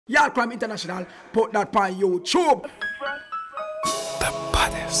YARDCRIME International, put that on YouTube. The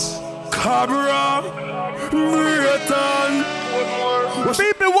baddest. Cabra, Britain.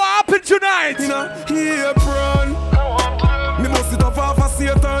 People, what happened tonight? In a apron. Me bust it off a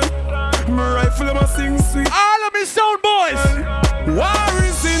Satan. Me rifle my sing sweet. All of me sound boys. War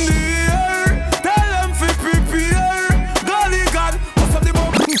is in the air. Tell them to prepare. Golly God, what's up the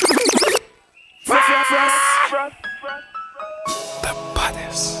bomb? The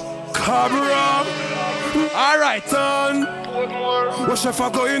baddest. Cabra. All right. What's if I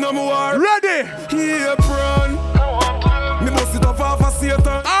go in on my war? Ready? Apron. Me bust it off a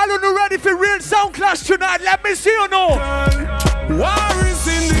Satan. All of you ready for real sound clash tonight? Let me see you know. War is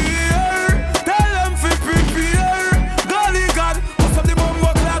in the air. Tell them to prepare. Golly God, what's up the bomb?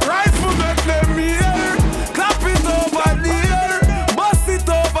 Rifle make them hear. Clap it over the air. Bust it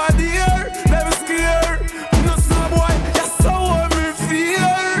over the air. Them scared. No snow boy, that's so what me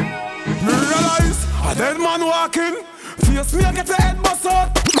fear. Me realize a dead man walking. Face me, I get the head bust out.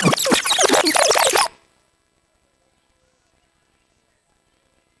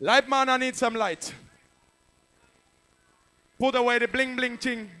 Light man, I need some light. Put away the bling bling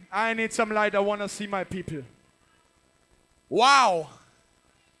thing. I need some light. I want to see my people. Wow.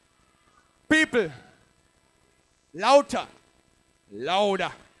 People. Louder.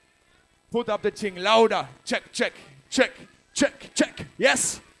 Louder. Put up the thing. Louder. Check, check, check, check, check.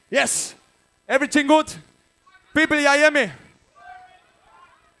 Yes, yes. Everything good? People, you hear me?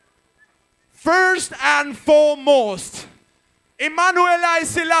 First and foremost, Emmanuel I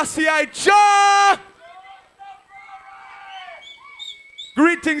Selassie I Jah.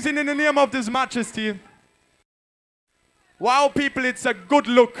 Greetings in the name of His Majesty. Wow, people, it's a good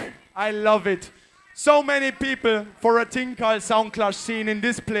look. I love it. So many people for a thing called Sound Clash scene in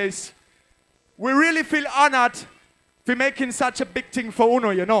this place. We really feel honored for making such a big thing for Uno,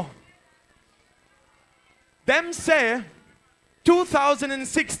 you know. Them say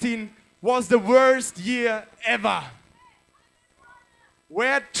 2016 was the worst year ever. We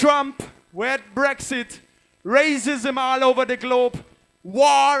had Trump, we had Brexit, racism all over the globe,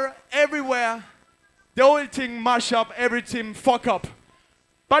 war everywhere. The whole thing mash up, everything fuck up.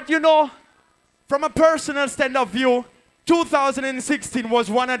 But you know, from a personal stand of view, 2016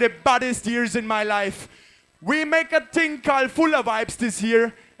 was one of the baddest years in my life. We make a thing called Fuller Vibes this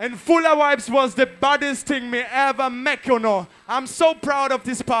year, and Fuller Vibes was the baddest thing me ever make, you know. I'm so proud of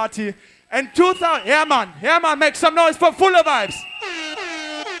this party. And 2000, yeah man, make some noise for Fuller Vibes.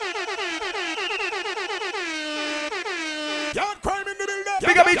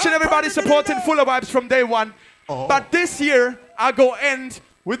 Big up each and everybody supporting Fuller Vibes from day one. But this year, I go end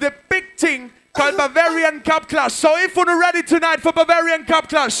with a big thing called Bavarian Cupclash. So if you're ready tonight for Bavarian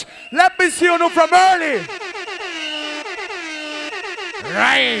Cupclash, let me see you know from early.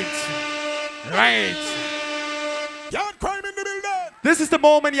 Right. This is the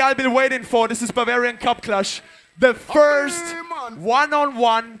moment y'all been waiting for. This is Bavarian Cupclash. The first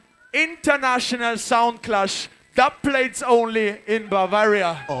one-on-one international sound clash. Dubplates only in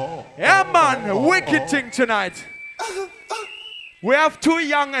Bavaria. Yeah, man, wicked thing tonight. We have two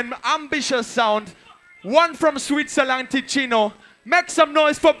young and ambitious sound. One from Switzerland, Ticino. Make some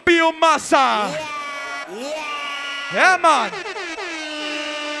noise for Biomassa. Yeah, man.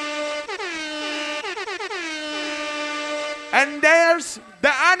 And there's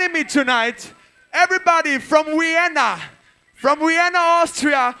the enemy tonight. Everybody from Vienna,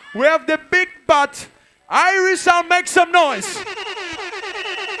 Austria. We have the big butt. Irie sound, make some noise.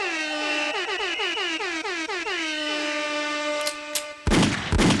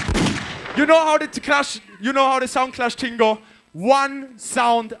 You know how the clash, you know how the sound clash thing go. One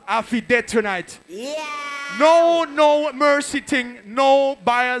sound after dead tonight. Yeah. No mercy thing, no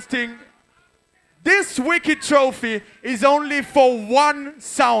bias thing. This wicked trophy is only for one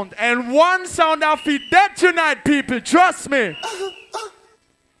sound, and one sound after dead tonight, people. Trust me.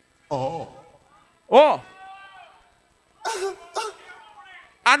 Oh.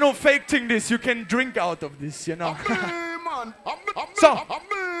 I know fake thing this, you can drink out of this, you know. So,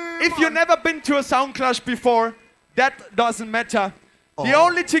 if you've never been to a sound clash before, that doesn't matter. The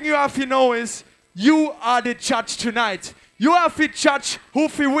only thing you have to know is, you are the judge tonight. You have to judge who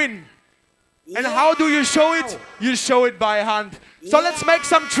will win. And how do you show it? You show it by hand. So let's make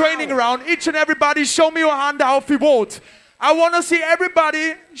some training around. Each and everybody show me your hand how we vote. I want to see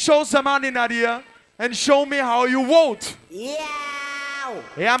everybody show some hand in that ear and show me how you vote.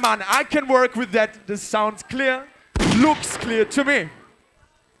 Yeah, man, I can work with that. This sounds clear. Looks clear to me.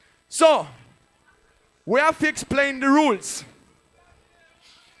 So, we have to explain the rules.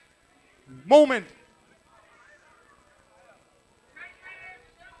 Moment.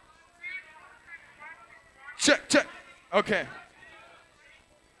 check, check. Okay.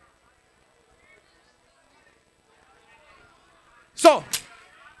 So,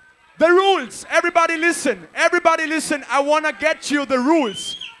 the rules. Everybody listen. Everybody listen. I want to get you the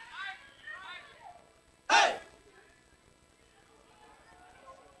rules. Hey!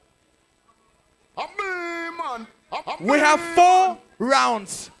 We have 4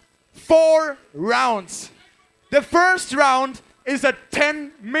 rounds. 4 rounds. The first round is a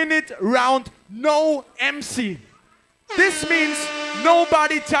 10-minute round, no MC. This means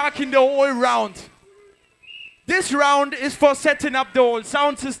nobody talking the whole round. This round is for setting up the whole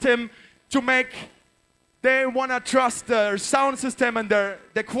sound system to make, they want to trust their sound system and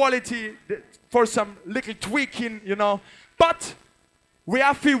the quality for some little tweaking, you know. But we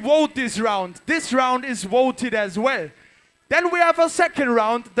have to vote this round. This round is voted as well. Then we have a second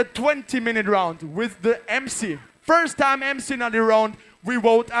round, the 20-minute round with the MC. First time MC in the round, we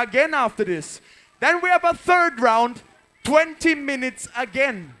vote again after this. Then we have a third round, 20 minutes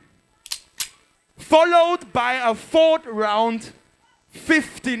again. Followed by a fourth round,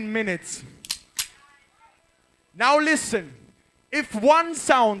 15 minutes. Now listen, if one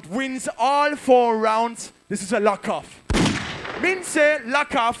sound wins all 4 rounds, this is a lock-off. Means say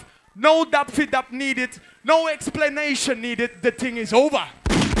lock-off, no dub fit up needed, no explanation needed, the thing is over.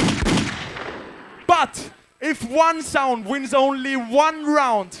 But if one sound wins only 1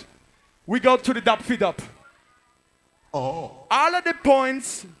 round, we go to the dub fit up. Oh. All of the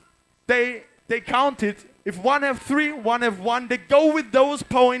points, they count it. If one have 3, one have 1, they go with those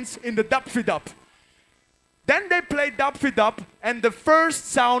points in the dub fit up. Then they play dub fit up, and the first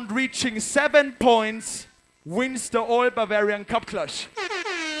sound reaching 7 points wins the all Bavarian Cupclash.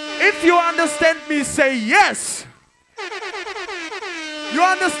 If you understand me, say yes. You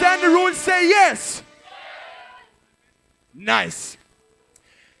understand the rules, say yes. Nice.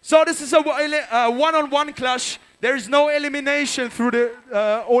 So this is a one-on-one clash. There is no elimination through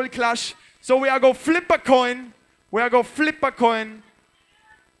the all clash. So we are going to flip a coin. We are going to flip a coin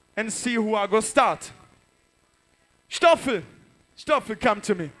and see who are going to start. Stoffel. Stoffel, come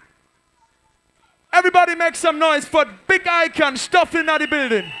to me. Everybody make some noise for big icon Stoffel in the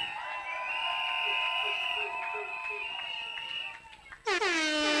building.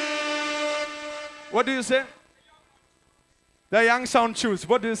 What do you say? The young sound choose.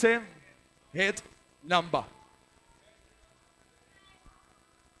 What do you say? Hit number.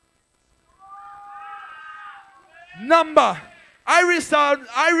 Number.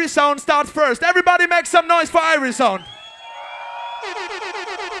 Irie sound start first. Everybody make some noise for Irie sound.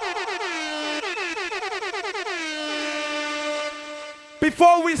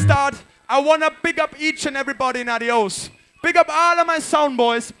 Before we start, I want to big up each and everybody in Adios. Big up all of my sound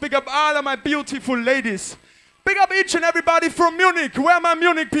boys. Big up all of my beautiful ladies. Big up each and everybody from Munich. Where are my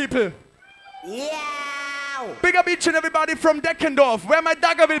Munich people? Yeah. Big up each and everybody from Deckendorf. Where are my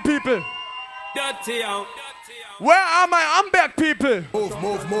Daggerville people? Dirty out. Where are my Amberg people?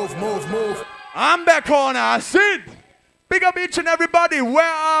 Move. Amberg corner, Sid. Big up each and everybody.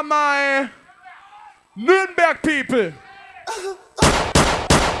 Where are my Nürnberg people?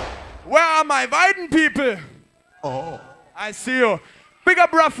 Where are my Weiden people? Oh. I see you. Big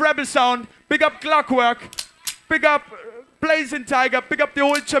up Rough Rebel Sound. Big up Clockwork. Big up Blazing Tiger. Big up the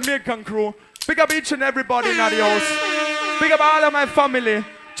whole Jamaican crew. Big up each and everybody in Adios. Big up all of my family.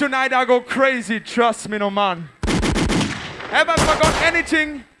 Tonight I go crazy, trust me, no man. Have I forgot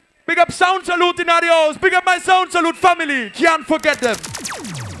anything? Big up Sound Salute in Adios. Big up my Sound Salute family. Can't forget them.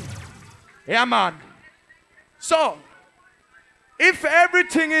 Yeah, man. So, if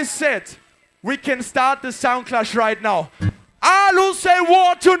everything is set, we can start the sound clash right now. All who say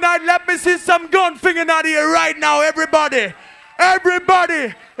war tonight, let me see some gun finger out here right now, everybody.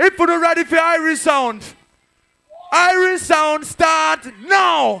 Everybody, if you're ready for Irie sound. Irie sound start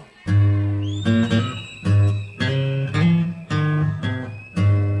now.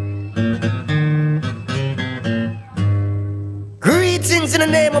 Greetings in the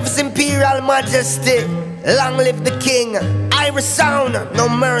name of His Imperial Majesty. Long live the King. Irie sound, no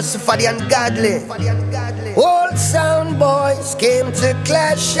mercy for the ungodly. Old sound boys came to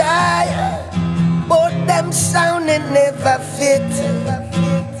clash, but them sound it never fit.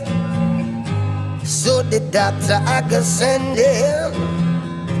 So the doctor I could send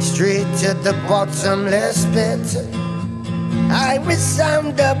him straight to the bottomless pit. Irie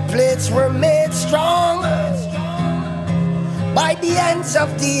sound, the plates were made strong by the hands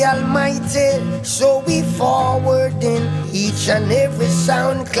of the Almighty. So we forward in each and every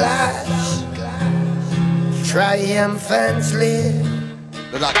sound clash triumphantly.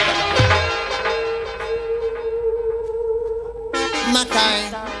 My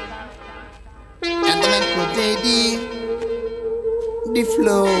kind. And the man called JD, the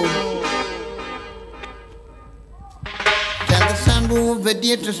flow. Tell the sound over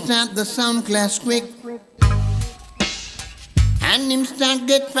there to start the sound class quick. And him start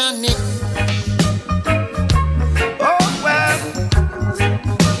get panic. Oh well,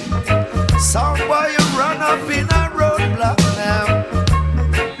 some boy you run up in a roadblock now.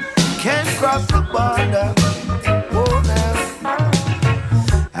 Can't cross the border. Oh now,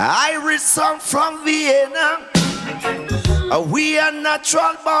 Irish song from Vienna. We are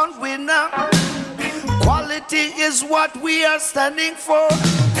natural born winner. Quality is what we are standing for.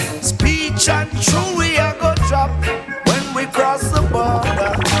 Speech and true we are go drop when we cross the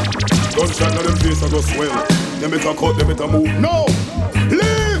border. Gunshot on them face I go swell. Them better cut, them better move. No!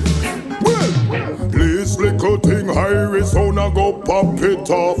 Leave! Well! Please little thing Irie sound I go pop it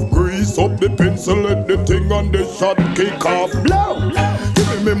off. Grease up the pencil, let the thing on the shot kick off. Blow!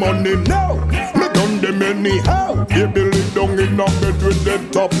 Give me money now! Me done them anyhow. Baby lay down in a bed with the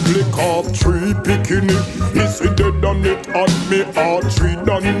top flick off. Tree picking it. Me see they done it on me heart. Tree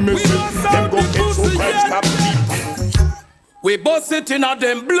done me see. Then go get so Christ stop deep. We bust it in a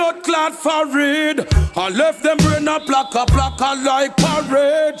them blood clot forehead. I left them brain a plaka like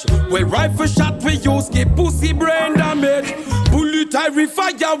porridge. We rifle shot we use keep pussy brain damage. Bullet I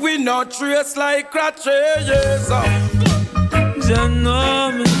refire we not trace like crutches. Just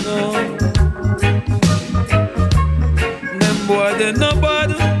know me know. Them boy they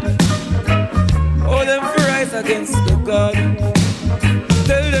nobody. All them for rise against the God.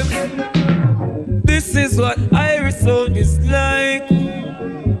 Tell them this is what Irish sound is like.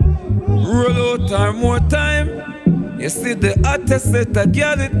 Roll out her more time. You see the hottest set a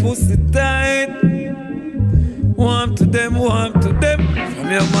girl it pussy tight. Warm to them, warm to them. From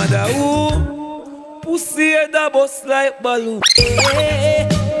your mother who pussy head a bust like balloon. Hey,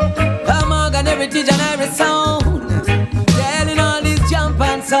 I'm organ heritage and Irish sound. Telling all these jump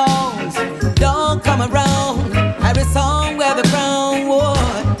and songs. Don't come around. Irish song where the brown wood.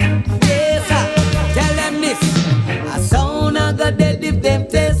 Dead if them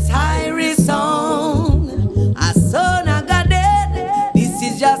test Irie sound. A son I got dead. This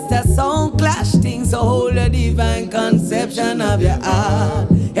is just a sound clash thing. So hold the divine conception of your heart.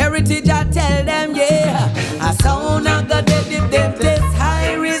 Heritage I tell them, yeah. A son I got dead if them test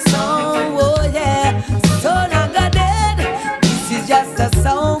Irie sound. Oh yeah. Son I got dead. This is just a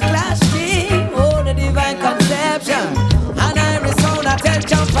sound clash thing. Hold the divine conception. And Irish sound I tell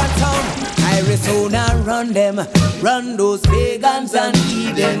jump and sound. Irish sound I run them. Run those pagans and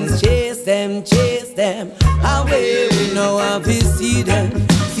heathens, chase them, away we know how to see them.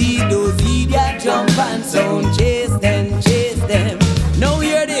 See those idiots jump and sound, chase them. Now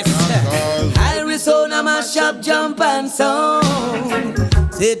hear this, Irish sound a mash up, jump and sound.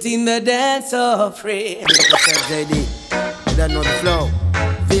 Sit in the dance so free. JD, you don't know the flow.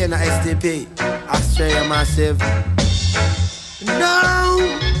 Vienna STP, Australia massive.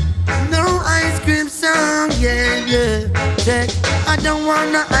 No ice cream song, yeah. Check, I don't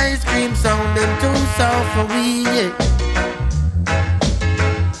want no ice cream song, them too soft for we, yeah.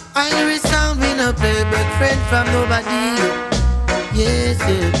 Irish sound, we no play big friend from nobody, yes,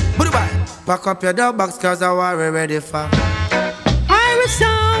 yeah. Goodbye. Pack up your dog box, cause I worry ready for. Irish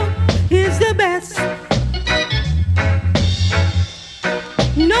sound is the best.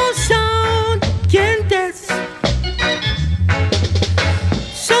 No sound can test.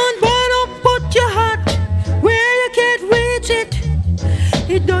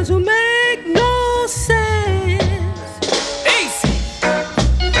 It doesn't make no sense. Easy.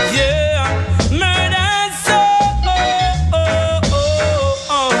 Yeah. Murder sound.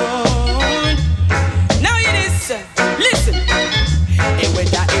 Now it is. Listen. And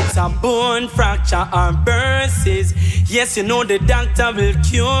whether it's a bone fracture or bursts, yes, you know the doctor will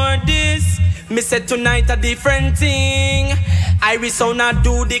cure this. Me said tonight a different thing. Irish sound I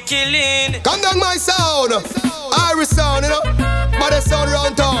do the killing. Come down my sound. Irish sound, you know. But the sound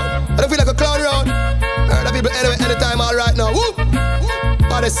round town. I don't feel like a clown round. Heard the people anyway, anytime, all right now. Woo!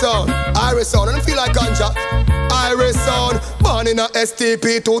 But the sound, Irish sound. I don't feel like ganja. Irish sound. Born in a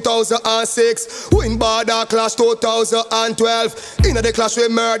STP 2006. Win border clash 2012. In the clash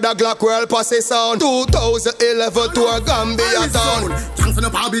with murder Glock World Posse sound. 2011 to a Gambia town. Thanks for the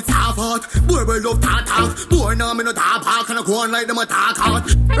pub, it's half hot. Boy, we love talk. Boy, now I'm in a dark park and I go on like them a talk out.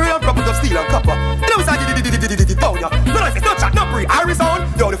 Real property of steel and copper. You know, it's like down ya. No life is not chat, not free. Irish sound.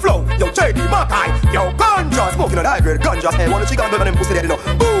 Yo, the flow. Yo, JD, Makai. Yo, ganja. Smoking on high grade ganja. Hey, one of the chicken and them pussy dead, you know.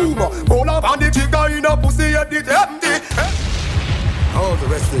 Boom. Roll up on the chicken in a pussy at the empty. All the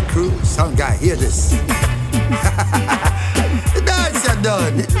rest of the crew, some guy, hear this. The dance are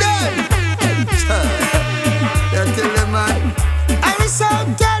done. It's done. You tell them, man. Irie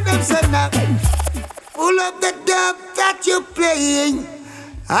Sound, tell them, say now. Pull up the dub that you're playing.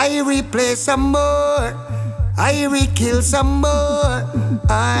 Irie play some more. Irie kill some more.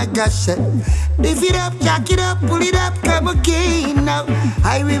 I gosh, lift it up, jack it up, pull it up, come again now.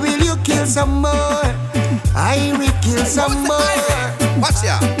 Irie, will you kill some more? Irie kill some more. Watch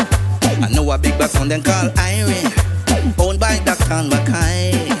ya. I know a big bass sound then called Irie, owned by Dr.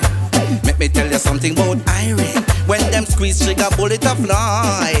 Mackay. Make me tell you something about Irie. When them squeeze trigger, bullet a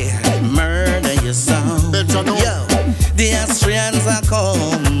fly, murder your sound. Yo, the Austrians are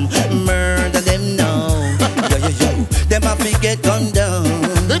come, murder them now. Yo, yo, yo, them have to get gunned down.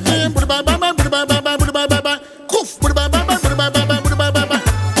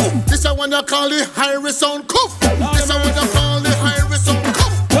 This is what you call the Irie Sound cuff. This is what you call the Irie Sound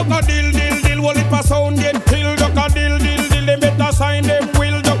cuff. Duck a dill, dill, dill, wall it a sound get kill. Duck a dill, dill, dill, they better sign them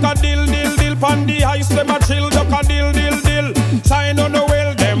will. Duck a dill, dill, dill, pan the ice, them a chill. Duck a dill, dill, dill, sign on the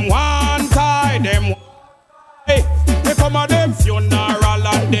will. Them one tie, them. Hey, they come a them funeral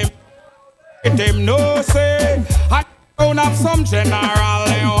and them no say. I don't have some general,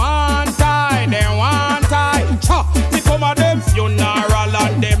 they one tie, they one tie. Cha, they come a them funeral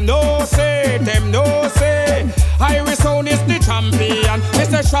and them no say, Irie Sound is the champion. They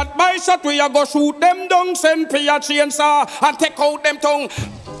say shot by shot, we a go shoot them down, send pay a chainsaw and take out them tongue.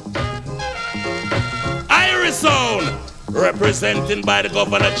 Irie Sound, representing by the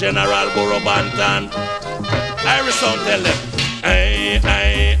Governor General Borough Banton. Irie Sound, tell them.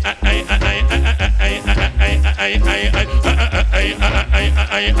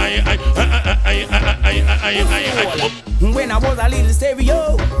 When I was a little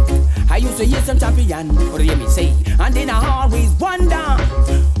stereo, I used to hear some champion, what do you hear me say? And then I always wonder,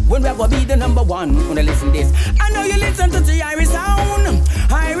 when we will be the number one, when I listen this. I know you listen to the Irie Sound.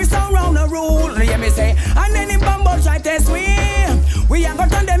 Irie Sound round the rule, what do you hear me say? And then in Bumble try test we are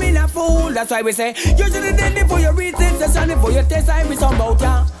gonna turn them in a fool. That's why we say, usually dead for your reasons, session for your test, Irie Sound about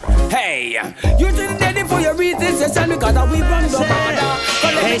ya. Hey, usually dead for your reasons, session because we run the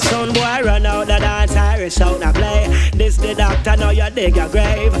border. Hey, son boy, run out the dance, Irie Sound a play. This the doctor, now you dig your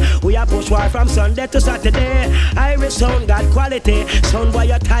grave. We are push war from Sunday to Saturday. Irie Sound got quality. Son boy,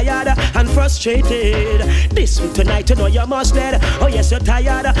 you're tired and frustrated. This week tonight, you know you must dead. Oh yes, you're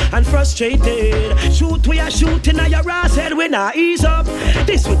tired and frustrated. Shoot, we are shooting at your ass head, we not ease up.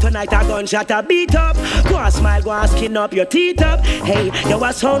 This week tonight, a gunshot a beat up. Go and smile, go and skin up your teeth up. Hey, you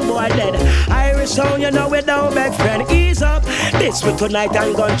a sound boy dead. Irie Sound, you know we don't beg friend, ease up. This week tonight,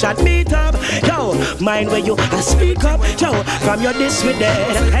 and gunshot beat up. Yo, mind where you speak up. Yo, from your this with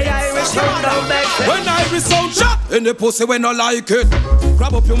dead. Hey, Irie Sound, don't beg friend. When Irie Sound shot in the pussy, we no like it.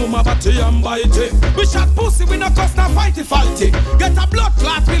 Grab up your mama body and bite it. We shot pussy, we no cost no fighty. Get a blood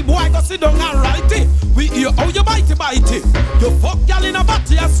clot, real boy, go sit down and write it. We hear how you bite it. You fuck y'all in a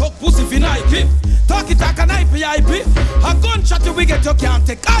body and suck pussy fi Nike. Talk it like an IP. A gunshot you we get, you can't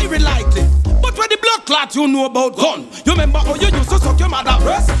take Irie lightly. But when the blood clot, you know about gun. You remember how you used to suck your mother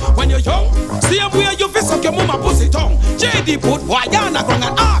breast when you're young? Same way you fi suck your mama pussy tongue. JD put why you on the ground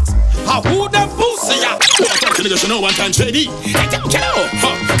and ask how who them pussy ya? You know one time JD.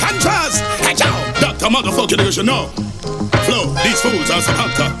 Contrast. Dr. Motherfucker, you know. Flow, these fools are some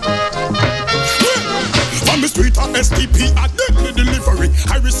hunter. On the street of STP, a deadly delivery.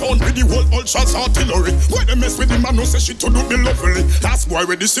 Irie Sound with the whole ultras artillery. Where they mess with him, I know say shit to do me lovely. That's why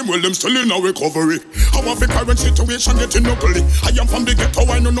with the same well, them still in a recovery. How of the current situation getting ugly. I am from the ghetto,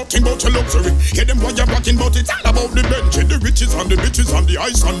 I know nothing about your luxury. Hear them boy, you're rocking, but it's all about the bench. The riches and the bitches and the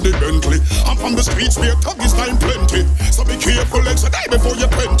ice and the Bentley. I'm from the streets where thuggies time plenty. So be careful, let's die before you're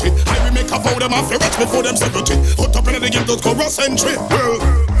 20. I will make a vow them off your rich before them 70. Put up in the game, those chorus entry. Well,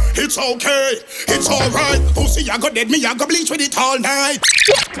 it's okay, it's alright. Pussy, I got dead, me, I got bleach with it all night.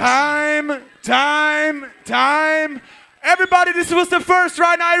 Time. Everybody, this was the first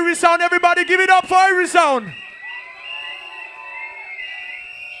round, Irie Sound. Everybody, give it up for Irie Sound.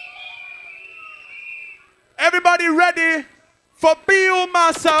 Everybody ready for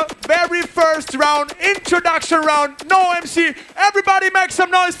Biomassa, very first round, introduction round, no MC. Everybody make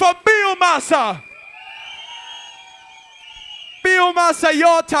some noise for Biomassa. Biomassa,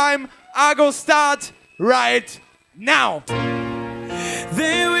 your time. I go start right now.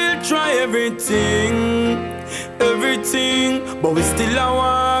 They will try everything, but we still a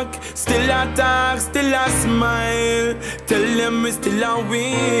walk, still a talk, still a smile. Tell them we still a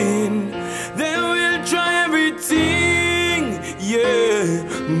win. They will try everything, yeah,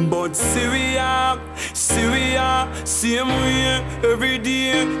 but see we are, same way every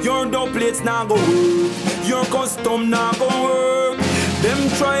day. Your dubplates now go work, your custom now go work. Them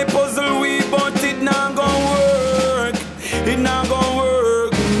try puzzle we, but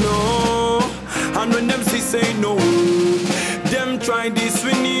say no. Them try this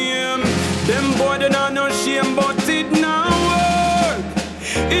with name. Them boy they not no shame, but it now work.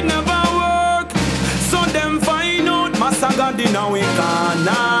 It never work. So them find out Massa God in a we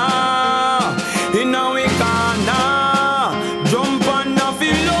corner. In a we corner. Jump on a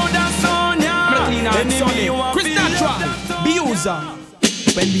feel load of sound, yeah. Enemy you a feel load of sound, yeah.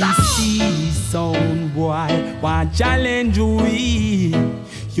 When we see sound boy want challenge we,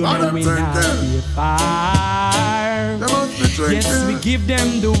 you know we not be far. Yes, we give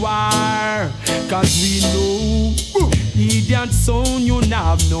them the war, cause we know idiot sound you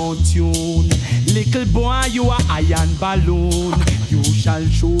have no tune. Little boy you are iron balloon. You shall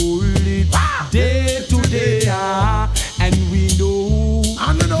surely day to day, and we know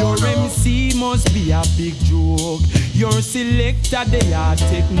your MC must be a big joke. Your selector, they are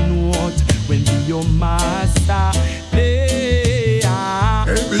take note when Biomassa play. Hey,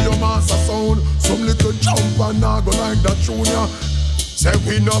 Biomassa sound, some little jump and not go like that junior. Say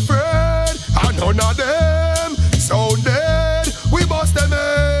we not afraid, and none of them so dead. We bust them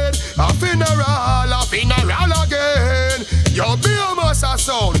head, a funeral again. Your Biomassa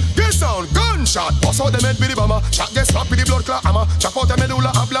sound, this sound gunshot. Bust out them head with the bomber, shot get slapped with the blood clot hammer. Chop out them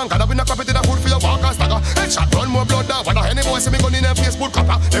medulla oblong, got up in the carpet in a food for your walk and stagger. Headshot run more blood down. Whether any boy see me gun in them Facebook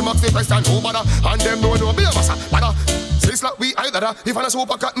copper, them ask the question who bother, and them know Biomassa bother. Since like we either, if I a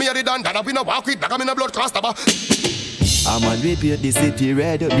super cut me a the dan, that up in a walk with dagger in a blood clot stabber. I'm on repeat the city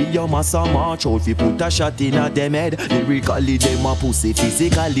red. Biomassa march out, we put a shot in a them head. Lyrically them a pussy,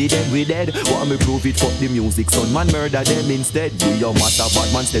 physically them we dead. Want me prove it, fuck the music, son man murder them instead. Biomassa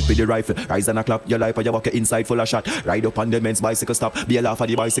bad man step with the rifle. Rise and a clap, your life or your bucket inside full of shot. Ride up on the men's bicycle stop, be a laugh for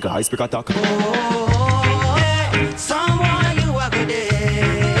the bicycle, high speak attack. Oh, hey, someone you are good day.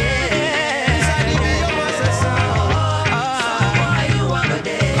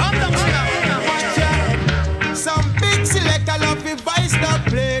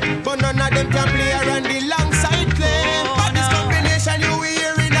 But none of them can play around the long side play. But this combination you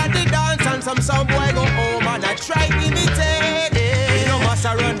hearing at the dance, and some boy go home and I try imitate.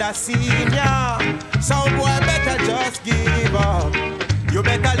 Biomassa run the scene, yeah. Some boy better just give up. You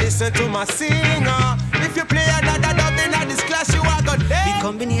better listen to my singer. If you play another dub in this class, you are good there. The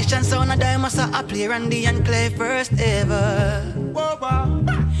combination sound of Biomassa a play Randy and Clay first ever.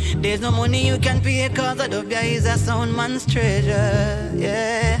 There's no money you can pay, cause the dub is a sound man's treasure,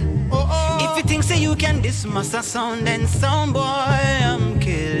 yeah. If you think say you can diss Massa sound, then sound boy, I'm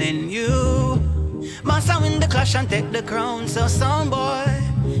killing you. Massa win the clash and take the crown, so sound boy,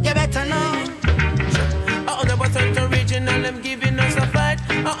 you better know. 100% original, them giving us a fight.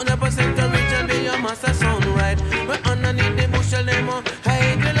 100% original, Biomassa sound right. We're underneath the bushel, them on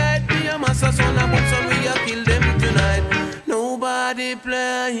hide the light. Biomassa sound, a boom sound, we a kill them tonight. Nobody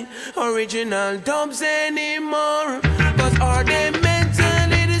play original dubs anymore, cause are they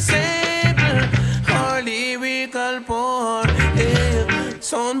mentally disabled or lyrical poor? Yeah.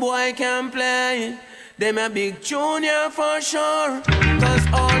 Sound boy can play, them a big junior for sure, cause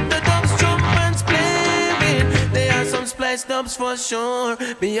all the dubs jump and play with. They are some splice dubs for sure.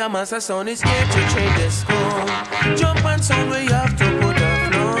 Biomassa sound is here to change the score. Jump and sound we have to put a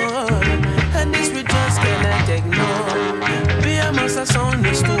floor, and this we just cannot ignore. Biomassa sound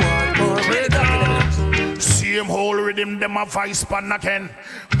is too hardcore. Same whole rhythm, them a vice pan again.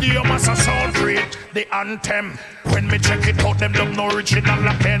 Biomassa sound great, the anthem. When me check it out, them dub no original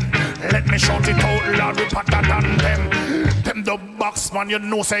again. Let me shout it out loud, we better than them. Them dub box man, you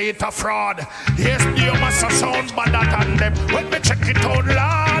know say it a fraud. Yes, Biomassa sound better than them. When me check it out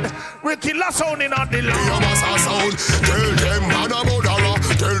loud, we kill a sound in a the land. Biomassa sound, tell them man a murderer.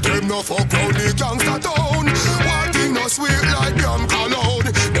 Tell them no fuck round the gangster town. One thing no sweet like them cologne.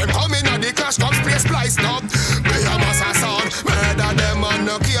 Them come in at the clash, come play splice up. Biomassa sound, murder them and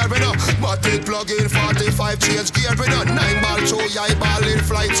no care we no. But it plug in 45 change gear we no. 9 ball show, yeah ball in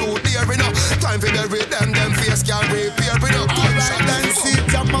fly through there we no. Time for bury them face can repair we no. Alright then see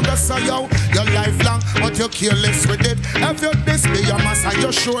your mother say yo, your lifelong, but you careless with it. If you diss Biomassa,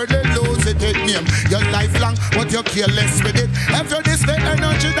 you surely lose it name. Your lifelong, but you careless with it. If you diss the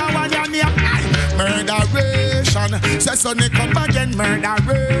energy that one your name. Murderation, say sonny come again,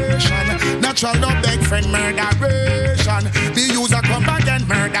 murderation. Natural no beg friend, murderation. The user come again,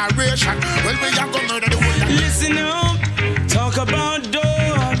 murderation. Well we are gonna murder the whole. Listen up, talk about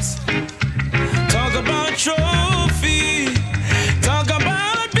dubs, talk about trophy, talk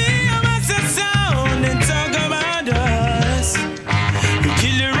about Biomassa sound, and talk about us. We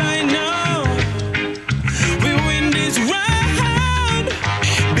kill it right now, we win this round.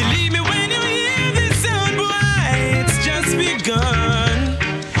 Believe me when you hear this sound, boy, it's just begun.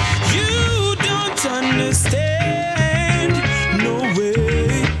 You don't understand.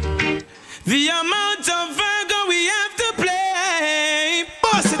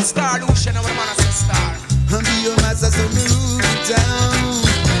 star, Lucian, and man a star. Biomassa, so me rule the town.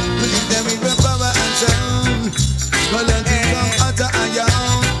 Believe them with the power and sound. Quality come hotter and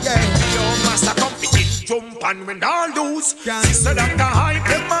young. Biomassa come fi kill, jump and win all lose. Sister that the hype,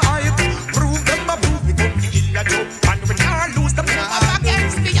 them a hype. Prove them a prove. We come fi kill a jump and win all lose. Them up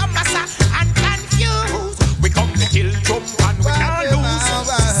against Biomassa and confused. We come fi kill, jump and win all lose.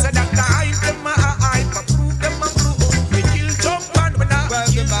 Sister that the hype, them a hype. Prove them a prove. We kill, jump and win all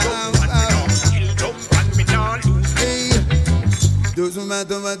lose. Doesn't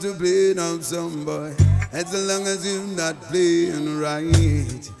matter what you play now, some boy. As long as you're not playing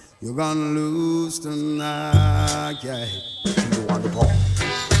right, you're gonna lose tonight. Yeah. You want the ball.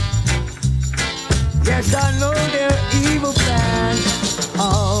 Yes, I know their evil plan.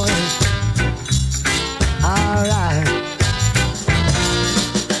 Oh, alright.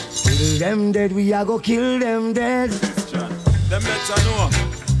 Kill them dead, we are go kill them dead. Them better know.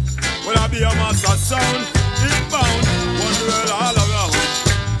 Will I be a master sound? Inbound, one world all around.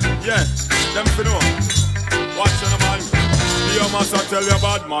 Yeah, them for know. Watch on the man. Biomassa tell your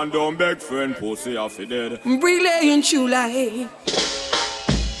bad man, don't beg friend, pussy off he dead. Relaying true light.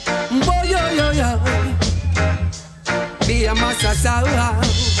 Boy, yo, yo, yo. Biomassa sound.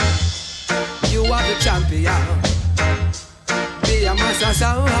 You are the champion. Biomassa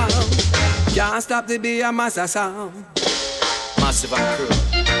sound. Can't stop the Biomassa sound. Massive and crew.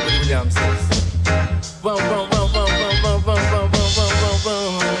 Willie Williams says. Boom, boom, boom, boom, boom, boom, boom, boom, boom, boom,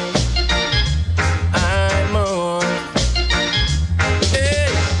 boom. I'm on. Hey,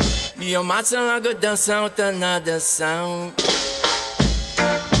 Biomassa, I go down south, another sound.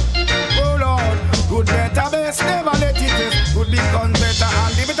 Oh Lord, good better best, never let it test. Good become better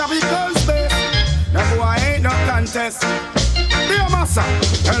and the better becomes best. Now boy ain't no contest. Biomassa,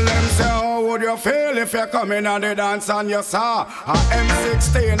 tell them say how would you feel if you come in on the dance and you saw a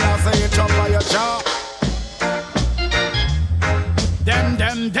M16 as you chop on your jaw. Them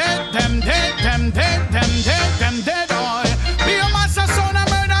dead, them dead, them dead, them dead, them dead, boy. Biomassa sound a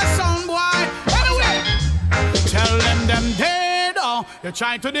murder sound, boy. Anyway, tell them dead, oh. You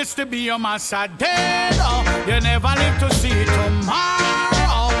try to diss the Biomassa dead, oh. You never live to see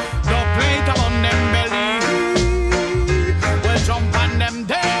tomorrow. Dubplate on them belly. Well, jump on them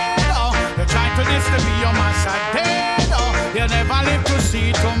dead, oh. You try to diss the Biomassa dead, oh. You never live to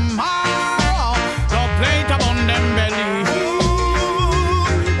see tomorrow. Dubplate on them belly.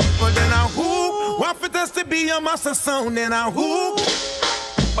 What for this to be a master sound and a hoop?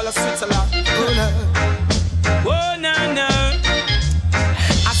 Well, I switch a lot. Whoa, no, no.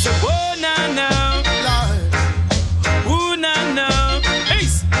 I said, whoa, no, no. Whoa, no, no. Hey.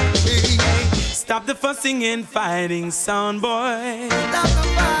 Stop the fussing and fighting, sound boy. Stop the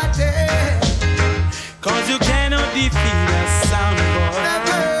fighting. Cause you cannot defeat us, sound boy.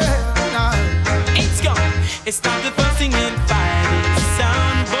 It's gone. Stop the fussing and fighting,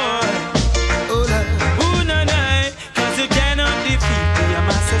 sound boy.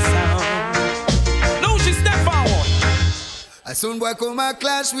 I soon boy come a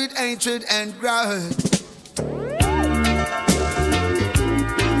clash with hatred and grudge.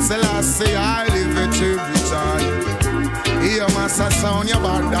 Selassie, I live it every time. Biomassa sound your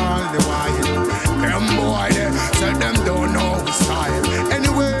band all the while. Them boy they say them don't know style.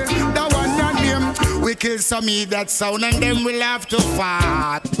 Anyway, that one and them we kill some of that sound and them will have to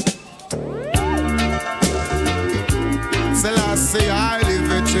fight. Selassie, I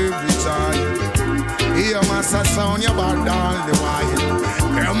live it every time. Biomassa sound your band all the while.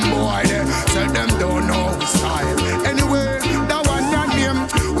 Them boy they say them don't know style. Anyway, that one and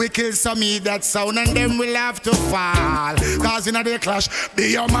them we kill some of that sound and them will have to fall. Cause in a day clash,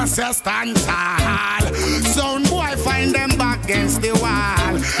 Biomassa stand tall. Sound boy find them back against the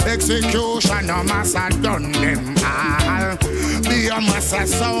wall. Execution no massa done them all. Biomassa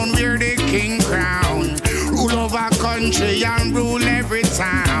sound we're the king crown. Rule over country and rule every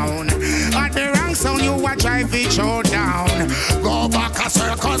town. At the wrong sound you a drive it show down. Go back a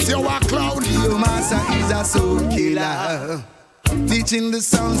circus you a clown. Biomassa is a soul killer. Teaching the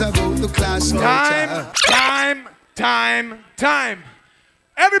sounds about the clash culture. Time.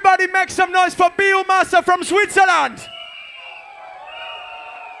 Everybody make some noise for Biomassa from Switzerland.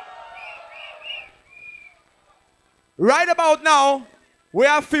 Right about now, we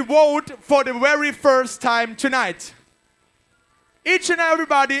have to vote for the very first time tonight. Each and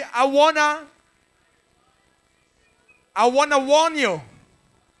everybody, I wanna warn you.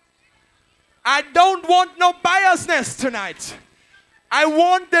 I don't want no biasness tonight. I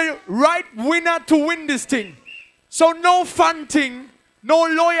want the right winner to win this thing. So no fun thing, no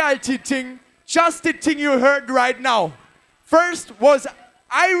loyalty thing, just the thing you heard right now. First was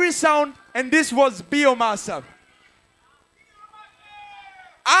Irie sound, and this was Biomassa.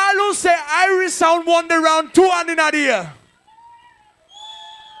 All who say Irie sound won the round, 2 hand in the ear.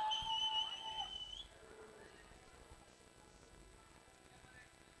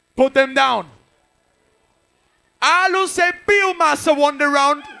 Put them down. All who say Biomassa won the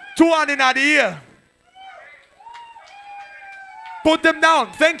round, 2 hand in the ear. Put them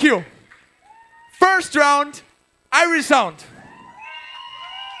down. Thank you. First round, Irie sound.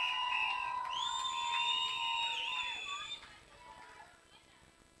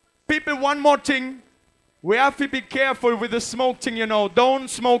 People, one more thing. We have to be careful with the smoke thing, you know. Don't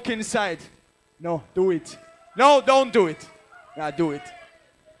smoke inside. No, do it. No, don't do it. Yeah, do it.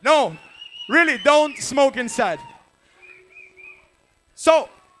 No, really, don't smoke inside. So,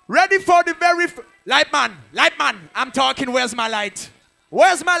 ready for the very... Light man, I'm talking, where's my light?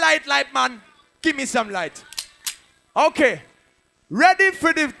 Where's my light man? Give me some light. Okay, ready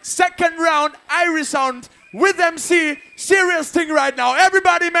for the second round, Irie sound with MC. Serious thing right now.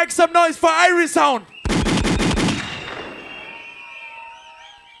 Everybody make some noise for Irie sound.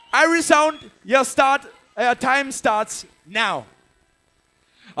 Irie sound, your time starts now.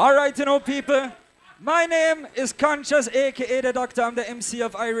 All right, you know, people. My name is Conscious, aka the Doctor. I'm the MC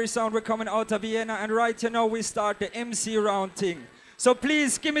of Irie Sound. We're coming out of Vienna, and right now we start the MC round thing. So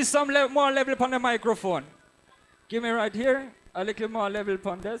please give me some more level upon the microphone. Give me right here a little more level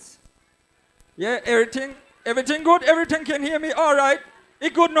upon this. Yeah, everything good. Everything can hear me. All right,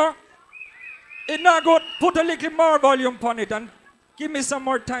 it good now. It not good. Put a little more volume upon it and give me some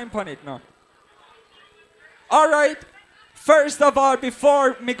more time upon it now. All right. First of all,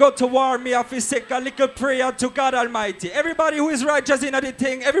 before me go to war, me have to say a little prayer to God Almighty. Everybody who is righteous in the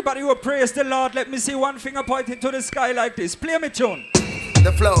thing, everybody who prays the Lord, let me see one finger pointing to the sky like this. Play me tune.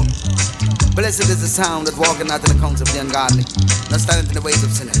 The flow. Blessed is the sound that walking not in the counsel of the ungodly, not standing in the ways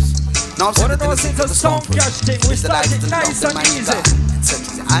of sinners. No, what know it's a song cash thing. We start it nice and easy.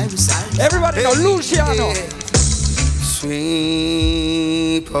 Everybody know Luciano.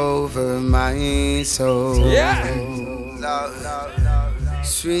 Sweep over my soul. Yeah.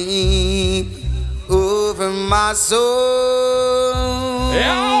 Sweep over my soul.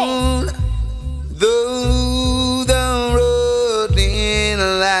 Yeah. Though the road in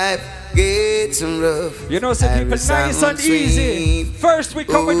life gets rough, you know, some people nice and easy. First we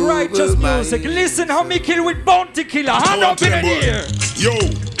come with righteous music. Listen how me kill with Bounty Killer. Hand up in the air. Yo,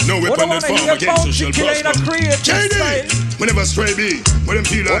 no weapon that farm against us shall prosper. Whenever stray be, when them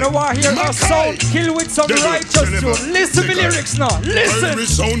feel like I hear a sound kill with some righteous tune. Listen to the lyrics now. Listen. Every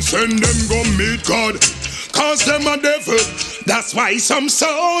sound send them go meet God, cause them a devil. That's why some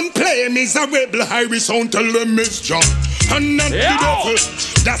sound play miserable. Irie sound tell them it's John and not the devil.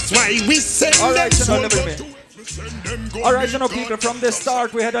 That's why we send them sound. Alright, you know, people, from the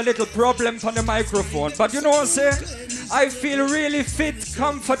start we had a little problem on the microphone. But you know what I'm saying? I feel really fit,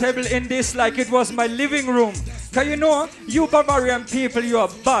 comfortable in this like it was my living room. Cause you know, you Bavarian people, you are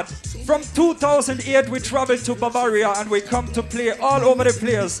bad. From 2008 we traveled to Bavaria and we come to play all over the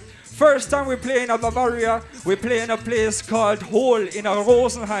place. First time we play in a Bavaria, we play in a place called Hole in a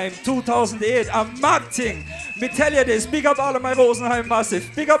Rosenheim, 2008, a mad thing. Me tell you this, big up all of my Rosenheim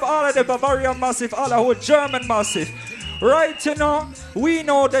massive, big up all of the Bavarian massive, all the whole German massive. Right, you know, we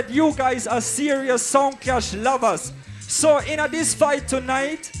know that you guys are serious sound clash lovers. So in this fight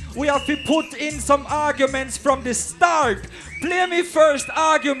tonight, we have to put in some arguments from the start. Play me first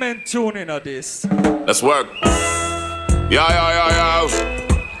argument tune in this. Let's work. Yo.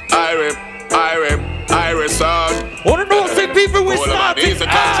 Irie sound. Wanna know, say people, we starting early.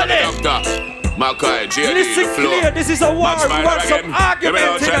 Listen clear, this is a war. We want some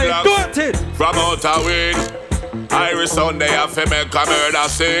argument tonight. Don't it? From out a win. Irie sound, they have to make a murder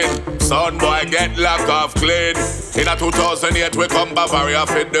scene. Son boy get Lockoff clean. In a 2008 we come Bavaria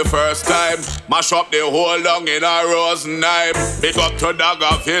for the first time. Mash up the whole down in a Rosenheim. Big up to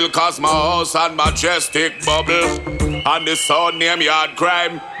Daggerville cause my house and majestic bubble. And the sound name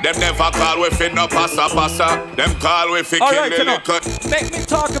YARDCRIME. Them never call we fit no passa. Them call we fi kill the liquor. Make me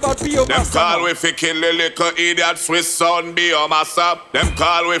talk about Biomassa. Them call we fi kill the liquor. Idiot Swiss sound Biomassa. Them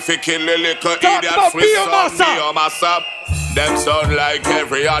call we fi kill the liquor. Idiot Swiss sound Biomassa. Them sound like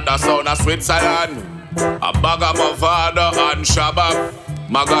every other sound of Switzerland. A bag of Mavado and Shabab.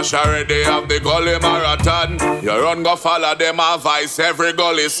 My gosh, already have the gully marathon. You run go follow them advice every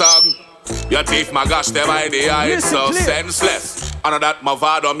gully song. Your teeth, my gosh, them ideas so senseless. I know that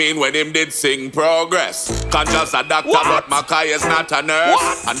Mavado mean when him did sing progress. Conscious a doctor, but Mackay is not a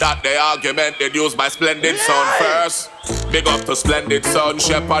nurse. And that the argument they used by Splendid Sound first. Big up to Splendid Sound,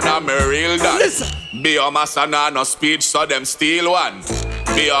 Shepherd and me real dad. Biomassa nah no speech, so them steal one.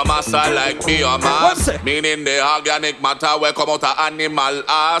 Biomassa like biomass, meaning the organic matter where come out of animal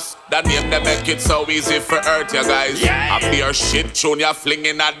ass. That name they make it so easy for earth, you guys. A beer shit tune you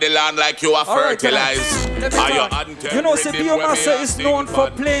flinging at the land like you are fertilized. You know, say Biomassa is known for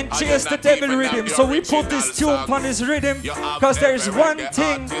playing Chase the Devil rhythm, so we put this tune on his rhythm because there is one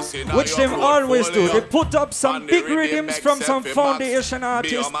thing which they always do. They put up some big rhythms from some foundation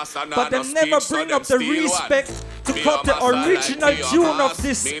artists, but they never bring up the respect to cut the original tune of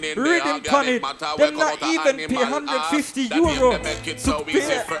this rhythm on it. They not even pay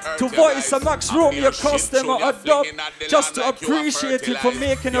 €150 to voice a Max Romeo customer or dub just to appreciate him for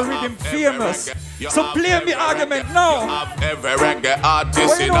making a rhythm famous. So play me argument now. You have every reggae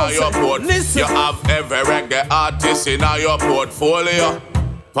artist in your portfolio. You have every reggae artist in your portfolio.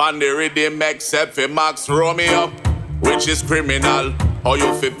 Pan the rhythm except for Max Romeo, which is criminal. Or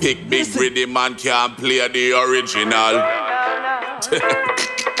you fi pick big rhythm and can't play the original.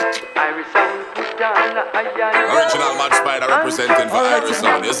 Original Mad Spider representing for Irie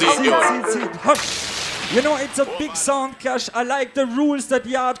Sound. You see it, You know, it's a big sound clash. I like the rules that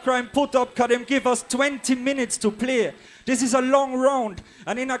YARDCRIME put up because they give us 20 minutes to play. This is a long round,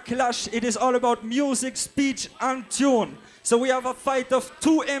 and in a clash, it is all about music, speech, and tune. So we have a fight of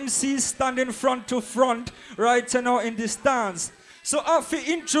two MCs standing front to front right now in this dance. So I have to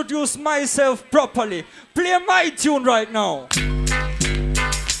introduce myself properly. Play my tune right now.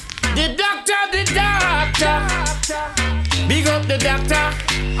 The doctor, big up the doctor.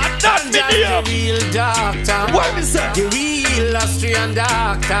 I done the real doctor. What is that? The real Austrian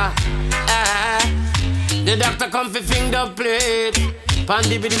doctor. The doctor come for finger plate.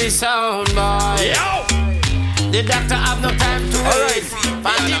 Pandy with the sound boy. Yo! The doctor have no time to wait.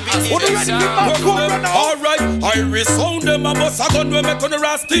 Pandy with the sound. Alright, Irie Sound them a bus a gun we make on the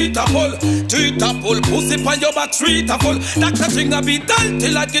ras teeta pull, pussy pan your back street a full. Doctor thing a beat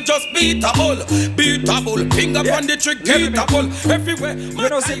till like it just beat a bull, finger on the trick, beat a bull. Everywhere. You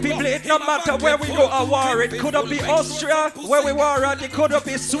know, see people, it no matter where we go a war. It could have been Austria, where we were at. It could have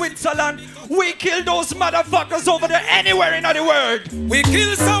been Switzerland. We kill those motherfuckers over there anywhere in the world. We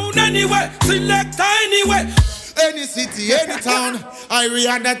kill sound anywhere, select anywhere. Any city, any town, Irie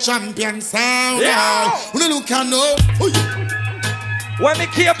and the champion sound. When you look and know. When me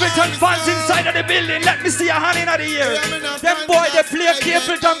Capleton fans inside of the building, let me see a hand in the air. Them boy they play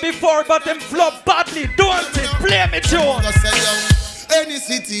Capleton before, but them flop badly. Don't it? Play me tune. Any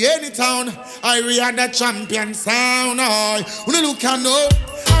city, any town, Irie and the champion sound. When you look and know.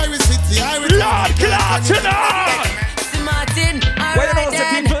 Irie city, Irie Lord Clark tonight. Martin, alright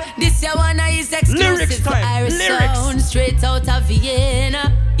then. This year one is exclusive for Irie Sound, straight out of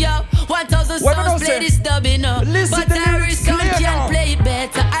Vienna. Yo, 1,000 songs play this dubbing up, but Irie Sound can play it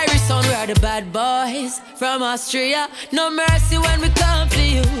better. Irie Sound, we are the bad boys from Austria. No mercy when we come for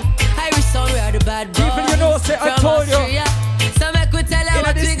you. Irie Sound, we are the bad boys people, you know, say, I from told Austria. So make we tell her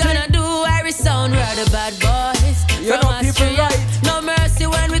what we gonna do. Irie Sound, we are the bad boys from Austria. No mercy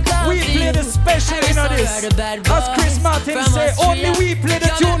when we come we for play you. the special in this. As Chris Martin say, only we play the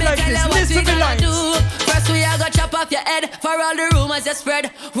tune like this. Listen to the lines. First we are gonna chop off your head for all the rumors that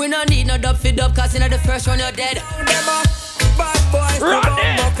spread. We don't need no dub for dub, cause in the first one you're dead. Bad boys to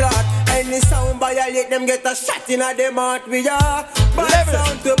bomb clot. Any sound violate them get a shot in a them heart. We are bad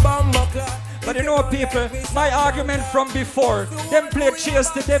sound to bomb clot. But you know people, my argument from before, them play Chase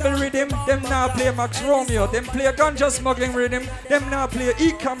the Devil rhythm, them now play Max Romeo, them play Ganja Smuggling rhythm, them now play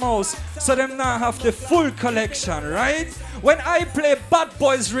Ika Mouse, so them now have the full collection, right? When I play Bad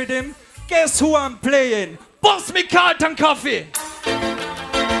Boys rhythm, guess who I'm playing? Boss me Carlton Coffee!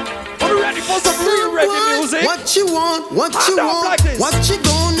 Are you ready for some real reggae music? What you want, what you want, like this. what you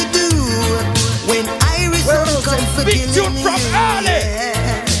gonna do when Irie Sound come for big tune from early.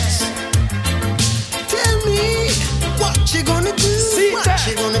 Tell me what you gonna do, what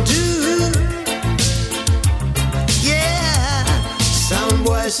you gonna do. Yeah, sound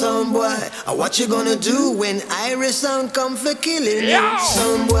boy, what you gonna do when Irie Sound come for killing you?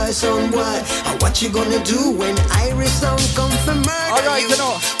 Sound boy, what you gonna do when Irie Sound come for murder? Alright, you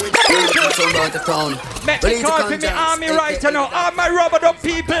know. Make me call for me army right now. All my rubber dub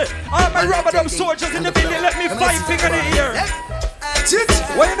people, all my rubber dub soldiers in the building, let me fight finger in the ear.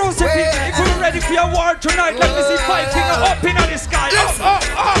 Well, you know, say people, if we're ready for a war tonight, let me see 5 fingers up in the sky. Up.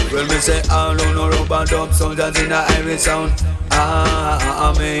 Well, me say all on no rubber dub soldiers in the Irie Sound.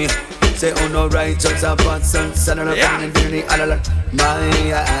 Me say on no righteous a bad son, son of a man and all along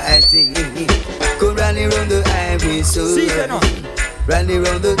my thing. Come rally round the Irie Sound. Rally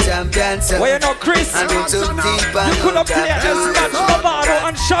round the champion sound. Well, you know, Chris, and you could have played this match Bavaro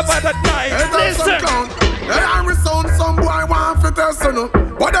and Shabba that night. Listen. Hey, Irish sound, some boy want to test you know.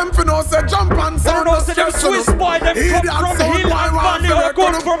 But them fi know say jump and sound no say them Swiss boy, them come from hill and valley. Or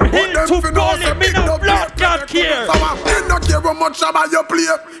go from hill to gully. Me no blood can't care. Me no care how much about your play.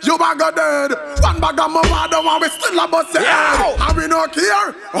 You bag a dead. One bag of my mother one we still a bust your head. And we no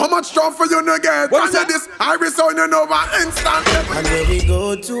care how much trophy you no get. What is this? Irish sound you know instant. And when we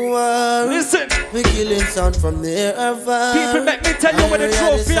go to war, listen, we killing sound from there afar. People, let me tell you where the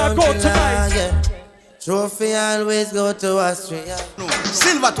trophy I go tonight. Yeah. Trophy always go to Austria.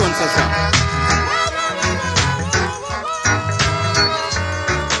 Silver tone session.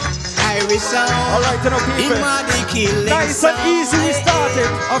 Irish sound. All right, you know, people. Nice and easy we started.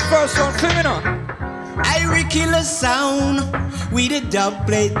 Our first round criminal. Irie killer sound with a dub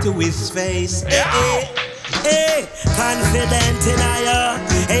plate to his face. Yeah. Hey, confident in I,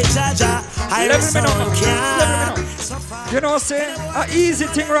 hey Jaja, Irie sound can. You know, say, an easy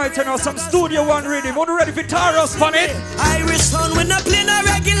thing right now, some Studio One rhythm. What ready for Taros on it? Irie sound, we not play no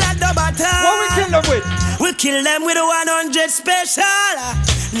regular dub attack. What we kill them with? We kill them with a 100 special.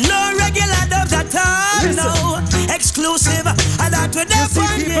 No regular dubs at all. Listen. No exclusive. And that with them see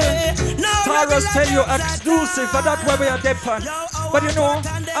people, no Taros tell you exclusive, but that's where we are depend. But you know,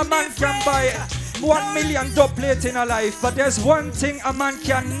 a man can buy 1 million dub plates in a life, but there's one thing a man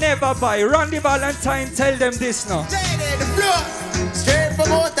can never buy. Randy Valentine, tell them this now. Straight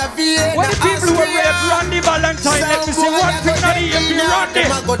from out of Vienna, when the people who read Randy Valentine, let me see one thing not even Randy.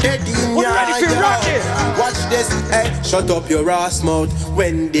 Who ready for Randy? Watch this, hey, shut up your ass mouth.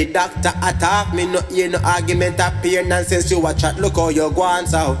 When the doctor attack me, no hear no argument appear. Nonsense you a chat, look how you go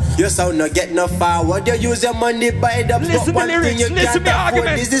on out. Your sound no get no forward. You use your money buy the listen one lyrics, thing you listen can't afford.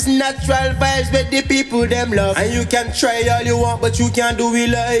 Argument. This is natural vibes with the people them love. And you can try all you want, but you can't do it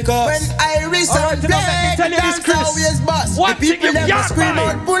like us. When Irie sound play, dance always bust. The people them scream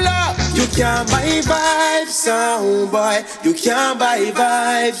out pull up. You can't buy vibes, sound boy. You can't buy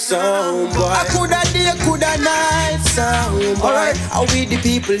vibes, sound boy. I coulda day, coulda night, sound boy. Alright, how we the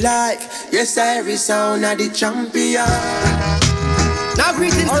people like? Yes, Irie sound are the champion. Now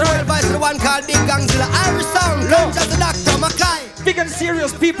greetings to the world voice of the one called Big Gangzilla. Irish sound, Ganja the Doctor, Mackay. Big and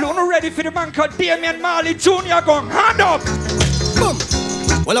serious people who are ready for the man called Damian Marley Jr. Gong. Hand up! Boom!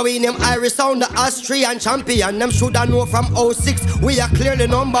 Well, we name Irish sound the Austrian champion. Them shoulda know from 06, we are clearly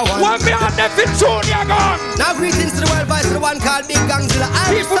number one. One behind them for Junior Gong. Now greetings to the world voice of the one called Big Gangzilla.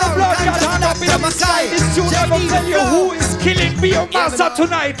 Irish people sound, Ganja the Doctor, Mackay. This Junior will tell you who is killing Biomassa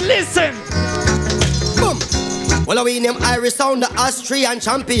tonight. Listen! Boom! Well, we name Irish sound the Austrian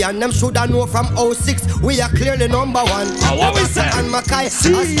champion. Them shoulda know from 06, we are clearly number one. What we say? And Mackay,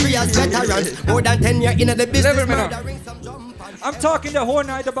 Austria's veterans. More than 10 years in the business. I'm talking the whole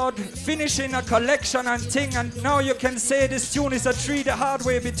night about finishing a collection and thing, and now you can say this tune is a tree the hard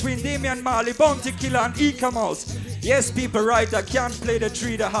way between Damian Marley, Bounty Killer, and Eka Mouse. Yes, people right, I can't play the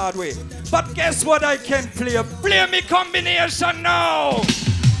tree the hard way. But guess what I can play? Play me combination now!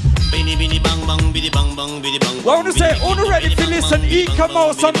 Want to say, who ready to listen Eka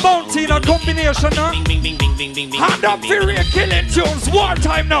Mouse and Bounty in a combination now? Hand up for real killing tunes,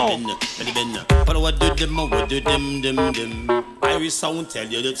 wartime now! But what do them? Irish sound tell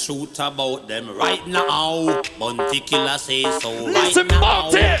you the truth about them right now. Bounty Killer say so. Listen,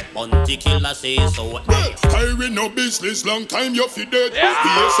 Bounty! Bounty Killer say so. Irie no business, long time you fi dead.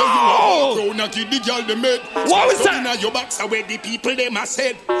 Yes, so you are grown and kid the girl they made. What was that? Now your backs away the people them a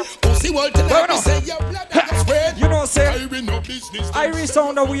said. Pussy world tell me say your blood is spread. You know, say Irie no business. Irie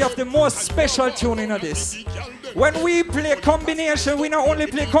sound that we have the most special tune in this. When we play combination, we not only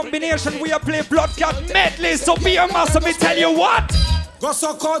play combination, we play blood clot medley. So Biomassa, me tell you what. Go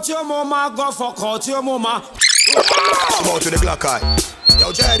suck out your mama, go fuck out your mama. Go to the black eye.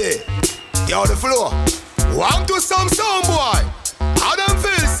 Yo, JD. Yo, the floor. Want to some sound boy. How them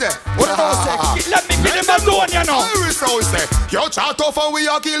feel, say? What about say? Let me get them alone, you know. Irish sound, say. Yo, chat off and we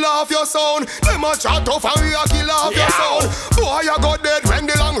a kill off your sound. Them a chat off and we a kill off your sound. Boy, you got dead when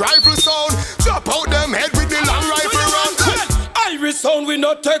the long rifle sound. Chop out them head with the long rifle round. Irish sound, we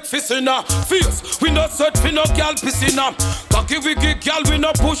not take fist in a face. We not set for no gal piss in them. Cocky we get gal, we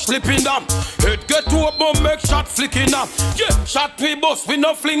not push slip in them. Head get to a bomb, make shot flick in them. Yeah, shot we bust, we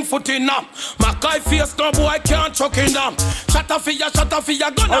not fling foot in them. Mackay face, no boy can't chuck in them. Shatter for ya, gonna for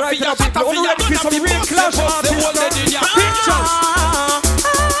ya, shatter for ya, gonna for real clash artists.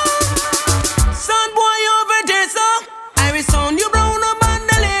 Son boy over there, so Irish sound, you brown up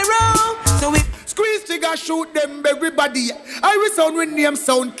bandolero. So we squeeze trigger, shoot them everybody. Irish sound with name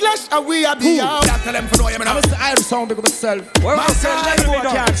sound clash and we are the tell them for know I'm Irish sound because myself.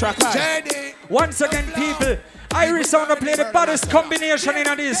 Once again, people, Irie Sound play the baddest combination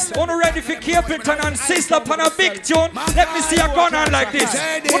in this. Wanna ready for Capleton and Sizzla upon a big tune? Let me see a gun on like this.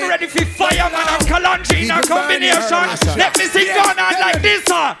 Wanna ready for Fireman and Kalanji in a combination? Let me see gun on like this,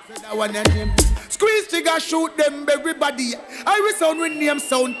 sir. Squeeze trigger, shoot them, everybody. Irie Sound with name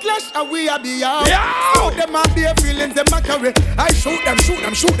sound clash, and we are beyond. Shoot them and be feelings, them a carry. I shoot them, shoot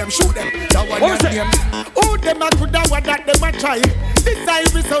them, shoot them, shoot them. That one your name. Who them a could have what that them a try. This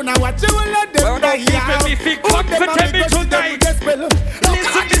Irie Sound, now what you will let them die. People be feel comfortable tonight.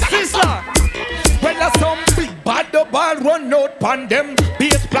 Listen to Sizzla. Well, some big bad the ball run out pan them.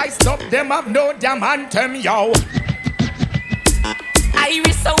 Bass spliced up them have no damn anthem, yo.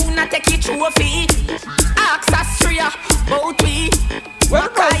 Irie Sound a take it trophy. Ask Australia about we.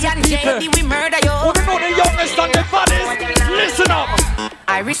 Mackay and JD we murder you. Wanna know the youngest and the baddest? Listen up.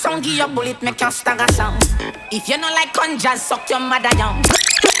 Irie Sound give you a bullet, make you stagger sound. If you don't like conjures, suck your mother young.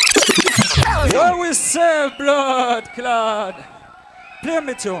 What we say, blood clot? Play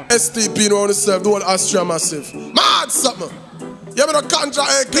me tune. STP no one serve the whole Austria massive. Mad something. You have a contra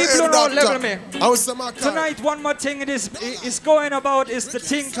People don't level me. I was some Tonight, one more thing it is going about is the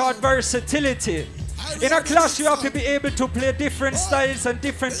thing called versatility. In a clash, you have to be able to play different styles and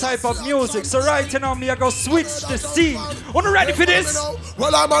different type of music. So right now, me I go switch the scene. Are you ready for this?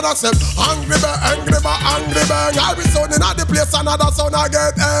 Well, I'm on a set. Angry bang, angry bang, angry bang. Irie Sound in the place, another sound I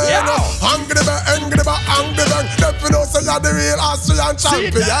get. Angry bang, angry bang, angry bang. If you know, say you're the real Austrian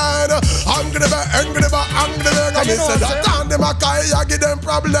champion. Angry bang, angry bang, angry bang. And me say that down the Mackay, I give them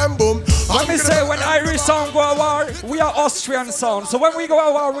problem, boom. Let me say, when Irie Sound go a war, we are Austrian sound. So when we go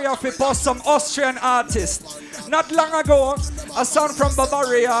a war, we have to post some Austrian artists. Not long ago, a sound from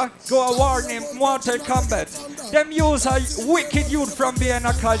Bavaria go a war named Mortal Kombat. Them use a wicked youth from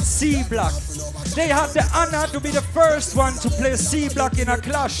Vienna called C-Block. They had the honor to be the first one to play C-Block in a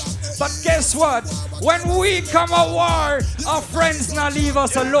clash. But guess what? When we come a war, our friends not leave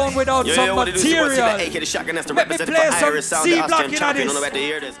us alone without some material. Let me play some C-Block in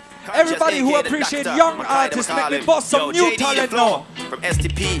this. Everybody who appreciates young artists, let me bust some new talent now. From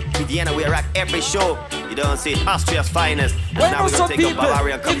STP to Vienna, we rock every show. You don't see it, Austria's finest. When know some people,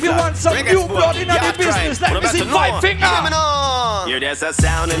 if you want some new blood in the business, let me see 5 fingers. Here there's a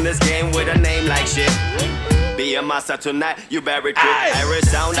sound in this game with a name like shit. Biomassa tonight, you better trip. Irie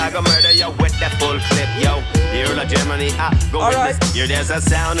Sound, I go murder you with that full clip, yo. Here in Germany, I go with this. Here there's a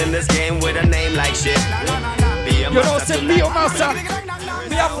sound in this game with a name like shit. You know, say Biomassa.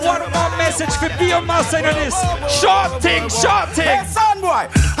 We have one more message for Biomassa in this. Short thing, short thing. Hey, son boy,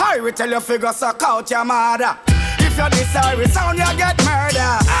 I will tell you figure suck out your mother. If you're this Irie Sound, you get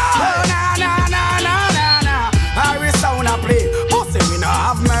murder. Oh, na, na, na, na, na, na. Irie Sound a play, pussy me no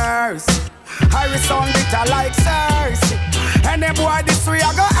have mercy. Irie Sound bitter like Cersei. And them boy this way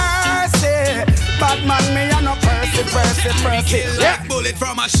I go earthy. Bad man me a no Percy. Like bullet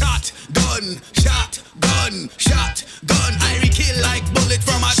from a shot, gun, shot, gun, shot, gun. Irie kill like bullet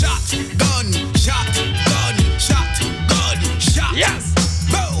from a shot, gun, shot, gun, shot, gun, shot. Yes.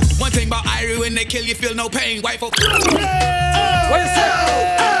 Bro, one thing about Irie, when they kill you feel no pain. White folk. What you say?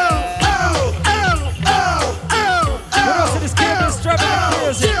 This game is driving me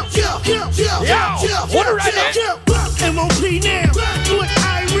crazy. Yo, what are right there? MOP now. What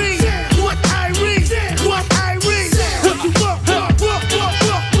Irie? What Irie? What Irie? What you want?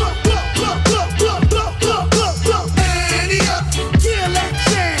 Annie up, kill that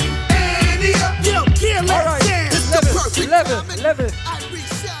sound. Annie up, yo, kill that sound. Level.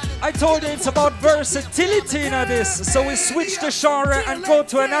 I told you it's about versatility in this, so we switch the genre and go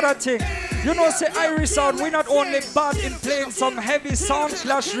to another thing. You know, say Irie Sound, we're not only bad in playing some heavy sound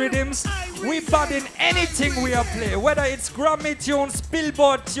clash rhythms, we bad in anything we are play, whether it's Grammy tunes,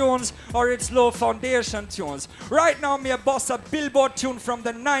 Billboard tunes, or it's low foundation tunes. Right now, me a boss a Billboard tune from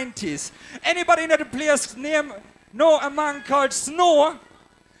the 90s. Anybody in the place name know a man called Snow?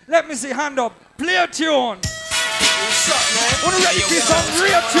 Let me see, hand up. Play a tune. What's up, man? Wanna ready for some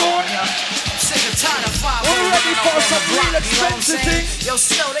real tune? Wanna ready for some real expensive thing? Yo,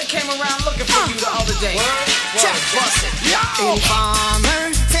 Snow, they came around looking for you the other day. Check, bust it.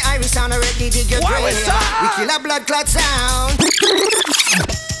 Informer, say Irie Sound already dig your grave. We kill a blood clot sound. What's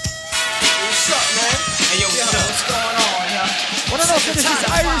up, man? Hey, yo, what's going on, yeah? Wanna know if this is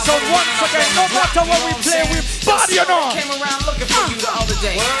Irie Sound once again? No matter what we play, we body, you know. Came around looking for you the other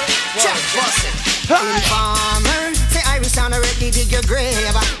day. Check, bust it. Informer, say Irie Sound already dig your grave.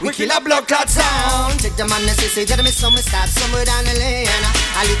 We kill a blood clot sound. Take the man that say that me some start somewhere down the lane.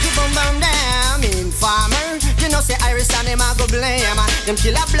 I lick it boom down. Informer, you know say Irie Sound them a go blame. Them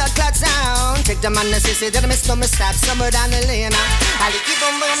kill a blood clot sound. Take the man that say that me some start somewhere down the lane. I lick it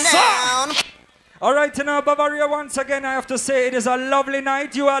boom down. All right, now Bavaria, once again, I have to say it is a lovely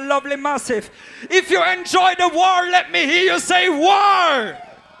night. You are lovely, massive. If you enjoy the war, let me hear you say war.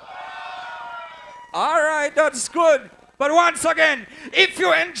 All right, that's good. But once again, if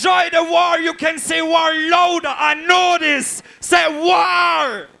you enjoy the war, you can say war louder. I know this. Say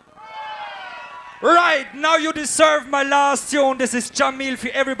war. Right, now you deserve my last tune. This is Jamil for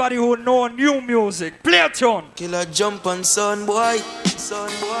everybody who know new music. Play a tune. Killer jump on son boy,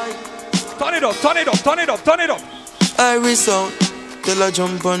 son boy. Turn it up, turn it up, turn it up, turn it up. Irie sound. Till I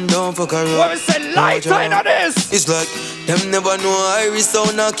jump and down for around. What we say light on this? It's like them never know Irie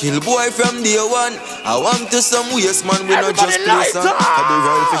sound a kill boy from day one. I want to some waste man we not just play some. I be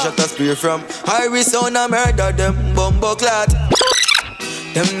real fish at a spear from Irie sound a murder them bumbo clot.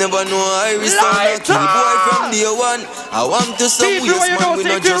 Them never know Irie sound a kill boy from day one. I want to some waste man we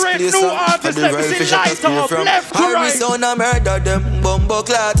not just play some. I be real fish at a spear from Irie sound a murder them bumbo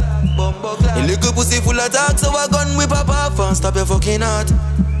clot. A little pussy full of talk, so I gun whip up off and stop your fucking heart.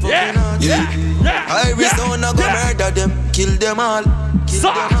 Irie sound a go murder them, kill them all.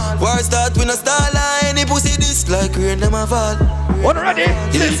 War start with a star line, any pussy this like rain them a fall. Ready?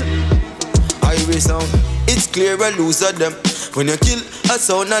 Irie sound, it's clear a loser them. When you kill a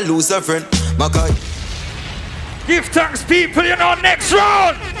sound, a lose a friend. Makai. Give thanks, people, you know, next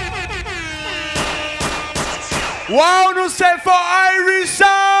round. Wow, no say for Irie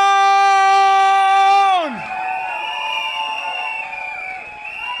sound.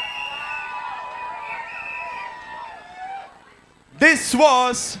 This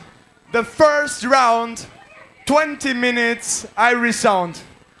was the first round, 20 minutes Irie sound.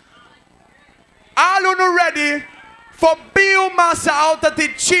 All on ready for Biomassa out at the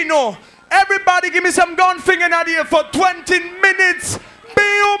Chino. Everybody give me some gun finger in here for 20 minutes.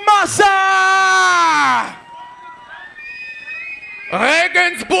 Biomassa!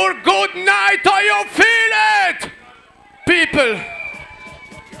 Regensburg, good night, how you feel it? People,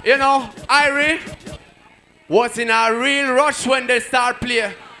 you know, Irie was in a real rush when they start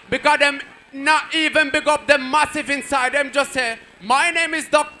play. Because them not even big up them massive inside. Them just say, my name is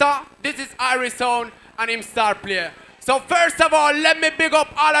Doctor, this is Irie sound, and him start play. So first of all, let me big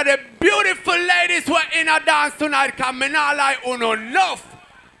up all of the beautiful ladies who are in a dance tonight, because me not like uno enough.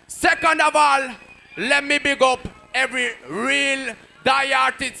 Second of all, let me big up every real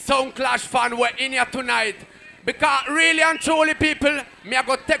die-hearted Sound Clash fan who are in here tonight. Because really and truly, people, me I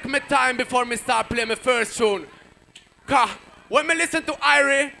go take my time before me start playing my first tune. Because when me listen to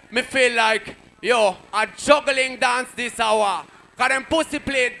Irie, me feel like, yo, a juggling dance this hour. Because them pussy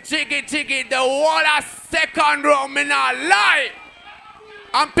play jiggy jiggy the whole a second round, me not lie.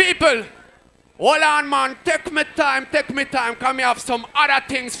 And people, hold on man, take me time, because me have some other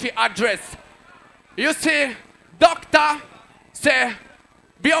things to address. You see, Doctor say,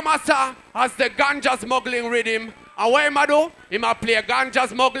 Biomassa has the ganja smuggling rhythm. And what him do? Him play ganja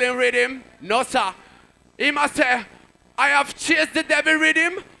smuggling rhythm? No, sir. Him say, I have chased the devil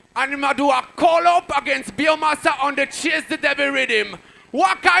rhythm, and him do a call up against Biomassa on the chase the devil rhythm.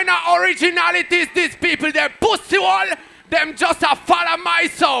 What kind of originality is these people? They pussy all, them just a follow my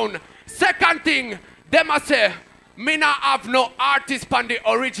sound. Second thing, them say, me not have no artist on the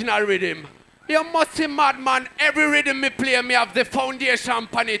original rhythm. You must see, madman, every rhythm me play, me have the foundation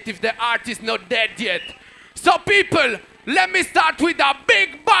on it if the artist not dead yet. So people, let me start with a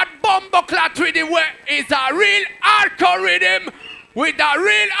big bad bumbleclat rhythm where it's a real hardcore rhythm with a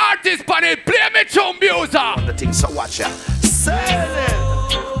real artist on it. Play me tune music. The thing so watch ya.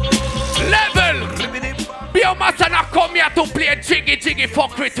 Level. Biomassa not come here to play jiggy jiggy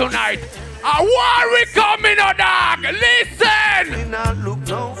fuckery tonight. A war we coming, oh dog. Listen. We not look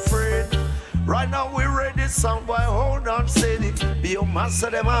no afraid. Right now we ready, sound boy, hold on steady. Biomassa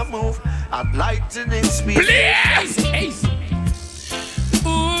them a move at lightning speed. Please!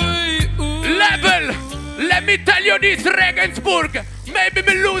 Level! Let me tell you this, Regensburg. Maybe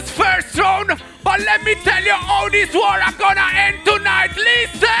me lose first round, but let me tell you how this war are gonna end tonight.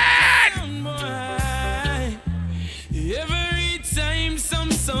 Listen! Every time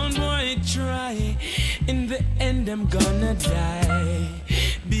some sound boy try, in the end I'm gonna die.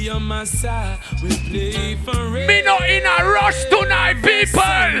 Biomassa will play for real. Me not in a rush tonight, people.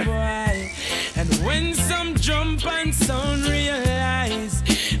 And when some jump and sound realize,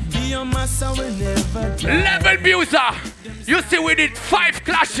 Biomassa will never die. Level Buser, you see we did 5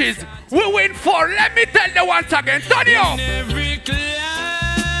 clashes. We win 4. Let me tell you once again, Tonio. In every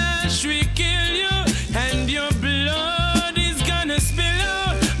clash we kill you, and your blood is gonna spill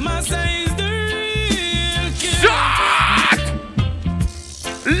out. Massa is the real killer.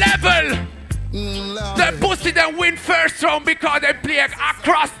 Level! The pussy them win first round because they play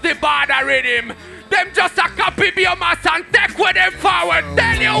across the border rhythm. Them just a copy Biomassa and take with them forward.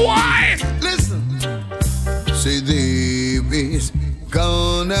 Tell you why. Listen. Say there is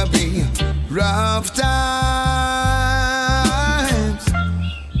gonna be rough times,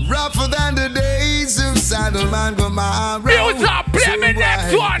 rougher than the days of Sodom and Gomorrah. Music, play me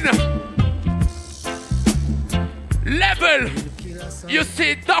next one. Level. You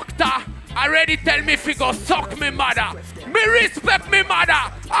see, doctor already tell me if he go suck me mother. Me respect me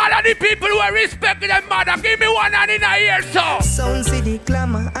mother. All of the people who respect their mother, give me one hand in a ear, so. Sound see the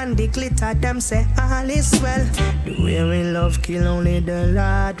glamour and the glitter, them say all is well. The way we love kill only the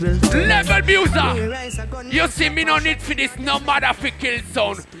Lord will tell. Level music. You see me no need for this no matter for kill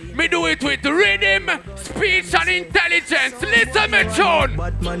sound. Me do it with rhythm, speech and intelligence. Listen me tune.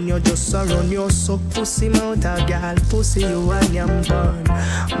 But man you just run your suck pussy mouth a girl pussy you and yam burn.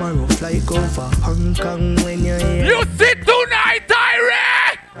 Marrow fly over Hong Kong when you hear. You see tonight,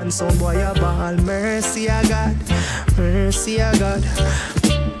 Irie. And some boy a ball, mercy a God, mercy a God.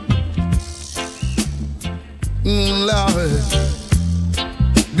 Lord,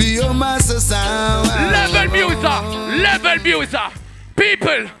 Biomassa sound. Level music.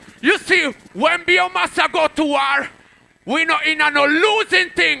 People, you see, when Biomassa go to war, we not in a no losing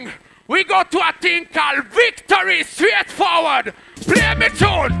thing. We go to a thing called victory, straightforward. Play me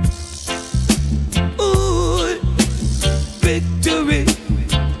tune. Ooh, victory.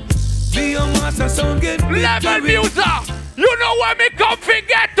 Biomassa sound get victory. Level music. You know where me come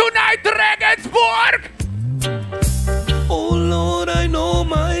forget tonight, Regensburg? Oh Lord, I know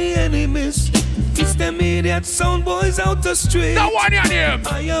my enemies. It's them idiot sound boys out the street. The one your name.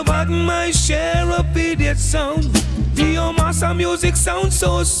 I have had my share of idiot sound. Biomassa music sounds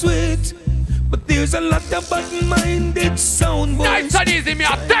so sweet. But there's a lot of button-minded sound boys. Nice and easy, me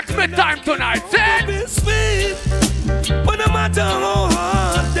a take me time tonight, say. Sweet. But no matter how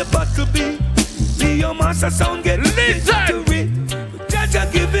hard the battle be, Biomassa sound get victory.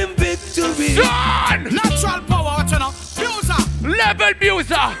 Jaja give him victory. John! Natural power, you know. Music. Level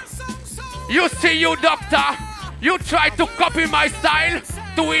music. You see, you doctor, you try to copy my style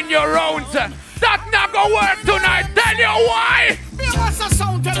to win your rounds. That not gonna work tonight. Tell you why. What's the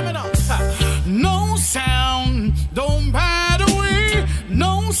sound? Tell me now. No sound, don't bad away.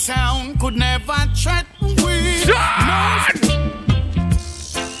 No sound could never threaten we.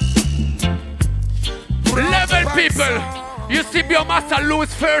 Level people. You see Biomassa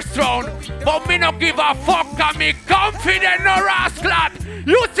lose first round, but me no give a fuck and me confident no rascal.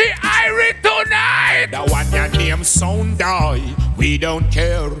 You see Irie tonight. The one your name sound die. We don't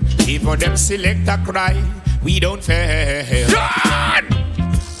care. Even them select a cry. We don't fair. John!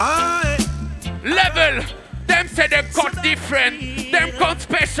 Level. Them say them cut different. Them cut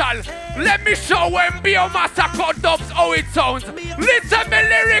special. Let me show when Biomassa cut dubs how it sounds. Listen me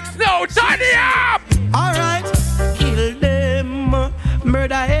lyrics now. Turn it up. Alright. Kill them.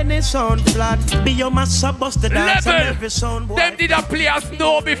 Murder any sound flat. Biomassa bust the dance and every sound boy. Them did a players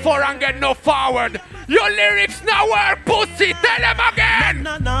know before and get no forward. Your lyrics now work, pussy. Tell them again.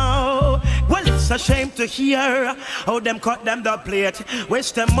 No. Well, it's a shame to hear how them cut them the plate.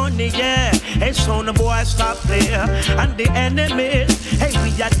 Waste them money, yeah. Hey, son, the boy stop play. And the enemies, hey,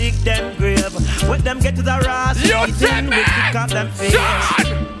 we a dig them grave. When them get to the ras, we kick out them face.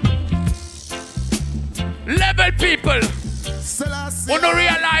 Level people. Wanna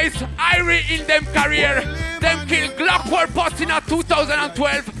realize Irie in them career. Them kill Glockwork Boss in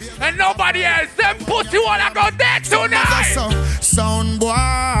 2012 and nobody else. Them pussy wanna go dead tonight. Sound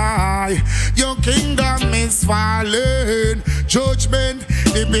boy, your kingdom is falling. Judgment,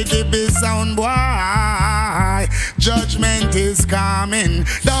 dibby sound boy. Judgment is coming.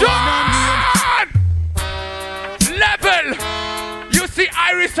 Level. You see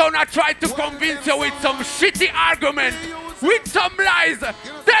Irie Sona try to convince you with some shitty argument. With some lies.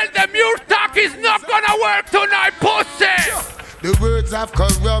 Tell them your talk is not gonna work tonight, pussy! The words of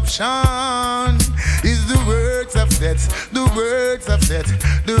corruption is the words of death. The words of death.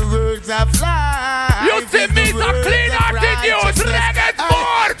 The words of life. You see me some clean attitude,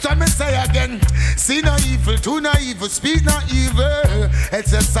 Regensburg! So me say again, see no evil, do no evil, speak no evil.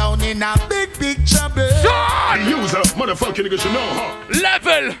 It's a sound in a big trouble. Sean! User, motherfucking niggas, you know, huh?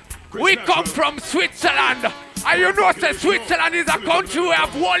 Level! We come from Switzerland. And you know that Switzerland is a country we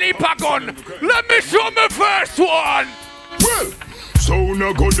have one heap of gun. Let me show me first one. Well, so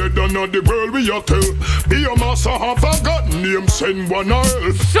no good dead than the world we are tell. Biomassa have forgotten name, send one else.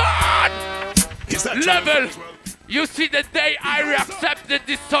 Shut! Level! You see the day Irie accepted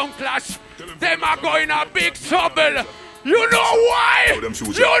this sound clash, them are going a big trouble. You know why? You know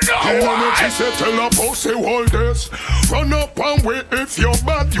why? She said tell her pussy all this. Run up and wait if you're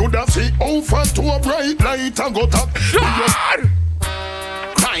bad. You da see over to a bright light and go talk.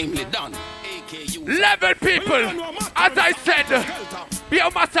 Kindly done. Level people, as I said,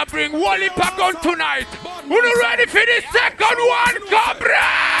 Biomassa bring Wally back on tonight. Who ready for the second one,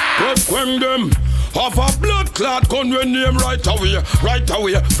 Cobra? When them have a blood clot gun when name right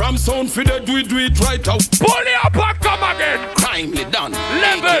away. From sound for the do it right away. Pull it up and come again. Kindly done.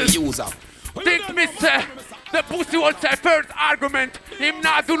 Level. User. Think me say, the pussy will say first argument, him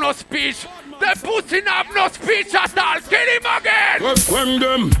not do no speech. The pussy not have no speech at all. Kill him again. When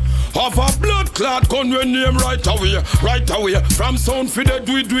them have a blood clot gun when name right away. From sound for the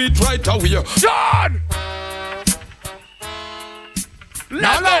do it right away. John!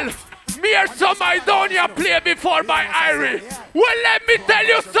 Level! Me or some Idonia play before my Irie. Well, let me tell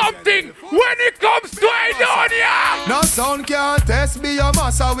you something. When it comes to Idonia, no sound can't test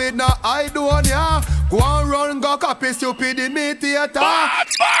Biomassa with no Idonia. Go and run, go copy stupid imitator.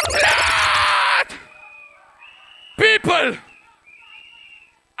 People,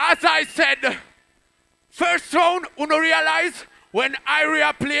 as I said, first round, uno realize when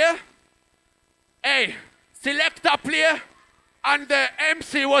Irie play, hey, select a player. And the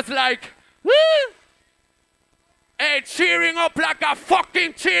MC was like, woo! Hey, cheering up like a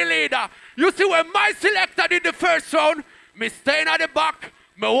fucking cheerleader. You see, when my selector did the first round, me staying at the back,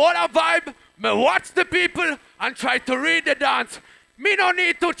 me hold a vibe, me watch the people, and try to read the dance. Me no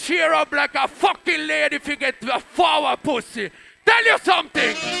need to cheer up like a fucking lady if you get a forward pussy. Tell you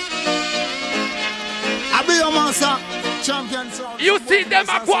something. You see them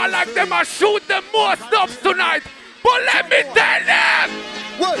a go like them a shoot the most ups tonight. But let me tell them!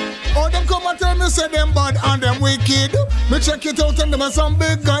 Well, all them come and tell me say them bad and them wicked. Me check it out and them are some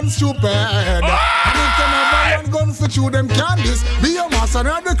big guns stupid. And if them have one gun for chew them candies, Biomassa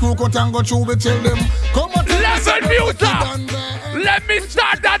and the crew cut and go through we tell them. Come and tell Level music! Let me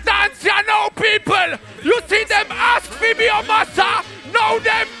start the dance, you know, people! You see them ask for Biomassa, now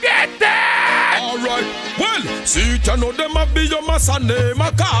them get it! Alright, well, see you know them a Biomassa name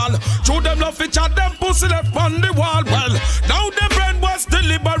a call. Show them love feature them pussy left on the wall. Well, now the brain was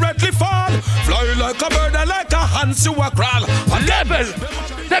deliberately fall. Fly like a bird and like a hand you a crawl. Level,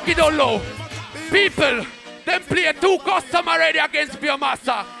 take it on low. People, them play two custom already against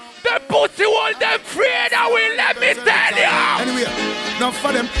Biomassa. The pussy hold them free, that will let me tell you. Anyway, enough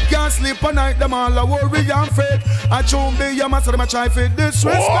for them can't sleep at night. Them all a worry and fake. I choose Biomassa, them a try for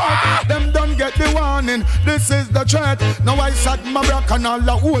disrespect. Them don't get the warning. This is the threat. Now I sat my back and all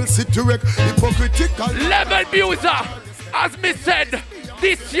the whole situation hypocritical. Level abuser, as me said,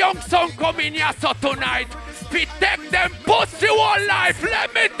 this young son coming here so tonight. Protect them pussy whole life.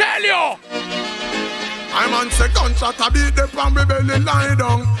 Let me tell you. I'm on second shot, I beat them from my belly lie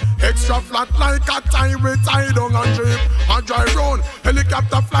down. Extra flat like a tie with tie down and drip. And drive round,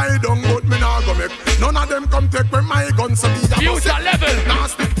 helicopter fly down, but me nah go make none of them come take with my gun. So be use a level.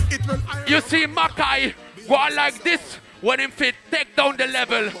 You see Mackay go on like this when him fit take down the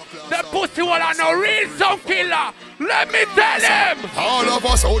level. The pussy will have no real sound killer. Let me tell him. All of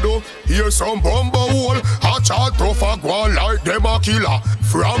us out do hear some bumbo hole. A child tough a go like them a killer.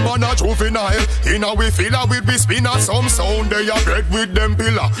 From an a juvenile, in a we feel a we be spin a some sound. They are bred with them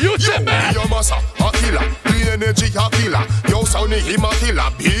pillar. You see me? Biomassa a killer, clean energy a killer. Yo sound him a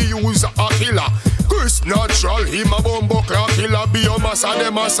killer, B-use a killer. Chris Natural, him a bumbo clock killer. Biomassa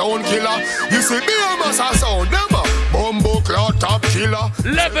them a sound killer. You see Biomassa sound, them a bumbo clock top killer.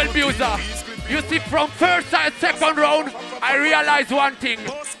 Level abuser. You see, from first and second round, I realized one thing.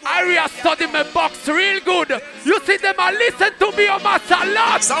 I studied my box real good. You see them a listen to Biomassa a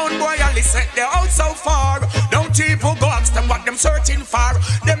lot. Sound boy, I listen, they're out so far. Don't people go ask them what them searching for.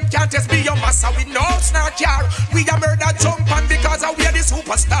 Them can't just Biomassa with no snark car. We a murder jump on because we are the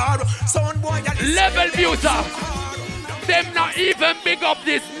superstar. Sound boy, I listen. Level abuser. Them not even big up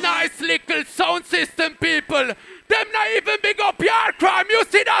this nice little sound system, people. Them not even big up YARDCRIME. You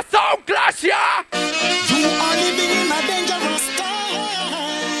see that sound clash, yeah? You are living in a dangerous time,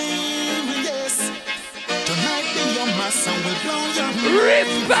 yes. Tonight Biomassa will blow your mind.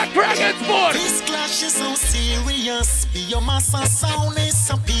 Respect Reggae. This clash is so serious. Biomassa sound is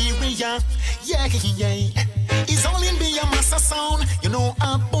superior. Yeah. It's all in Biomassa sound. You know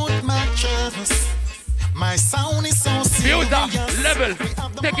I put my trust. My sound is so serious. Builder, level,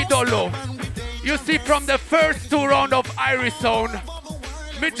 take it all low. You see, from the first two rounds of Irie sound,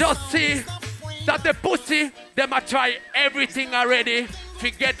 me just see that the pussy, them a try everything already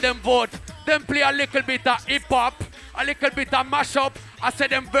to get them vote. Them play a little bit of hip-hop, a little bit of mash-up. I say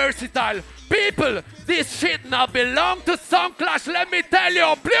them versatile. People, this shit now belong to Soundclash. Let me tell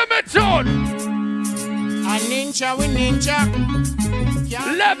you, play me tune. A ninja, we ninja.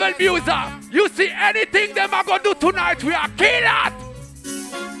 Level music. You see anything them are gonna do tonight, we are killers.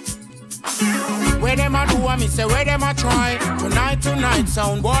 Where them a do, me say where them a try. Tonight,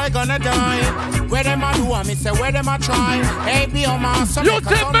 sound boy gonna die. Where them a do, me say where them a try. Hey, Biomassa, make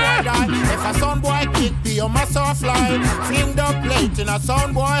a sound boy die. If a sound boy kick, Biomassa fly. Fling the plate in a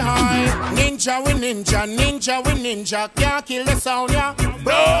sound boy high. Ninja, we ninja. Can't kill the sound, yeah.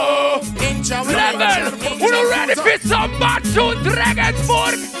 No. Ninja, we Level. ninja. We're ready for some bad tunes,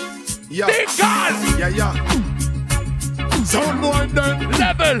 Regensburg. Yeah. Tinkal. Yeah. Sound boy then.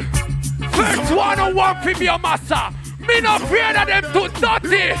 Level. First one on one for Biomassa. Me not afraid of them too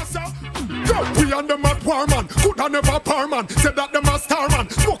dirty. We and them at war man, coulda never par man. Said that them a star man,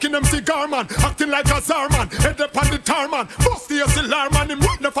 smoking them cigar man, acting like a czar man. Head up on the tar man, bust the SLR man, him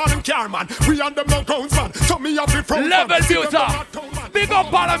run the foreign car man. We and them no grounds man, so me have the front Level man. music. Big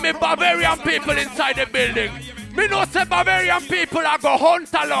up all of me Bavarian people inside the building. Me know say Bavarian people are go hunt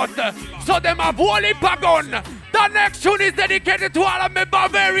a lot, so them have whole heap of gun. The next tune is dedicated to all of me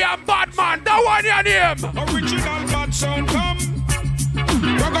Bavarian bad man. That one your name. Original bad sound come.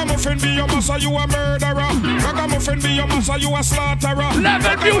 Ragamuffin Biomassa, you a murderer. Ragamuffin Biomassa, you a slaughterer.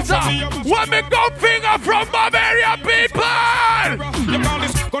 Level music. When me go finger from Bavarian people. You call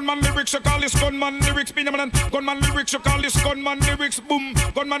this gunman lyrics, you call this gunman lyrics. Gunman lyrics, you call this gunman lyrics. Boom.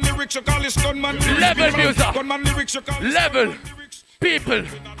 Gunman lyrics, you call this gunman lyrics. Level music. Gunman lyrics, you call this Level. People.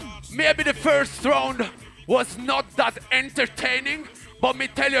 Maybe the first round was not that entertaining, but me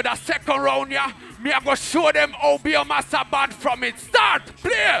tell you the second round, yeah, me I go show them how Biomassa bad from it. Start,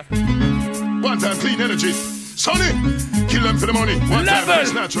 play. One time clean energy. Sonny, kill them for the money. One Level. time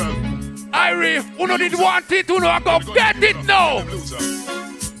it's natural. Irie, uno did want it, uno I go get it now.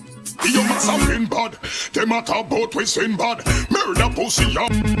 Biomassa been bad. Them at about we sin bad. Murder pussy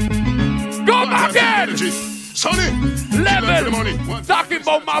up. Come again. Sonny, Level. Talking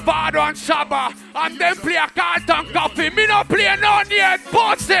about Mavado and Shabba, and then play a carton coffee. Me no play none yet,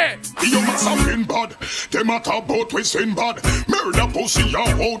 pussy. Biomassa been bad. Them at about we sin bad. Murder pussy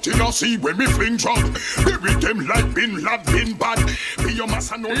out in a sea when me fling drug. Bury them like bin lad been bad.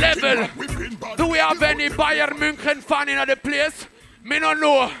 Biomassa no Level. Do we have any Bayern München fan in the place? Me no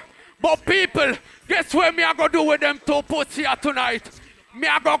know. But people, guess what me I go do with them two pussy tonight? Me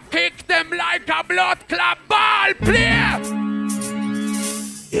I go kick them like a blood clot ball, play!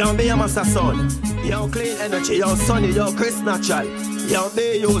 Yo, Biomassa son. Yo, clean energy. Yo, Sonny. Yo, Chris Natural. Yo,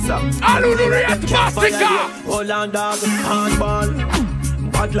 be user. Aluluria Mastica! Hold on, dog. Handball.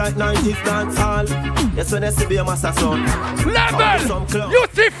 Bad like 90s dance hall. Yes, when I see Biomassa son. Level! You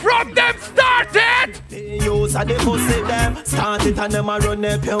see from them started! Use a the pussy them. Start it and them a run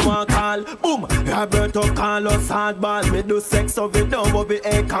up your one call. Boom! Roberto Carlos hardball. Me do sex of it down but be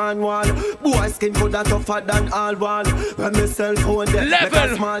a can wall. Boy skin coulda tougher than all wall. When me cell phone them make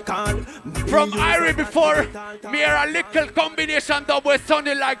a small call. From Irie before, me hear a little combination double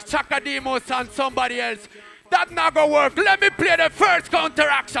sounding like Chakademos and somebody else. That not gonna work. Let me play the first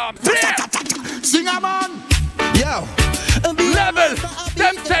counteraction. Play! Sing a man! Yo! Level!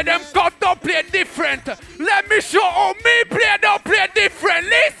 Them say them cut don't play different. Let me show how me play don't play different.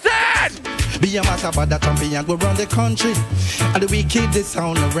 Listen! Biomassa bad that champion go round the country. And the wicked the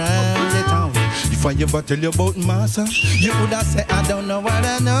sound around the town. If I ever tell you about Massa, you would have said I don't know what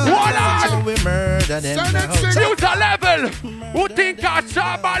I know. So we murder them now. Use a level! Who think I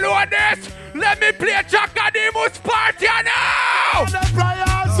shall balloon this? Let me play Chakademus party now!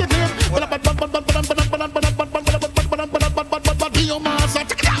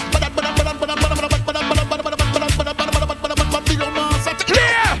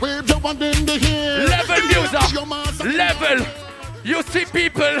 Level music! Level! You see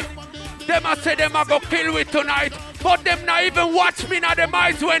people, them a say them a go kill with tonight, but them not even watch me now them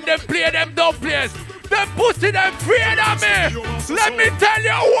eyes when them play them dubplates. Them pussy them afraid of me! Let me tell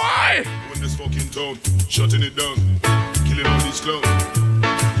you why! In this fucking town, shutting it down, killing all these clowns.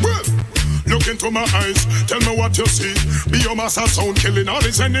 Well, look into my eyes, tell me what you see. Biomassa sound killing all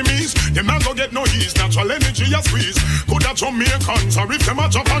his enemies. Them not go get no ease, natural energy a squeeze. Could that Jamaicans or if them are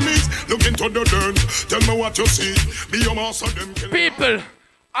Japanese? Look into the dirt, tell me what you see. Biomassa them killing. People,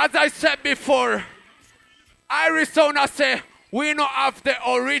 as I said before, Arizona say we no have the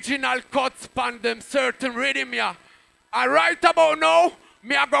original cuts pan them certain rhythm ya. And right about now,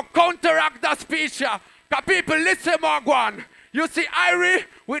 me I go counteract that speech ya. Cause people listen more one. You see Irie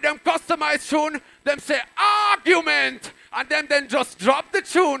with them customized tune, them say argument, and them then just drop the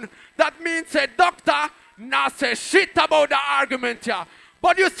tune. That means a doctor now say shit about the argument ya.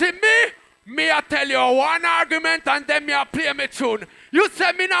 But you see me, Me I tell you one argument and then me I play me tune. You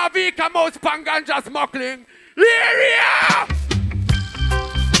say me na Vika mouse panganja smuggling. Irie!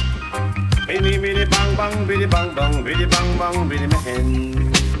 Biddy biddy bang bang, biddy bang bang, biddy bang bang, biddy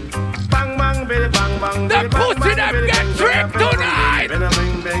man. Bang bang, biddy bang bang. The pussy them get tricked tonight.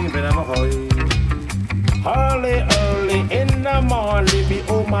 Bang bang, bang bang. Early, early in the morning,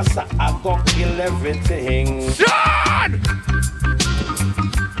 Biomassa, I go kill everything. John!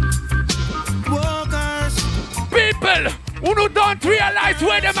 Walkers. People, who don't realize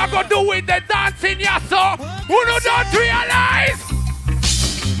where them are going to do with the dancing, yes, so who don't realize?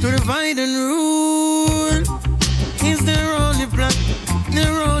 To divide and rule is their only plan,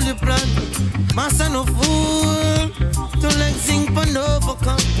 their only plan. Massa no fool, to let sing for no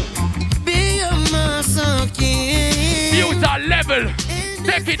overcome. Biomassa king. Views are level,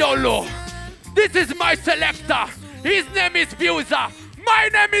 take it all low. This is my selector, his name is Buser. My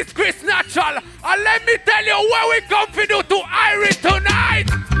name is Chris Natural, and let me tell you where we come to do to Irie tonight.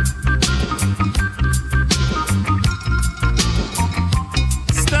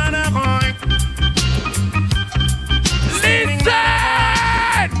 Stand up, boy. Listen!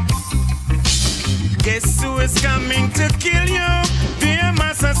 Guess who is coming to kill you?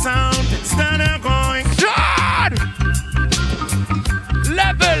 Biomassa sound. Stand up, boy. John!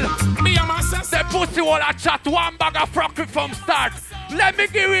 Level! Biomassa the pussy will a chat one bag of frockery from start. Let me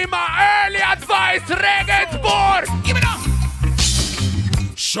give him my early advice, reggae board. Give it up.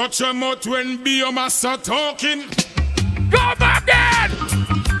 Shut your mouth when Biomassa talking. Come again.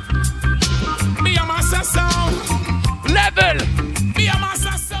 Biomassa sound. Level.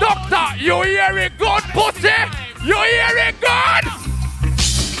 Biomassa sound. Doctor, you hear it good, pussy? You hear it good?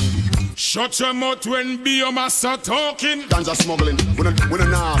 Shut your mouth when Biomassa talking. Ganja smuggling, with a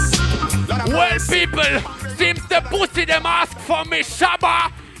nas. Well, people, seems the pussy them ask for me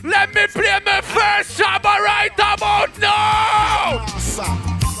shabba. Let me play my first shabba right about now.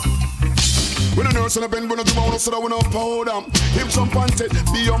 When a nurse and a bend, when a do out, so that we no powder. Him jump and take,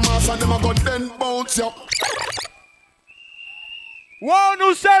 Biomassa, them a got then bounce up. One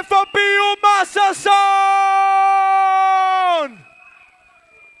who said for Biomassa sound.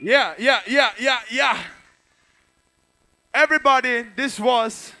 Yeah. Everybody, this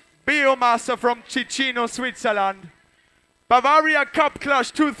was Biomassa from Ticino, Switzerland. Bavarian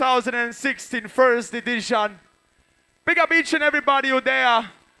Cupclash 2016 first edition. Big up each and everybody who there.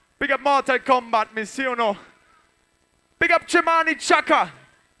 Big up Mortal Kombat, Miss Uno. Big up Chimani Chaka.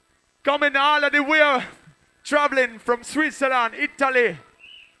 Coming all of the way. Traveling from Switzerland, Italy.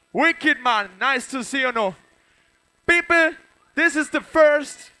 Wicked man, nice to see you know. People, this is the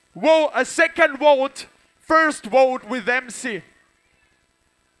first vote, a second vote, first vote with MC.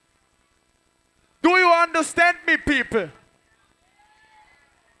 Do you understand me, people?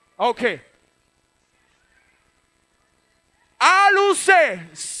 Okay. All who say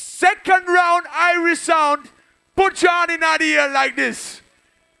second round Irie sound, put your hand in the ear like this.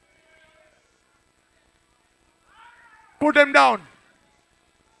 Put them down.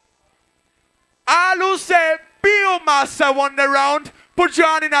 All who say Biomassa won the round, put your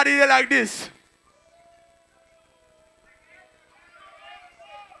hand in the ear like this.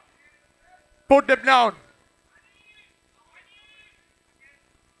 Put them down.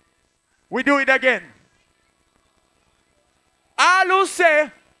 We do it again. All who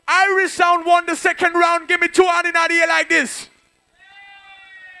say Irie sound won the second round, give me 2 hands in the ear like this.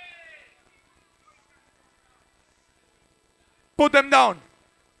 Put them down.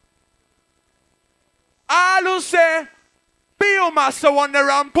 All who say Biomassa won the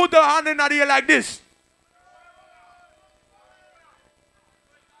round, put the hand in the ear like this.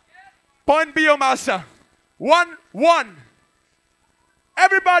 Point Biomassa. 1-1.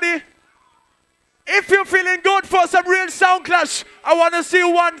 Everybody, if you're feeling good for some real sound clash, I want to see you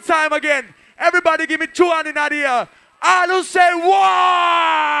one time again. Everybody give me 2 hands in the ear. All who say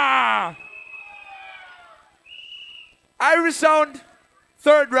wah! Irie sound,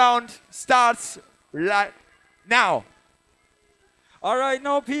 third round starts right now. All right,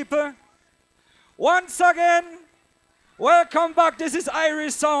 now people, once again, welcome back. This is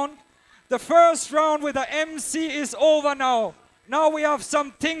Irie sound. The first round with the MC is over now. Now we have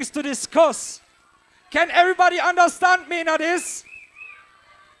some things to discuss. Can everybody understand me now this?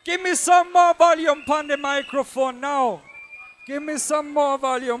 Give me some more volume on the microphone now. Give me some more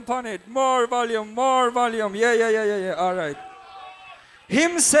volume on it. More volume, more volume. Yeah. All right.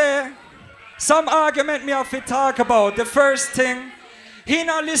 Him say, some argument me have to talk about. The first thing, he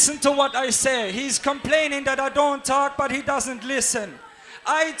not listen to what I say. He's complaining that I don't talk, but he doesn't listen.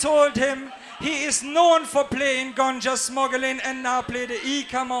 I told him, He is known for playing ganja smuggling and now play the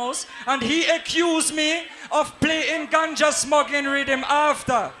Ika mouse. And he accused me of playing ganja smuggling rhythm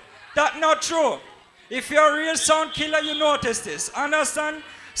after. That's not true. If you're a real sound killer, you notice this. Understand?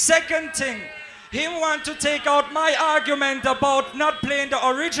 Second thing, him want to take out my argument about not playing the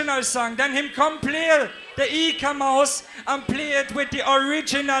original song. Then him come play the Ika mouse and play it with the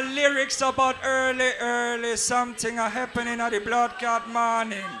original lyrics about early something happening at the blood clot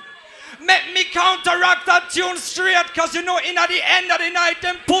morning. Make me counteract that tune straight, cause you know in at the end of the night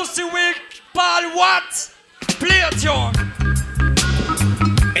them pussy will ball what? Play a tune.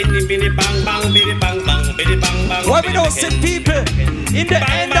 Why we don't see people in the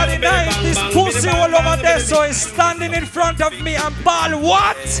end of the night, this pussy all over there, so he's standing in front of me and ball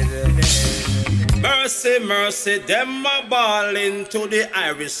what? Mercy, mercy, them a ball into the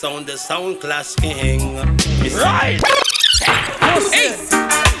Irish sound, the sound clash king. Right! Hey!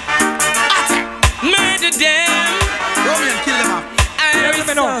 Murder them! Roman, kill them up. Irish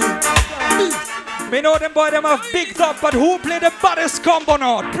sound. Me know them boy, them have big top, but who play the baddest combo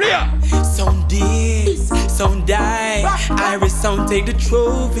now? Play! Sound this, sound die. Irish sound take the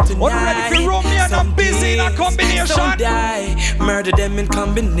trophy tonight. What ready for room me and I'm busy in a combination? Sound die, murder them in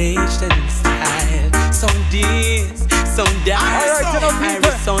combination style. Sound this, sound die.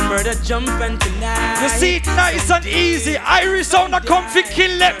 Irish sound murder jumping tonight. You see it nice and easy. Irish sound a comfy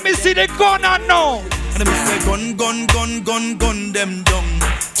kill. Let me see the gun and now. And them say gun, gun, gun, gun, gun them down.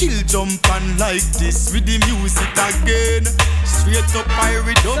 Kill jump and like this with the music again. Straight up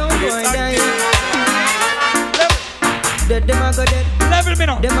Irie, don't place again. Them a go dead. Level me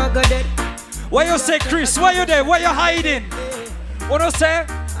now. Them a go dead. Why you say, Chris? Why you there? Why you hiding? What you say?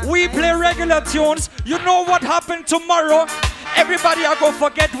 We play regular tunes. You know what happened tomorrow? Everybody are going to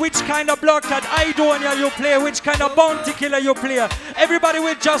forget which kind of block that I do and you play, which kind of bounty killer you play. Everybody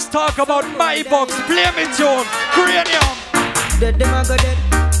will just talk about my box. Play me tune. Cranium. Them a go dead.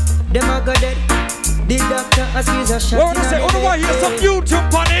 Them a go dead. The doctor has squeeze a shot. What you say? Oh, no, here's some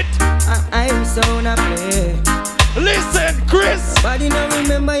YouTube on it. I'm sound a play. Listen, Chris. Nobody no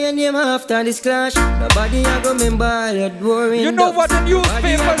remember your name after this clash. Nobody a go remember all your boring. You know what the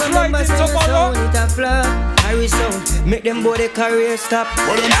newspapers writing tomorrow? Irish sound, make them boy their career stop.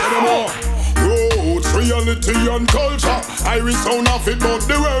 Roots, reality and culture. Irish sound of it, but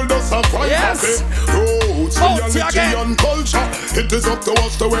the world does have quite yes. Roots, reality and culture. It is up to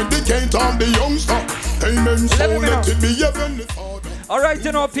us to educate all the youngster. Amen. So let it be heavenly. Alright,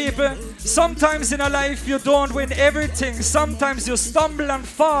 you know, people, sometimes in a life you don't win everything. Sometimes you stumble and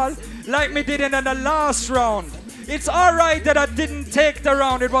fall, like me did in the last round. It's alright that I didn't take the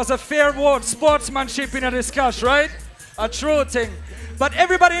round. It was a fair word, sportsmanship in a discussion, right? A true thing. But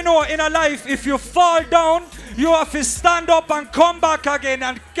everybody know in a life, if you fall down, you have to stand up and come back again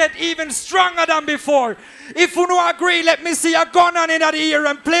and get even stronger than before. If you don't agree, let me see a gun on in the ear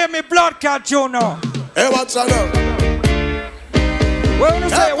and play me blood cat, you know. Hey, what's that now? What do you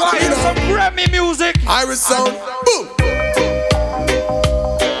say? Why hear some Grammy music? Irish sound, boom.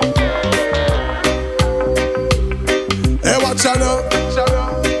 Hey, watch out now.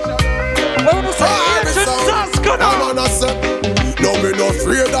 What do you say? No, me no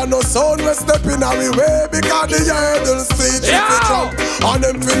afraid of no sound. We step in our way because the hurdle stage if we jump on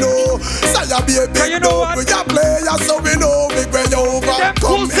them fi know. Say ya be a big dog, we a player so we know big way over.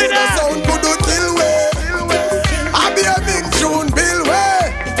 Come in the sound good to kill way. I be a big tune bill way.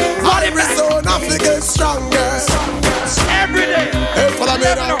 Every sound I fi get stronger. Every day. Hey, follow me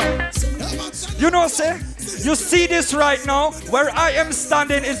now. You know, say, you see this right now, where I am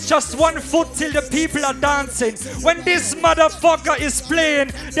standing, it's just 1 foot till the people are dancing. When this motherfucker is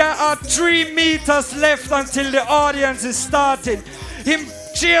playing, there are 3 meters left until the audience is starting. Him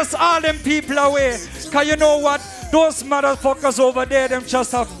chase all them people away. Cause you know what? Those motherfuckers over there, them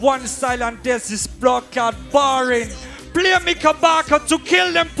just have one style and this is block out boring. Play me Kabaka to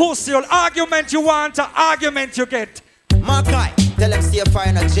kill them pussy. Argument you want, argument you get. Markai, tell them stay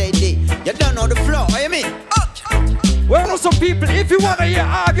fine at JD. You don't know the flow, what you mean? Well, also people, if you want to hear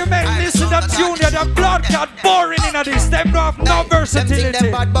argument, listen to tune. They're the blood got boring in this. Them don't have no versatility. Them think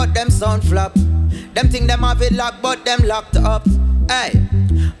them bad, but them sound flop. Them think them have it locked, but them locked up. Hey,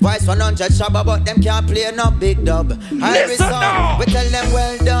 voice 100 shabba, but them can't play no big dub. Listen now. We tell them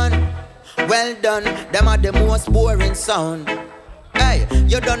well done, well done. Them are the most boring sound. Hey,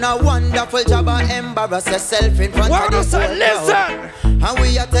 you done a wonderful job of embarrass yourself in front of the whole crowd. Listen. And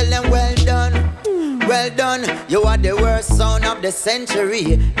we are tell them well done, Well done, you are the worst sound of the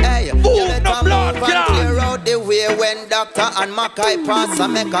century. Hey, you let a move and clear out the way when Doctor and Mackay pass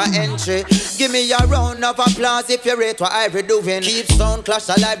and make a entry. Give me a round of applause if you rate what Irie doing. Keep Sound Clash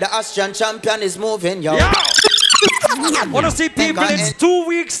alive, the Austrian champion is moving, yo. Wanna see people, it's 2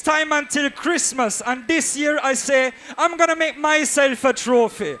 weeks time until Christmas, and this year I say, I'm gonna make myself a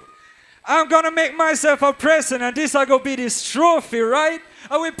trophy. I'm gonna make myself a present, and this I go be this trophy, right?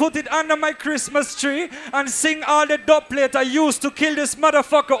 I will put it under my Christmas tree and sing all the dubplate I used to kill this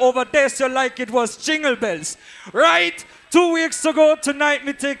motherfucker over there so like it was Jingle Bells, right? 2 weeks ago, tonight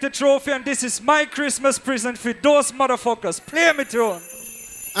me take the trophy, and this is my Christmas present for those motherfuckers. Play me tune.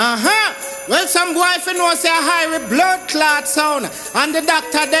 Well, some boy if you know say high with blood clot sound, and the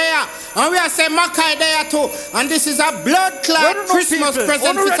doctor there, and we are say Mackay there too, and this is a blood clot Christmas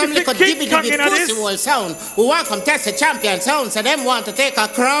present for some little dibby pussy wall sound who want come test the champion sound, so them want to take a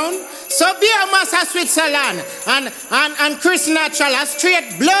crown. So Biomassa Switzerland and Chris Natural a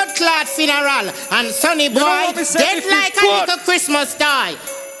straight blood clot funeral, and Sonny Boy dead like a little Christmas toy.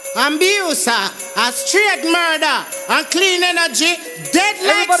 Ambiusa, a straight murder, and clean energy, dead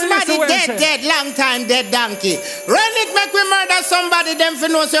like somebody, dead, long time, dead donkey. Run it, make we murder somebody, them for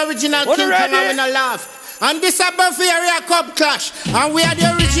know the original King Kong and we no laugh. And this a Bavarian Cupclash, and we are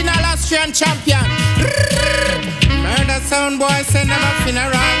the original Austrian champion. Murder sound boy, send them a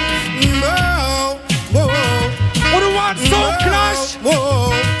funeral. Whoa, whoa. What do you want, sound clash?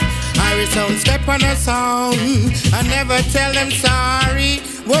 Whoa. Irie sound step on a sound and never tell them sorry.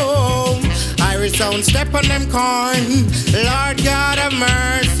 Whoa, Irie sound step on them corn. Lord God of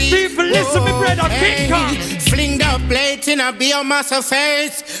mercy. People listen me, brother. Hey, fling the plate in a Biomassa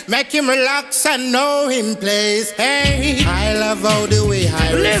face. Make him relax and know him place. Hey, I love how the way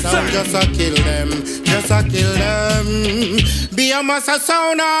Irie sound just a kill them. Just a kill them. Biomassa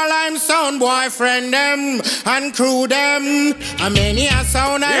sound, all I'm sound boyfriend them and crew them. A many a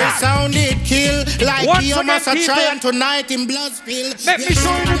sound, Irie sound it kill. Like Biomassa trying tonight in blood spill. Let me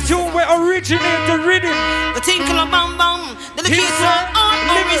show you the tune where originate the rhythm. The tinkle of bum bum. The kiss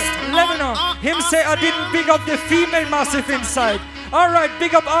let me know. Him say I didn't big up the female massive inside. Alright,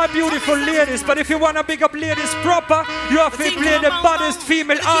 big up all beautiful ladies, but if you wanna big up ladies proper, you have to play the baddest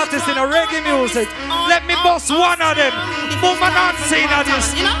female artist in a reggae music. Let me boss one of them. Woman not saying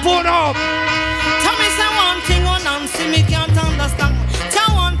this. Put up. Tell me say one thing on Nancy, me can't understand.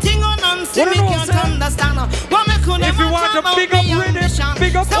 Tell one thing on Nancy, me can't understand. If you want to big up rhythm,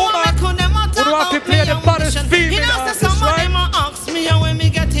 big up woman, you don't have to play the baddest female artist, right?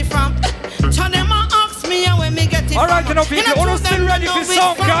 Alright, you know people, who still ready for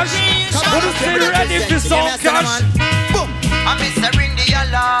song cash? Who still ready for song cash? Boom! I miss the ring the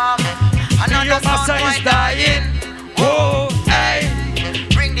alarm. Another Biomassa sound is dying. Whoa, hey.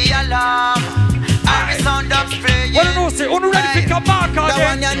 Ring the alarm. Irie sound up playing. What do you say? Who ready for come back again? That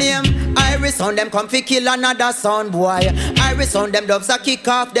one your name. Irie sound them come fi kill another sound boy. Irie sound them doves a kick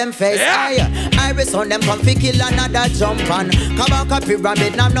off them face. Irie sound them come fi kill another jump on. Come on, copy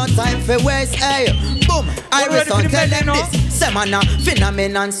rabbit, now no time for waste. Hey, boom! Irie sound tell them this. Semana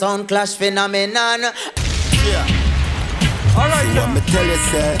phenomenon, sound clash phenomenon. Yeah. Alright, so what me tell you,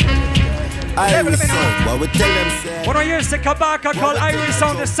 say? Irie sound, what we tell them, say? When I hear the Kabaka call Irie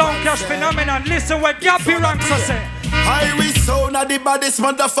sound the sound clash phenomenon, listen what Gappy Ranks say. Irie sound are the baddest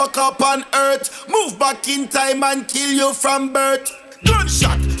motherfucker up on earth. Move back in time and kill you from birth.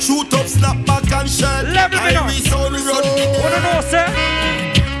 Gunshot, shoot up, snap back and shell. Irie sound run. What do you know, sir?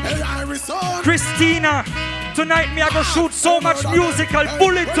 Hey, Irie sound. Christina, tonight me I go shoot so much musical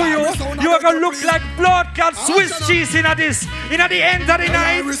bullet to you. You are gonna look like blood cut Swiss cheese in this. In at the end of the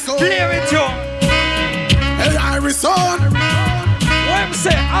night, play with you. Hey, Irie sound. What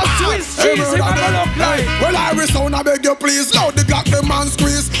say? A Swiss cheese in my look like. Well, Irie sound, I beg you please. Loud the Glock, the man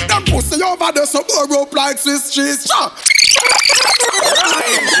squeeze. Them pussy over there, so burrow up like Swiss cheese.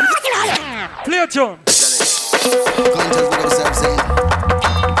 Play a tune.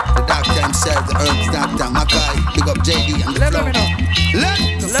 The doctor himself, the herbs doctor, Mackay, big up JD and the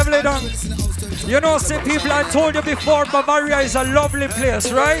Level it on. You know, see people, I told you before, Bavaria is a lovely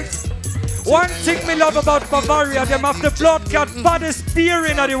place, right? One thing me love about Bavaria, them have the blood cat baddest beer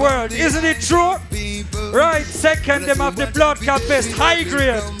in the world. Isn't it true? Right, second, them have the blood cat best high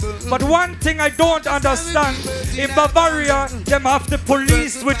grade. But one thing I don't understand, in Bavaria, them have the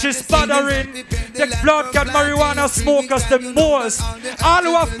police which is bothering the blood cat marijuana smokers the most. All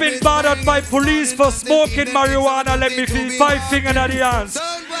who have been bothered by police for smoking marijuana, let me feel 5 fingers in the hands.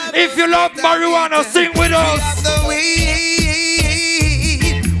 If you love marijuana, sing with us.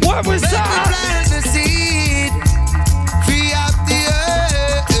 What was that?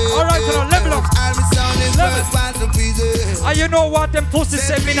 Alright, so now level up. And you know what? Them pussies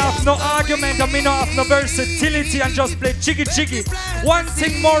say me not have no argument and me not have no versatility and just play jiggy jiggy. One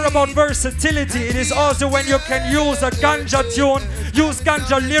thing more about versatility, it is also when you can use a ganja tune, use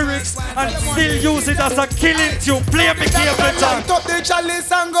ganja lyrics and still use it as a killing tune. Play me careful time. Up the chalice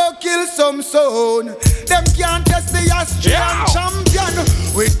and go kill some sound. Them can't test the Austrian champion.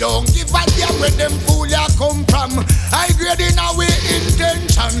 We don't give a damn where them fool ya come from. I grade in our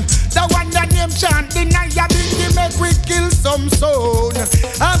intention. The one that name chant deny ya bingy make we kill some sound.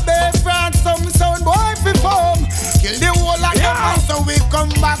 And they France some sound boy fi form. Kill the whole of them so we come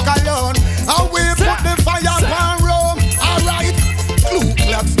back alone. And we put the fire on Rome. Alright, Blue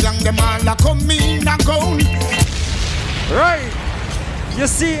Clubs gang them all a come in a gown. Right. You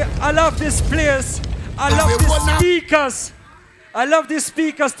see, I love this place. I love the speakers. I love these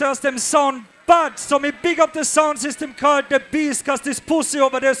speakers because them sound bad. So me big up the sound system called The Beast because this pussy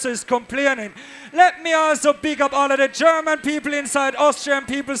over there is complaining. Let me also big up all of the German people inside, Austrian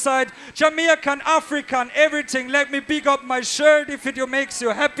people side, Jamaican, African, everything. Let me big up my shirt if it makes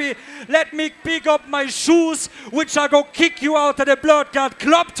you happy. Let me big up my shoes, which I go kick you out of the Blood God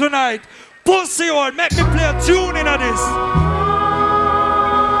Club tonight. Pussy hole, make me play a tune in this.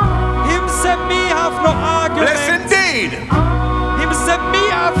 Him say me have no argument. Bless indeed. Him say me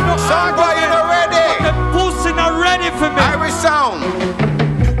have no argument. You know ready. But the pussy not ready for me. Irish sound.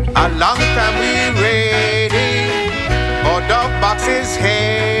 A long time we ready. But the box is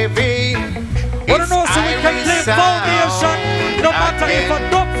heavy. What do you know so we can play foundation? No matter if I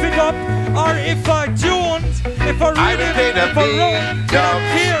dub fit up or if I tuned, if I read it, if I wrote, I don't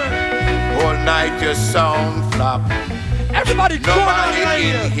care. All night your sound flop. Everybody go on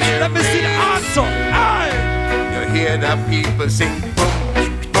here. Let me see the answer. Aye. You hear the people sing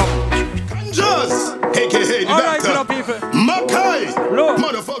boom, boom. Just aka the Alright, doctor. people. Mackay. Look.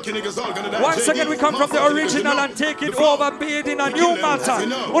 Motherfucking niggas all gonna die. Once again we come from the original and take it over, be it in a new matter.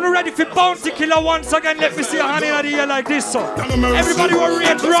 When we're ready for Bounty Killer once again, let me see a hand in the air like this. So everybody will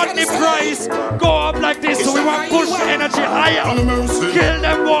rate Rodney Price. Go up like this, so we want to push the energy higher. Kill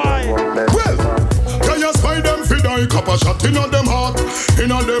them, boy. Well, can you spy them fi die? Copper shot in on them heart,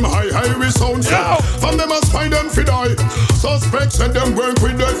 in on them high resound. From them a spy them fi die. Suspects and them work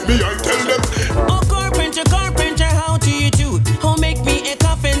with FBI. Tell them. Oh carpenter, how do you do? How make me a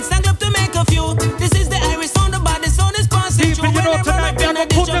coffin? Stand up to make a few. This is the Irish sound, but the sound is passing through. People, you know tonight we are gonna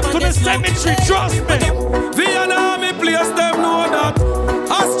put them to the cemetery. Trust me. Vienna, me place them know that.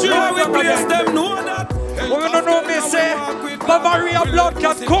 Austria, we place them know that. What you don't know me say? Bavarian blood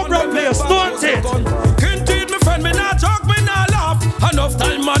can Cobra place, don't it? Indeed, my friend, me not joke, me not laugh. Enough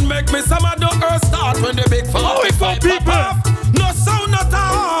time man make me some of the earth start when the big fall. Oh, it go people. No sound, not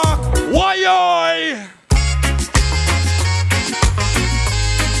talk. Why?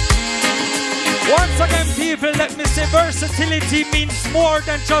 Once again, people, let me say versatility means more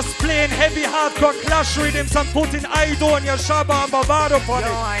than just playing heavy hardcore clash rhythms and putting Idonia, Shabba and Bavado on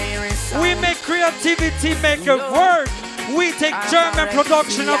it. We make creativity make it work. We take German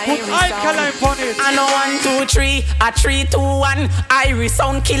production and put alkaline on it. I know 1, 2, 3, a 3, 2, 1. Irish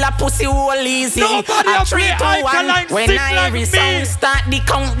sound killer pussy all easy. Nobody a 3, 2, 1. When Irish sound start the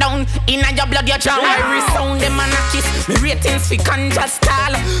countdown, in your blood your jaw. Irish sound them and a kiss. Me ratings fi conjure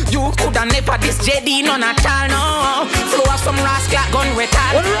style. You coulda never this JD none at all. No, flow of some rascal gun with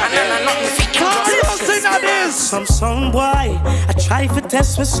all. And nothing fi Some sound boy, I try to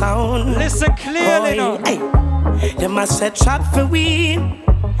test with sound. Listen clearly now. Hey. Them a set trap for we.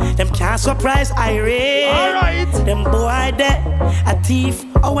 Them can't surprise Irie. Alright. Them boy there, a thief,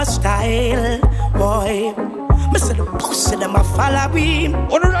 our style. Boy, me say the pussy them a follow we.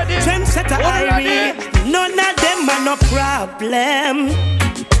 Trend set a Irie. None of them are no problem.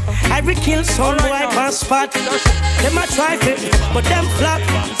 Irie kill some boy on spot. Them a try fit, but them flop.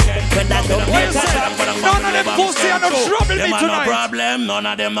 When I don't get a none of them pussy are no trouble me tonight. None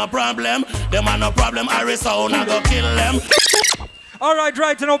of them no problem. Them are no problem. Irish sound I go kill them. Alright,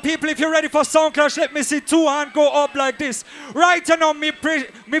 right now people, if you're ready for sound clash, let me see 2 hands go up like this. Right now, me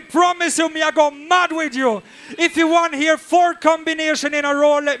promise you, me I go mad with you. If you want here 4 combination in a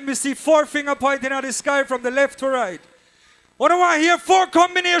row, let me see 4 finger pointing at the sky from the left to right. What do I hear? 4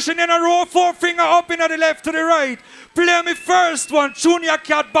 combination in a row, 4 finger up in the left to the right. Play me first one, Junior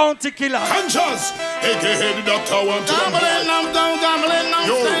Cat Bounty Killer. Conscious, aka the doctor want to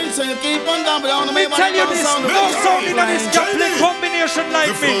keep on gambling. Me tell you this, no sound in this can play combination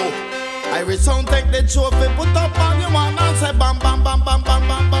like me. Irish sound take the trophy, put up on your one and say bam bam bam bam bam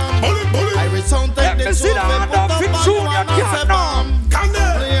bam bam. Irish sound take the trophy, put up on your one and say bam. Come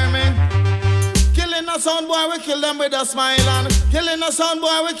there. Hear me? Killing a sound boy we kill them with a smile. And killing a sound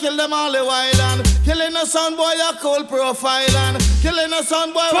boy, we kill them all the while. And killing a sound boy, a cool profile. And killing a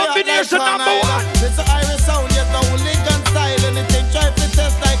sound boy, we are like combination number one. It's a Irish sound, yet the hooligan style. Anything try to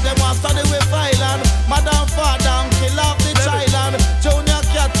test like them want study with file. And madam father, kill off the child. And junior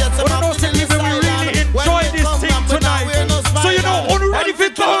cat, yes, I'm up to the we really enjoy this thing tonight. So you know, already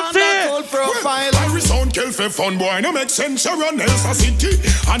for bounty. Irish sound kill for fun, boy. No make sense around Elsa City.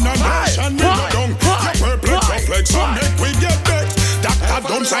 And a nation we go down. Your purple chocolate, so make we get back. That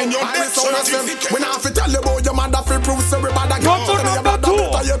don't sign your death certificate. When I have to tell you about your mother, feel proof everybody come to number 2.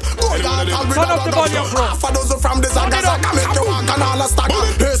 Turn up the volume, bro. Half of those from the Zaga make you walk and all a stack.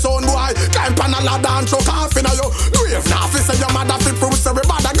 Hey, son boy, climb on a ladder and choke off in your grave. Now if you say your mother, feel proof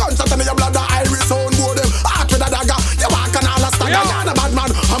everybody gunshot in your blood. The Irish son boy, them heart with a dagger. You walk and all a stack. You're the bad man.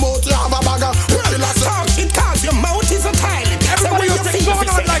 I'm out to have a bagger. Talk shit cause your mouth is a tiling. Everybody you think going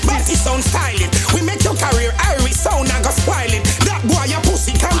on like this. It sound styling. We make your career Irish sound and go spoiling. That boy your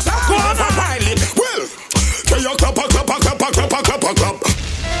pussy comes out never piling. Well, can you clap.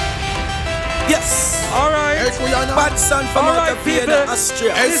 Yes. Alright. Bad son from Alright, people.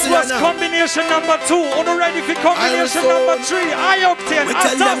 Austria. This was combination number 2. Uno ready for combination number 3. High octane.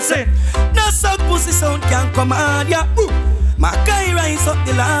 Assassin. No suck pussy sound can come on ya. My guy rise up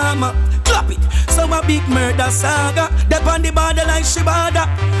the llama. Clap it. So a big murder saga. They on the border like Shibada.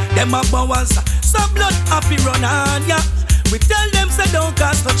 Them a bowels. Some blood happy run on ya. We tell them say don't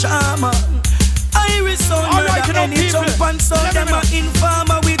cast no charmer. Irish sound murder any jump and so them a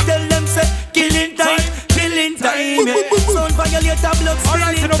informer. We tell them say killing time. Sound violator blood spilling time.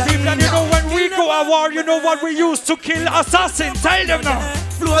 Alright, you know people, and you know when we go a war, you know what we used to kill assassin. Tell them now.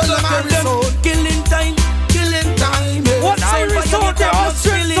 Flow like them killing time. What Irish sound the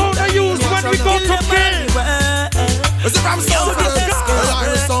Austrian sound I use when we go to kill? It's the Ram sound,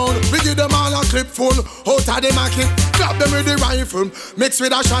 Irish sound. We give them all a clip full out of the market. Clap them with the rifle, mix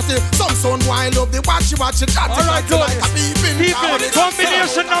with a shotty. Some sound wild up the watchy chatty. Alright, people,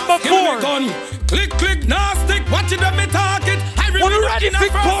 combination number 4. Click, nasty, watch it up me target. What a ready for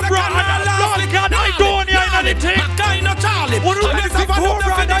Cobra and a Lord God, I don't hear anything. What a ready for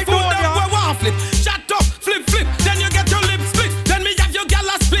Cobra and I don't hear. Shut up, flip, then you get your lip split. Then me have your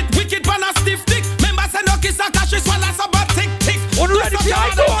gala split, wicked pan a stiff dick. Member say no kiss a cash, swallow some bad tick. What a ready for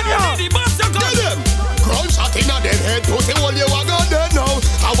I don't hear. Get them. Crown shot in a dead head, pussy all you are gone dead now.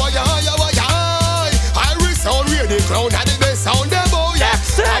 Irish sound really crown had the best sound them boy.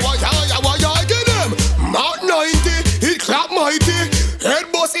 Get them. Mount 90, it clap mighty.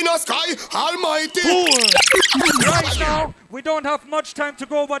 Head boss in the sky, almighty. Right now, we don't have much time to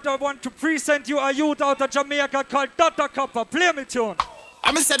go, but I want to present you a youth out of Jamaica called Dr. Copper. Play me tune.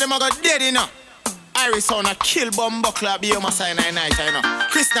 I'm say them a got dead enough. Irish sound a kill bomb buckler, Biomassa in a night, you know.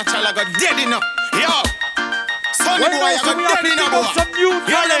 Chris Natchala got dead enough. Yo! Sonny boy, I got dead enough. Some new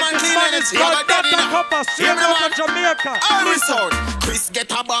talent. This man is called Dr. Copper, straight out of Jamaica. Irish sound. Chris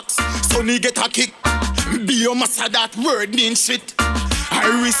get a box, Sonny get a kick. Biomassa that word mean shit.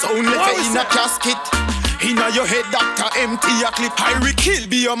 Irish sound left in a casket. Inna your head, doctor, empty a clip. Irie kill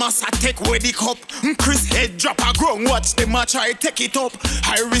Biomassa, take away the cup. Chris head drop a ground, watch them a try take it up.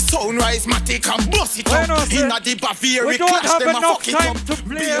 Irie sound rise, matic and bust it up. Inna the Bavarian Cupclash, them a fuck it up. To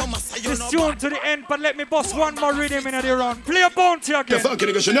play this tune to the end, but let me bust one more rhythm in the round. Play a bounty again. The fuck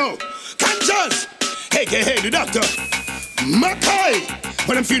you know? Kansas! Hey, the doctor. Mackay!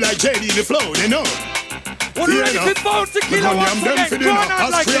 When them feel like JD in the flow, they know. What are you ready for bounty killer once again? Go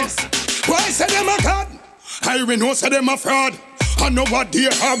on like this. Why say them a god? Irie know say them a fraud. I know what day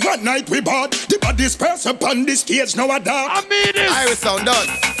or what night we bought. The body's press upon the stage, now a dog. I mean this. Irish sound done.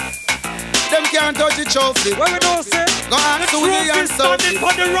 Them can't touch the trophy. What we know say? Go on, the trophy standing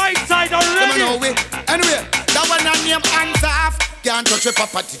on the right side already. Anyway, that one a name hands off. Can't touch your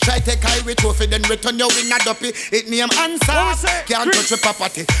property. Try take Irie trophy, then return your win a duppy. It name answer. Can't touch your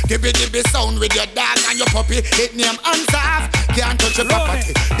property. Dibby sound with your dog and your puppy. It name answer. Can't touch your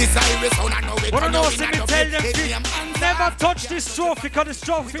property. This Irie sound I know it. What I know, see me tell them never touch this trophy, because this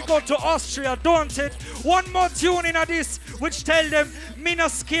trophy go to Austria, don't it? One more tune in this, which tell them me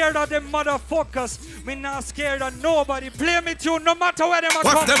not scared of them motherfuckers. Me not scared of nobody. Play me tune no matter where them a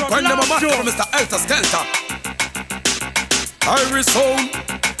come from. When them a matter from Mr. Elter Skelter. Irish sound.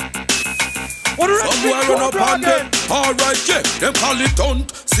 Somewhere run up on them. Alright, yeah, them call it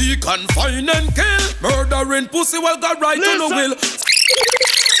hunt. Seek and find and kill. Murdering pussy, well got right on the will.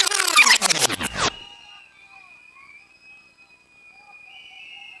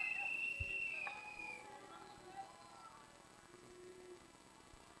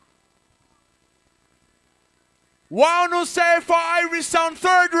 Wow, no say for Irish sound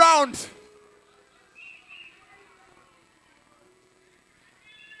third round.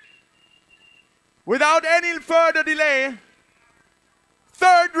 Without any further delay,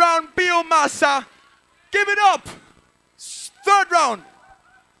 third round Biomassa. Give it up. Third round.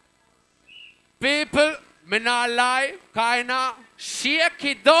 People, me not lie, kinda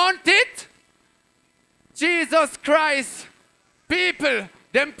shaky, don't it? Jesus Christ. People,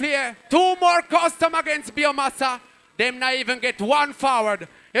 them play 2 more custom against Biomassa. Them not even get 1 forward.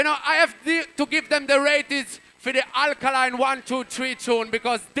 You know, I have to give them the ratings for the Alkaline 1, 2, 3 tune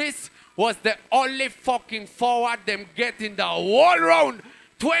because this was the only fucking forward them get in the whole round.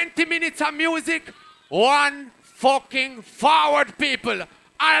 20 minutes of music, 1 fucking forward, people.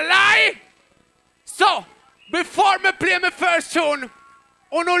 I lie? So, before me play my first tune,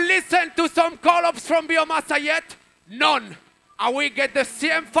 you listen to some call-ups from Biomassa yet? None. And we get the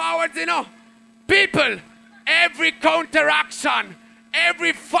same forwards, you know? People, every counteraction,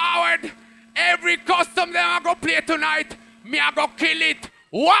 every forward, every custom them I go play tonight, me I go kill it.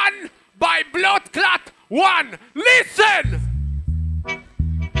 1 by blood clot 1. Listen!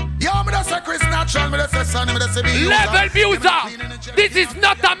 Yo, me da say Chris Natural, me da say Sonny, me da say me. Level Muser! This is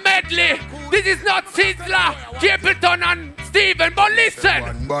not a medley. This is not Sizzler, Capleton and Steven, but listen!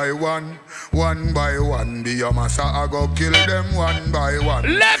 1 by 1, 1 by 1, Biomassa, I go kill them 1 by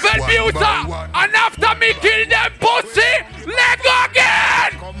 1. Level Muser! And after me kill them pussy, let go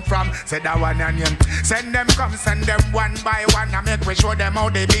again! Come from, say that one and him. Send them 1 by 1, and make we show them how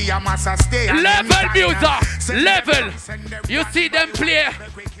they Biomassa stay. Level Muser! Level! You see them play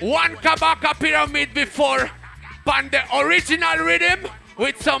 1 Kabaka Pyramid before, on the original rhythm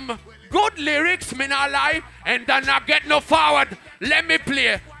with some good lyrics, me not lie, and then I get no forward. Let me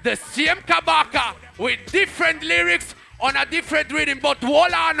play the same Kabaka with different lyrics on a different rhythm, but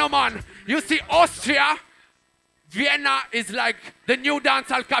hold on, no man. You see Austria, Vienna is like the new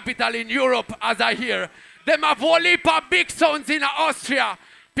dancehall capital in Europe, as I hear. Them have whole heap of big sounds in Austria.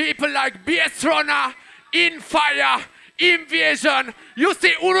 People like Bass Runner, In Fire, Invasion. You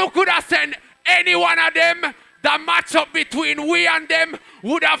see, Uru could have sent any one of them. The matchup between we and them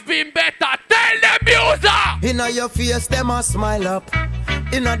would have been better. Tell them, Muser! Inna your face, them a smile up.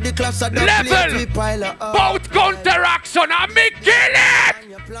 Inna the clash of the plate, we pile up. Both counteraction, and me kill it! And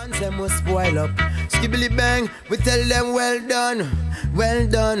your plans, them will spoil up. Skibbly bang, we tell them well done,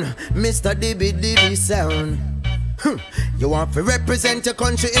 Mr. Dibby Dibby sound. You want to represent your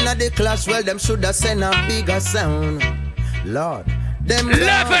country inna the clash? Well, them shoulda send a bigger sound. Lord.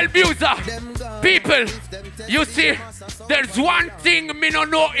 Level Muser! People, you see, there's one thing me no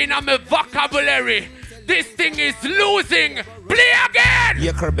know in my vocabulary. This thing is losing. Play again!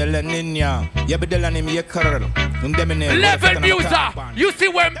 Level Muser! You see,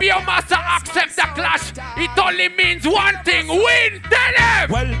 when Biomassa accepts the clash, it only means one thing: win! Tell him!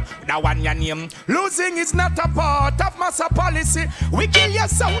 Well, that one your name. Losing is not a part of Massa policy. We kill your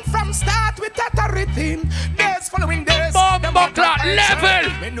sound from start with that rhythm. Days following days.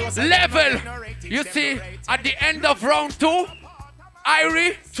 Level! You see, at the end of round 2,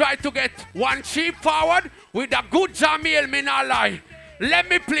 Irie tried to get 1 cheap forward with a good Jamil, me not lie. Let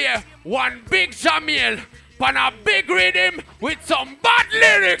me play 1 big Jamil on a big rhythm with some bad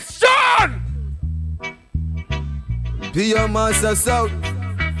lyrics, John! Biomassa South,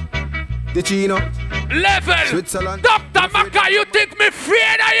 the Chino, Level! Switzerland, Dr. Maka, you think me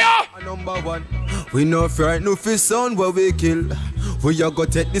afraid of you? Number 1. We no fright no fi sound where we kill. We you go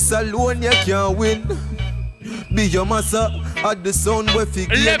take this alone, you can't win. Biomassa at the sound where fi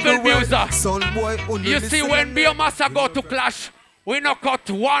Level Muser. Sound boy, you see, when Biomassa go to clash, we no cut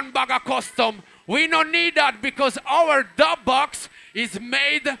 1 bag of custom. We no need that because our dub box is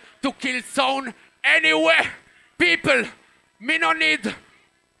made to kill sound anyway. People, me no need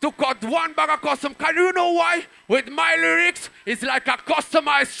to cut 1 bag of custom. Can you know why? With my lyrics, it's like a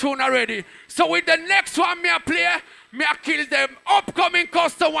customized tune already. So with the next one me a play, me a kill them upcoming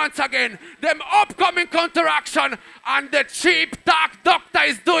custom once again. Them upcoming counteraction and the cheap talk doctor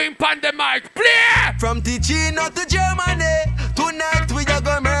is doing pandemic. Play! From Ticino to Germany, tonight we are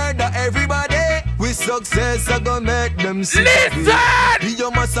gonna murder everybody. With success I gonna make them see. Listen!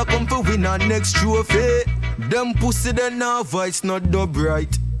 Biomassa come to win our next trophy. Them pussy they now voice not dub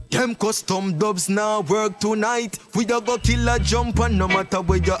right. Them custom dubs now work tonight. We da go kill a jump and no matter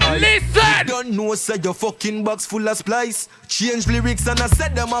where you are. Listen! You don't know say your fucking box full of splice. Change lyrics and I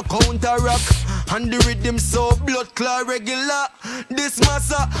said them a counter rock. And the rhythm so blood clot regular. This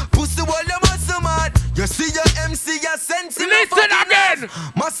massa pussy while the massa mad. You see your MC your sense. Listen again!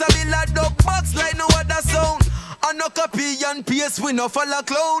 Massa be like dub box like no other sound. And no copy and paste, we no follow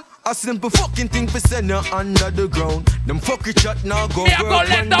clown. A simple fucking thing for send you under the ground. Them fucking chat now go work. Me a go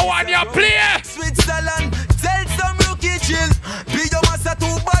let the one you play. Switzerland, tell some rookie chill. Biomassa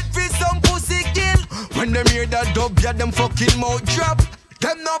too bad for some pussy kill. them hear that dub, yeah, them fucking mouth drop.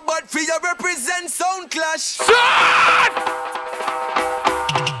 Them not bad for you represent Sound Clash.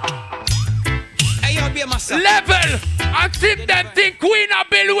 Hey, yo, Biomassa. Level! And think them think Queen of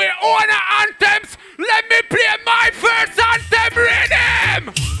Bill with owner anthems. Let me play my first anthem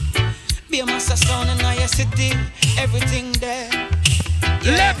rhythm. Biomassa sound in your city, everything there.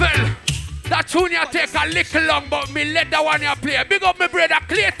 Yeah. Level! That tune you take a little long, but me let that one you play. Big up my brother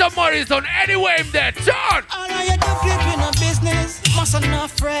Clayton Morrison. Anyway, him there. John! All of you don't play in a business, must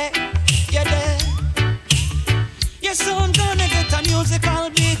not afraid. You're there. Your sound gonna get a musical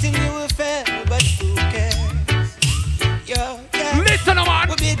beating, you will fail, but who cares? Yeah. Listen, man.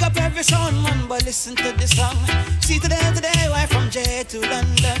 We big up every sound, man, but listen to the song. See today, why from J to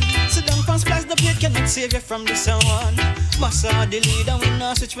London. So don't come splice the plate, cannot save you from the sound. Massa the lead and we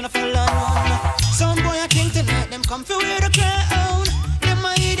not switch when I fall on. Some boy I think tonight, them come for wear the crown. Them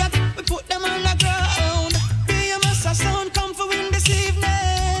I idiot, we put them on the ground. Biomassa sound come for win this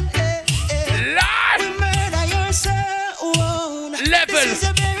evening. Live! We murder your sound. Level! This is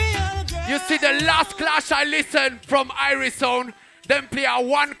a burial. You see the last clash I listened from Irie Sound, them play a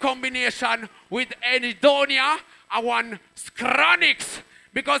one combination with Enidonia and one Chronics.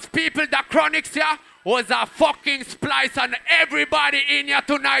 Because people that Chronics here was a fucking splice and everybody in here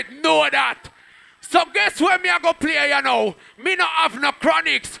tonight know that. So guess where me I go play you know? Me no have no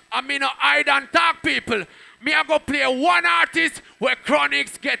Chronics and me no hide and talk people. Me I go play one artist where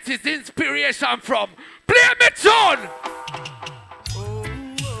Chronics gets his inspiration from. Play me tune!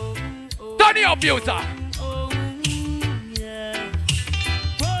 Tony Abuser.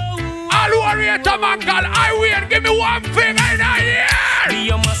 All warrior to man call I win. Give me one thing in a year.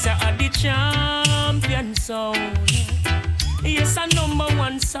 Biomassa are the champion sound. Yes, a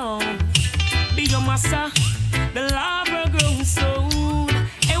 #1 sound. Biomassa, the lava grown sound.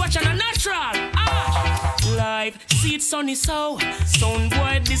 Hey, watch on a natural. Live, see it sunny so. Sound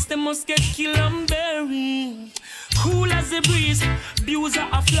boy, this they must get kill and bury. Cool as the breeze, Buser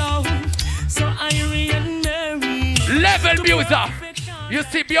a flow. So Irie and Mary. Level Buser. You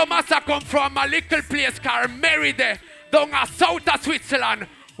see, Biomassa come from a little place called Meride, down a south of Switzerland.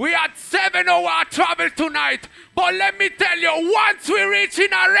 We had 7 hour travel tonight, but let me tell you, once we reach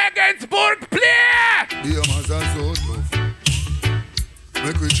in a Regensburg, play! Biomassa so tough.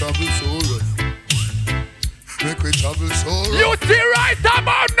 Make we travel so rough. Make we travel so rough. You see right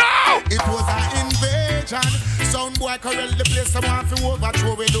about now! It was an invasion. Sound boy corral the place. I want to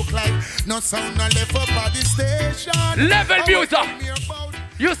overthrow we look like. No sound no left up at the station. Level Buser.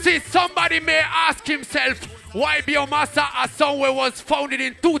 You see, somebody may ask himself why Biomassa, a song where was founded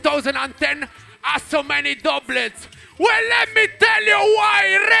in 2010, has so many doublets. Well, let me tell you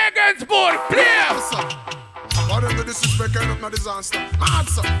why. Regensburg, play! Whatever disrespect, end up no disaster.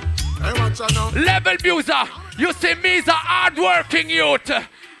 Answer. Hey, watch out now. Level Buser. You see, me is a hard-working youth.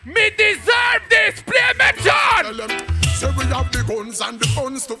 Me deserve this. Play me, John! So we have the guns and the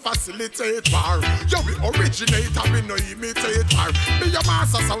funds to facilitate war. Yeah, we originate and we no imitate war.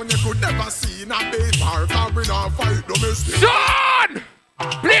 Biomassa sound you could never see in a bait war. Cause we not fight domestic. John!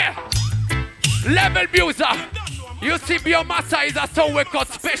 Play! Level Buser. You see, Biomassa is a song we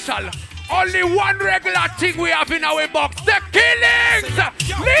cut special. Only one regular thing we have in our box. The killings!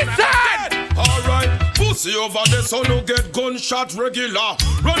 Listen! Alright, pussy over there so no get gunshot regular.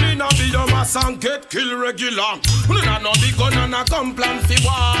 Running a Biomassa and get kill regular. We don't know the gun and a gun plan for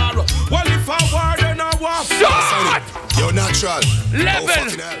war. Well if a war then a war. Shot! You're natural. Level!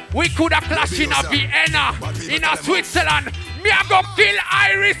 We could have clashed in a Vienna, in a Switzerland. Me a go kill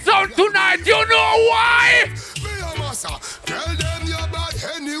Irie Sound tonight. You know why? Biomassa, tell them you're bad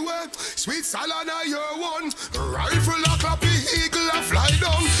anyway. Switzerland are your one. Rifle a clap, eagle a fly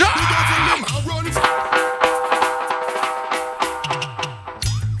down.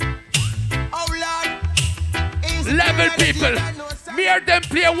 Level people, me hear them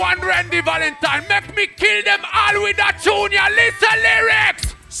play one Randy Valentine. Make me kill them all with a junior. Listen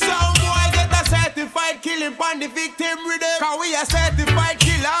lyrics. Some boy get a certified killing on the victim with them. Cause we a certified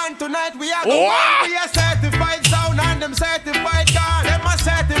killer and tonight we are the one. We a certified sound and them certified gun. Them a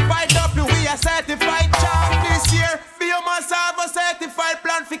certified W, we a certified champ this year. Biomassa have a certified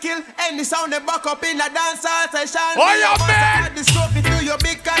plan for kill any sound they back up in a dance session. Oh yeah, man! The trophy to your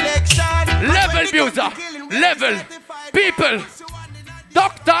big collection. Level Buser, level people.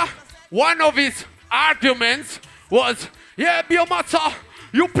 Doctor, one of his arguments was, yeah, Biomassa,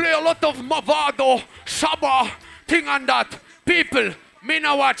 you play a lot of Mavado, Shabba, thing and that. People, me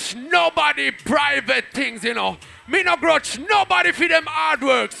no watch nobody private things, you know. Me no grudge nobody for them hard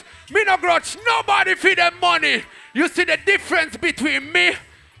works. Me no grudge nobody for them money. You see the difference between me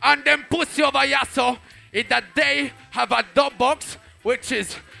and them pussy over here, so is that they have a dub box, which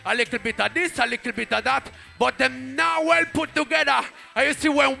is a little bit of this, a little bit of that, but them now well put together. And you see,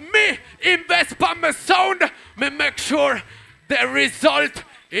 when me invest on my sound, me make sure the result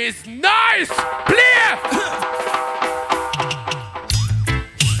is nice. Play!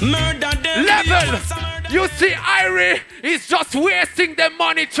 Level! You see, Irie is just wasting the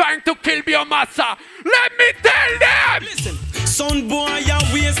money trying to kill Biomassa. Let me tell them! Listen, sound boy, ya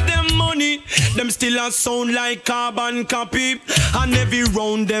waste them money. Them still a sound like carbon copy. And every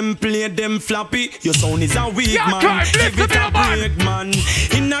round them play them floppy. Your sound is a weak man. Give it a break, man.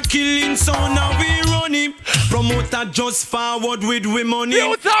 In a killing sound, now we run it. Promoter just forward with we money.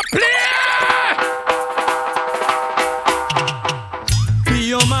 Use a play!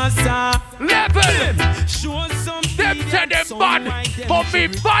 Biomassa level. Show some them say them bad, but me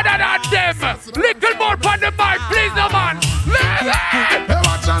badder than them. Little more on the mic, please, no man.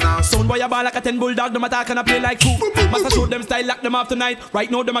 Level. Sound boy a ball like a 10 bulldog. Them attack and I play like two. Must show them style, lock them off tonight. Right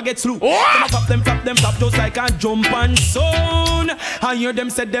now them a get slew. Them a flop, them flop just like a jump and sound. I hear them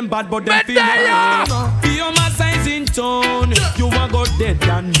say them bad, but them feel like Biomassa is in town. You a go dead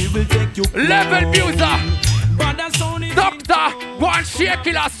and we will take you. Level muser. Doctor, go and shake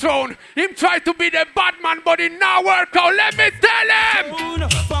kill a throne. Him try to be the bad man, but it now work out. Let me tell him.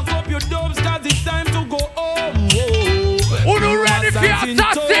 Pack up your dubs, cause it's time to go home. Who you ready for assassin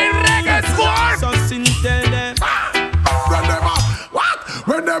reggae sport? Assassin tell them.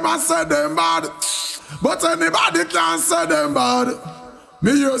 When them a say them bad, but anybody can say them bad.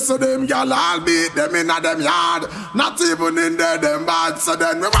 Me used to them gal all beat them in a them yard. Not even in there them bad. So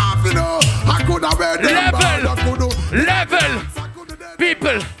then we want to know I could have wear them bad. Level.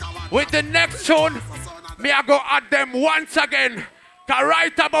 People, with the next tune, me I go at them once again. Cause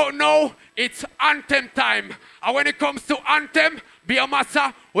right about now, it's anthem time. And when it comes to anthem,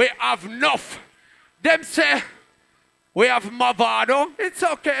 Biomassa, we have enough. Them say, we have Mavado, it's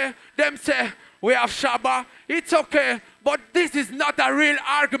okay. Them say, we have Shabba, it's okay. But this is not a real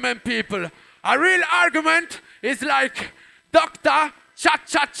argument, people. A real argument is like, doctor, chat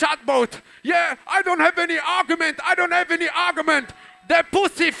about. Yeah, I don't have any argument. The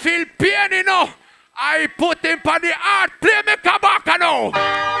pussy feel pain, you know. I put him on the art. Play me kabaka now.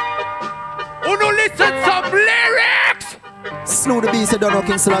 Uno listen some lyrics. Slew the beast, don't know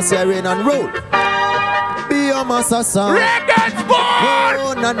King Selassie, rain and roll. Biomassa sound. Reggae sport.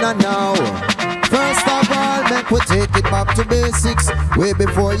 Oh, no. First of all, make we take it back to basics. Way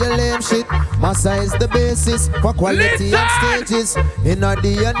before your lame shit. Massa is the basis for quality and stages. In our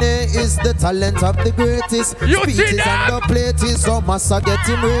DNA is the talent of the greatest. Speeches and dubplates, so Massa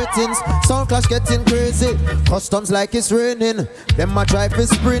getting ratings. Soundclash getting crazy. Customs like it's raining. Them a try for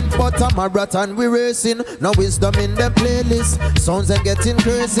sprint, but a marathon we racing. No wisdom in the playlist. Sounds are getting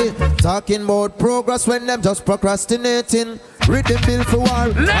crazy. Talking about progress when them just procrastinating. Rhythm built for war.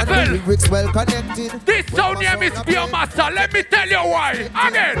 Level. And the lyrics well connected. This sound name is Biomassa. Let me tell you why.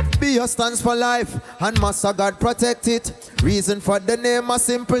 Again. Bio stands for life, and Massa God protect it. Reason for the name, a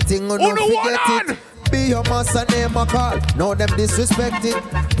simple thing, don't forget it. Biomassa name a call, now them disrespect it.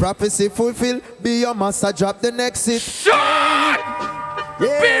 Prophecy fulfill, Biomassa drop the next hit. Shut!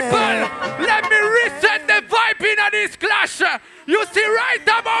 People, let me reset the vibe in this clash. You see right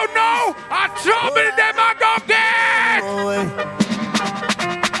about now, I trouble them I go get.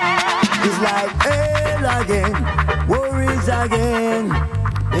 It's like hell again, worries again.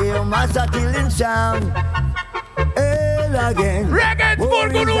 Biomassa killing sound. Hell again. Reggae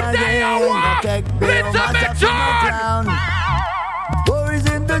worries again. Worries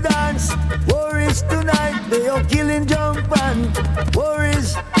in the dance. Worries tonight. They are killing jump and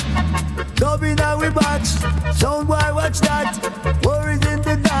worries. Dubbing out we box. Sound boy watch that. Worries in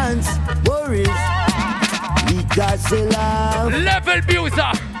the dance. Worries. We got to laugh. Level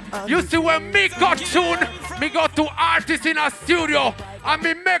muser. You see when me got tune, me go to artists in a studio and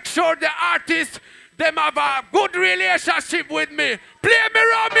me make sure the artists them have a good relationship with me. Play me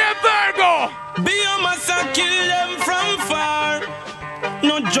Romy and Virgo. Biomassa kill them from far.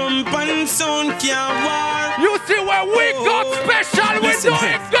 No jump and sound can't war. You see when we got special, we do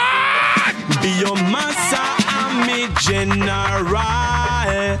it God. Biomassa and me general.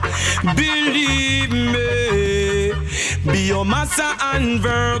 Believe me. Biomassa and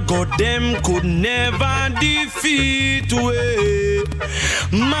Virgo, them could never defeat we.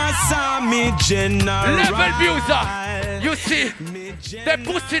 Massa me general. Level muser. You see, they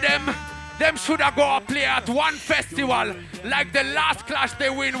pussy them should have go up play at one festival. Like the last clash they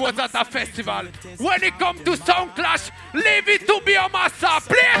win was at a festival. When it comes to sound clash, leave it to Biomassa.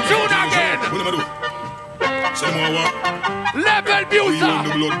 Play a tune again. Level Musa.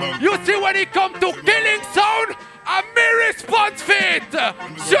 You see when it comes to killing sound, a me response fit.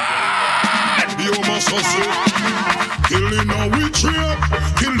 John! Killing now we trade,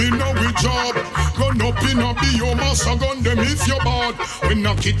 killing now we job. Gun up in a biomassa, gun them if you're bad. We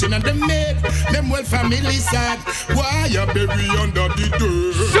knock it in and them made, them well family sad. Why you bury under the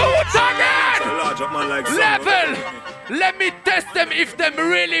dirt? Shoot again! Level! Let me test them if them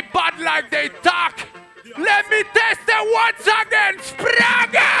really bad like they talk. Let me test them once again,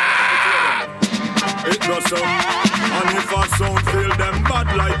 Spraga! It does so. And if a sound feel them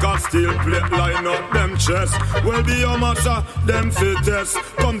bad like a steel plate, line up them chest. Well, Biomassa, them fittest.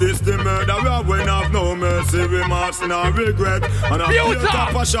 Come this the murderer when have no mercy. We must not regret. And a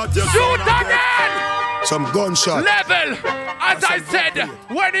top a shot you shoot again! Some gunshot. Level! As I said,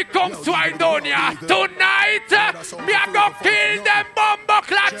 when it comes to Idonia, tonight, me a go kill them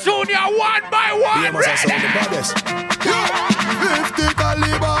Bumbleclad Junior one by one. Ready? 50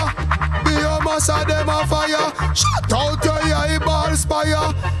 caliber. Biomassa them a fire. Shut out your eyeball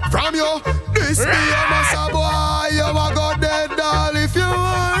spire. From you, this Biomassa boy, you a go dead doll. If you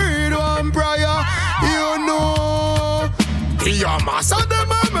read one prayer, you know Biomassa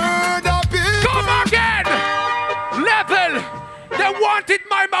them a murder people. Come again! Level! They wanted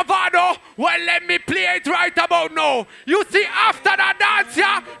my Mavado. Well, let me play it right about now. You see, after the dance,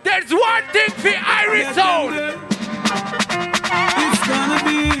 yeah, there's one thing for Irie sound. It's gonna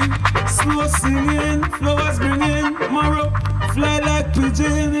be slow singing, flowers bringing, marrow, fly like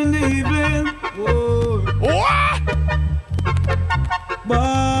pigeon in the evening. Whoa. What?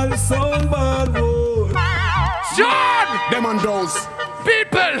 Ball, sound ball, whoa. John! Them and those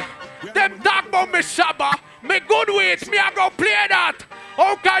people, them talk about me Shabba, me good with me, I go play that.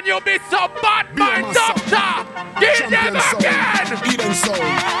 How can you be so bad, my doctor? Kill them again! Eden soul,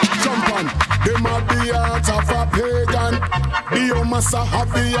 jump on. Them have the heart of a pagan. Biomassa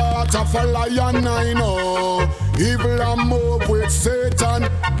have the heart of a lion, I know. Evil and move with Satan.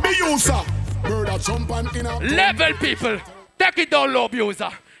 Biusa, murder jump on in a... Level people, take it down low,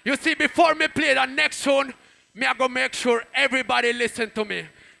 Biusa. You see, before me play the next tune, me I go make sure everybody listen to me.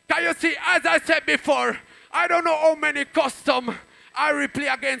 Can you see, as I said before, I don't know how many custom I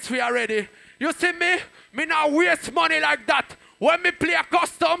replay against we already. You see me not waste money like that. When me play a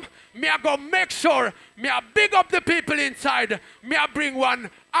custom, me I go make sure me I big up the people inside. Me I bring one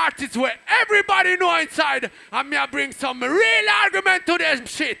artist where everybody know inside, and me I bring some real argument to them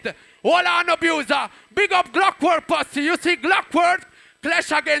shit. Hold on, abuser. Big up Glockwork pussy. You see Glockwork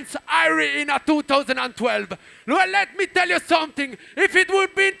clash against Irie in a 2012. Well, let me tell you something. If it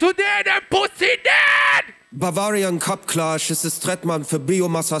would be today, then pussy dead! Bavarian Cupclash ist es Trettmann für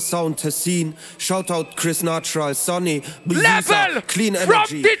Biomassa Sound Tessin. Shoutout Chris Natural, Sonny, Level! Clean From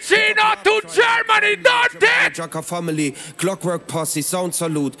Energy. Ticino to Germany, don't it? Jacka Family, Clockwork Posse, Sound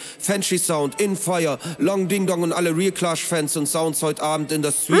Salute, Fancy Sound, In Fire, Long Ding Dong und alle Real Clash Fans und Sounds heute Abend in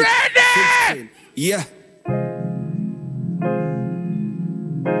der Street. Ready! 15. Yeah.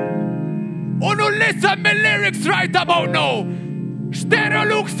 Oh no, listen me lyrics right about now.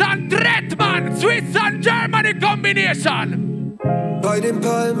 Stereolux and Trettmann, Swiss and Germany combination. Bei den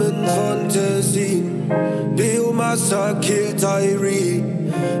Palmen von Tessin, Biomassa killt Irie.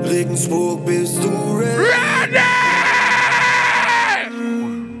 Regensburg, bist du ready?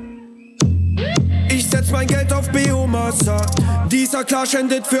 Ich setz mein Geld auf Biomassa. Dieser Clash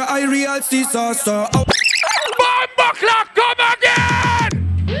endet für Irie als Desaster. Bumbleclad, come again!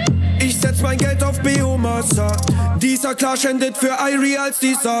 Ich setz mein Geld auf Biomassa. Dieser Clash endet für Irie als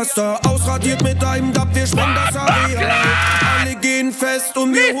Desaster. Ausradiert mit einem Dub, wir sprengen das Areal. Alle gehen fest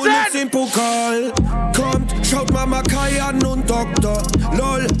und wir holen jetzt den Pokal. Kommt, schaut Mama Kai an und Doktor.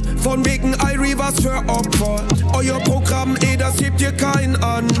 Lol, von wegen Irie was für Opfer. Euer Programm, das hebt ihr keinen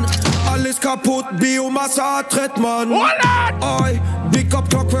an. Alles kaputt, Biomassa, Trettmann. Oi, Big Up,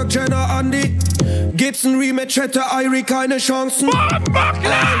 Clockwork, Jenner, Andy. Gibt's ein Rematch, hätte Irie keine Chancen. Oi,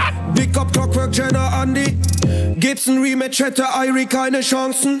 Big Up, Clockwork, Jenner, Andy. Gibt's ein Rematch, hätte Irie keine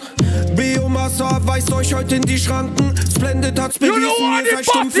Chancen. Biomassa weist euch heute in die Schranken. Splendid hat's bewiesen, ihr seid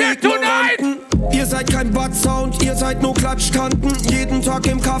stumpfe Ignoranten. Ihr seid kein Bad-Sound, ihr seid nur Klatschkanten. Jeden Tag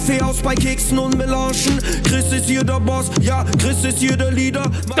im Kaffeehaus bei Keksen und Melangen. Chris ist hier der Boss, ja, Chris ist hier der Leader.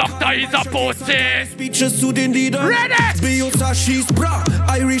 Dr. Isapussy! Speeches zu den Liedern. Biomassa schießt, bra,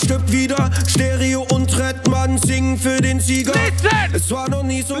 Irie stirbt wieder. Stereo und Trettmann singen für den Sieger. Es war noch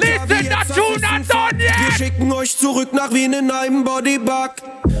nie so klar wie jetzt, das ist ein Fakt. Wir schicken euch zurück nach Wien in einem Bodybag.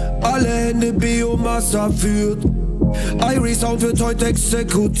 Alle Hände Biomassa führt. Irie Sound wird heute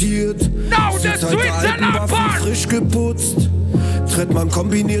exekutiert. Now Sie the Zeit der alten Waffen frisch geputzt. Trittmann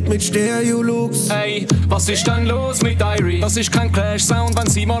kombiniert mit Stereo-Looks. Ey, was ist denn los mit Irie? Das ist kein Clash-Sound, wenn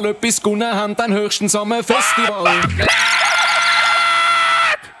sie mal etwas gewonnen haben, dann höchstens am Festival.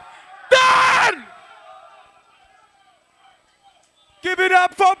 Done! Give it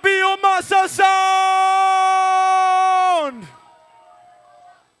up for Biomassa Sound!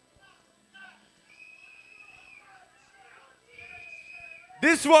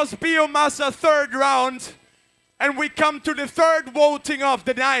 This was Biomassa third round, and we come to the third voting of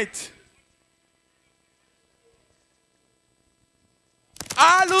the night.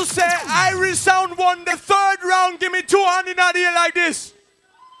 Alu say Irie Sound won the third round. Give me 200 in the air like this.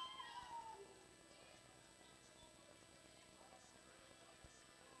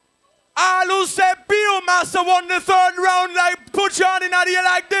 Alu say Biomassa won the third round. Like, put your hand in the air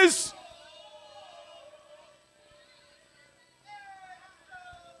like this.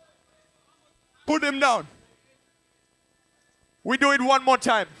 Put him down. We do it one more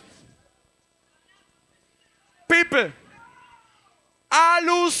time. People,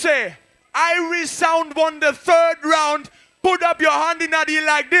 Alu say Irie Sound won the third round. Put up your hand in the air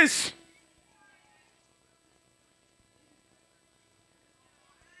like this.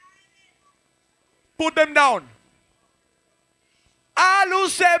 Put them down. Alu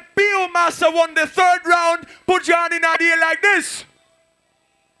say Biomassa won the third round. Put your hand in the air like this.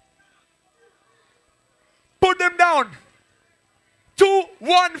 Put them down.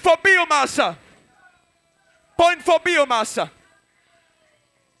 2-1 for Biomassa. Point for Biomassa.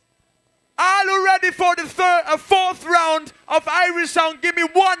 Are you ready for the fourth round of Irie Sound? Give me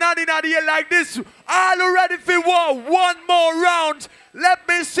 100 in the air like this. Are you ready for one more round? Let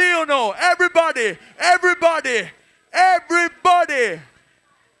me see you now. Everybody, everybody, everybody.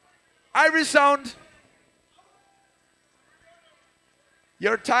 Irie Sound.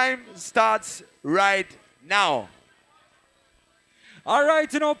 Your time starts right now. All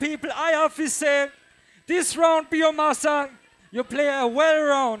right, you know, people, I have to say, this round, Biomassa, you play a well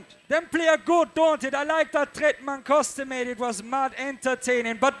round. Them play a good, don't it? I like that Treatment custom made. It was mad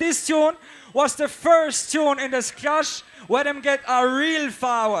entertaining. But this tune was the first tune in this clash where them get a real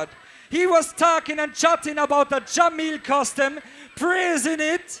forward. He was talking and chatting about the Jamil custom, praising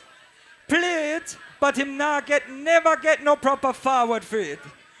it, play it, but him never get no proper forward for it.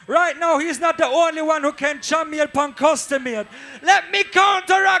 Right now, he's not the only one who can Jamil pan custom made. Let me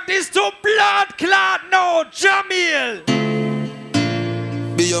counteract this to blood clot now, Jamil.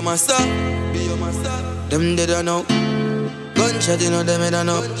 Biomassa, Biomassa, them dead or no. Gunshot, you know them dead or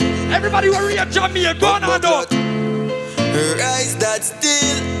no. Everybody worry at Jamil, go on out. Rise that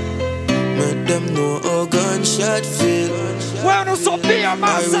still. Make them know how gunshot feel. Well, no, so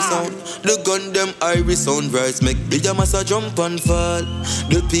Biomassa. The gun them Irie Sound rise. Make Biomassa jump and fall.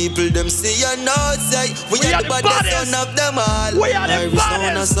 The people them see and know say we are the baddest son of them all. We are the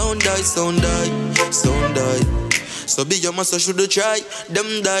baddest. Sound die, sound die, sound die. So Biomassa should try.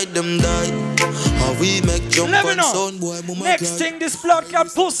 Them die, them die. How we make jump and sound boy. Next thing, this blood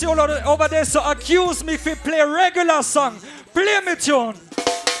clot pussy all over there. So accuse me if we play regular song. Play me tune.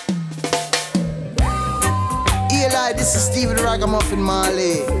 Eli, this is Steven Ragamuffin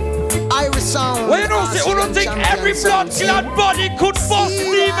Marley. Irie Sound. Well, you know, see, who don't think every blood clot body could bust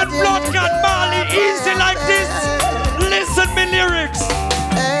Steven blood clot Marley easy like this? Listen me lyrics.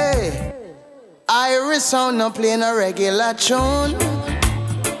 Hey, Irie Sound not playing a regular tune.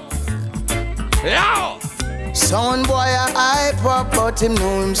 Yeah. Sound boy a hype up, but him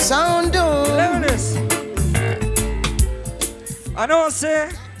know him sound down. Look at this. I know,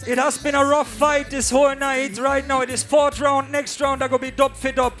 say. It has been a rough fight this whole night. Right now it is fourth round. Next round I go be dub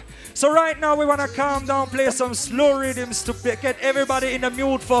fit up. So right now we want to calm down, play some slow rhythms to get everybody in the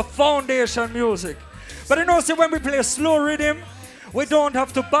mood for foundation music. But you know, see, when we play a slow rhythm, we don't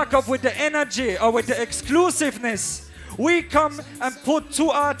have to back up with the energy or with the exclusiveness. We come and put two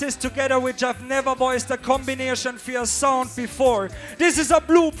artists together which have never voiced a combination for a sound before. This is a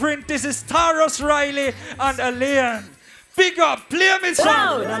blueprint. This is Taros Riley and Alain. Big up, play me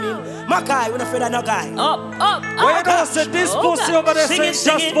song. My guy, we're not afraid of no guy. Up. Well, you know, say this pussy over there says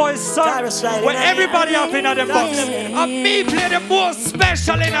just boys song. When everybody up in the box. And me play the most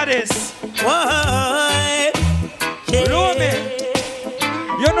special in this. Blow me.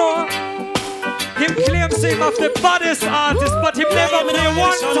 You know, him claims him of the baddest artist, but he never play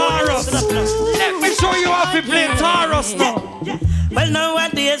one Taros. Let me show you how to play Taros now. Well,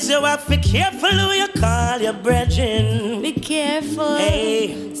 nowadays you have to be careful who you call your brethren. Be careful,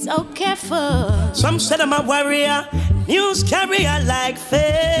 hey, so careful. Some said I'm a warrior, news carrier like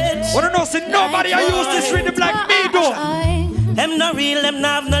feds. What I know, say nobody I use this rhythm like me do. Them not real, them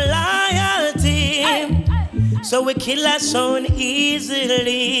not have no loyalty. So we kill our sound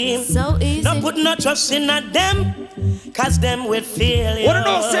easily. So easy. Don't put no trust in them, cause them will fail you. Wanna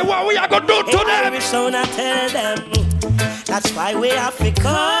know, say what we are gonna do to them? Irish sound I tell them. That's why we have to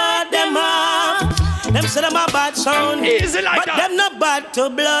cut them off. Them say them a bad sound. Easy like but that. Them not bad to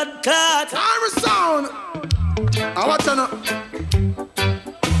blood clot. Irish sound. I watch you now.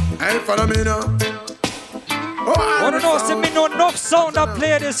 Hey, follow me now. Wanna know, say me know enough sound that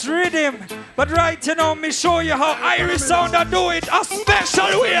play this rhythm. But right now, me show you how Irish sound I do it a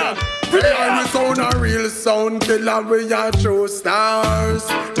special way. Irish sound a real sound killer, we are true stars.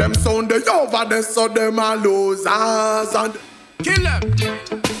 Them sound they over there, so them are losers and kill them.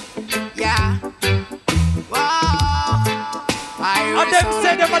 Yeah. And them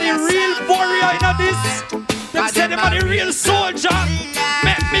say them are the real warrior in this. Them say them are the real soldier.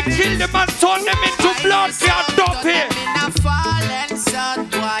 Make me kill them and turn them into blood. Can't dump here. Fallen son,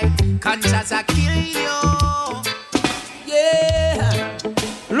 boy, conscious I kill you. Yeah.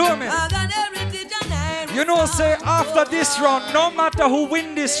 Look me. You know, say after this round, no matter who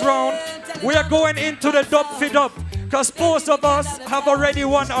win this round, we are going into the dub fit up. Because most of us have already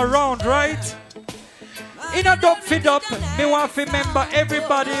won a round, right? In a dub fit up, me want to remember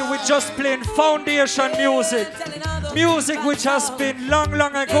everybody with just playing foundation music. Music which has been long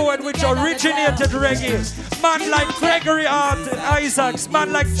ago and which originated reggae. Man like Gregory Isaacs,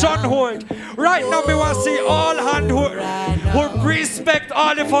 man like John Holt. Right now we want to see all hand who respect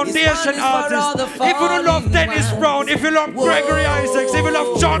all the foundation artists. If you don't love Dennis Brown, if you love Gregory Isaacs, if you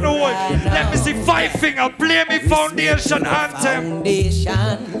love John Holt, let me see 5 finger, play me foundation anthem.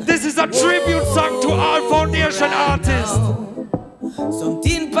 This is a tribute song to all foundation artists.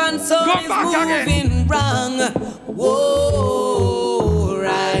 Something pants on is moving wrong. Whoa,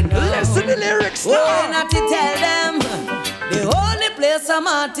 right now. Listen to the lyrics now. Oh, not to tell them. They only play some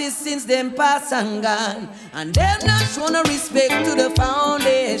artists since them pass and gone. And them not shown no respect to the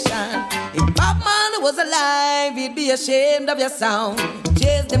foundation. If Batman was alive, he'd be ashamed of your sound.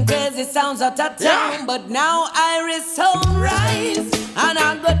 Chase them crazy sounds out of town. But now Irish sound rise. And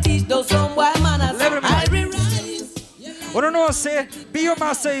I'm gonna teach those some white manners. Irish rise. What I know, say,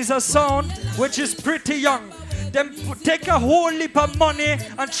 Biomassa is a sound which is pretty young. Them take a whole heap of money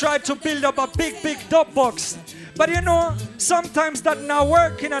and try to build up a big dub box. But you know, sometimes that not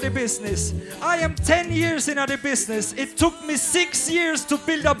working at the business. I am 10 years in the business. It took me 6 years to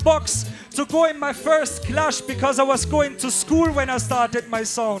build a box to go in my first clash because I was going to school when I started my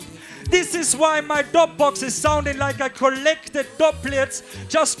sound. This is why my dub box is sounding like I collected dubplates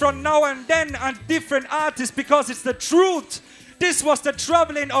just from now and then and different artists because it's the truth. This was the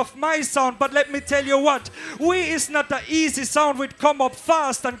traveling of my sound, but let me tell you what, we is not an easy sound which come up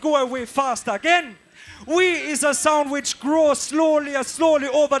fast and go away fast again. We is a sound which grows slowly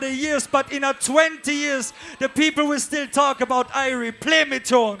over the years, but in a 20 years, the people will still talk about Irie. Play me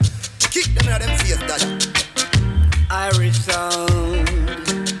tune. Kick them out of them face, Dad. Irish sound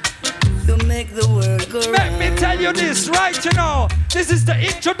to make the world go round. Let me tell you this right now. This is the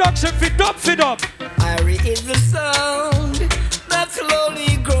introduction for Dub Fit Up. Irie is the sound that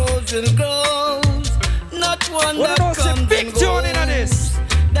slowly grows and grows. Not one that comes big and tune in this.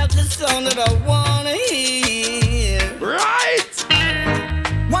 That's the sound that I wanna hear. Right.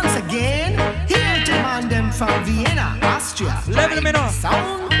 Once again, here to man them from Vienna, Austria. Level me now.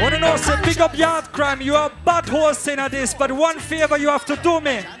 Wanna know, say big up YARDCRIME. You are bad hosting at this, but one favor you have to do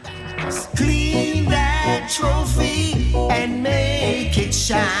me. Clean that trophy and make it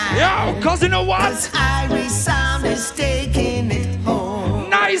shine. Yo, cause you know what? 'Cause Irish sound is taking it home.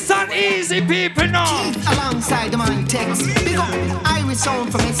 Nice and easy, people now. Keep alongside the man text. Big up Irish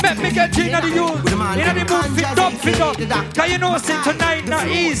sound from let me get you in the youth. In the move fit up. Cause you know, say tonight not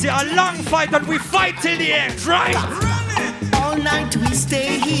easy. A long fight and we fight till the end, right? All night we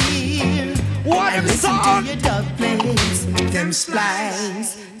stay here. What and a listen song. to your dubplates. Them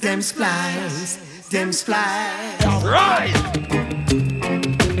splice, them splice, them splice. Right.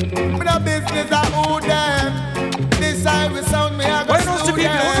 The business I owe them. This Irish sound me I Why don't you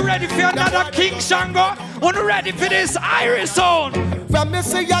people who ready for another King Shango? Who ready for this Irish sound? From me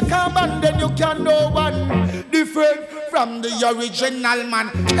say you come and then you can know one different from the original man.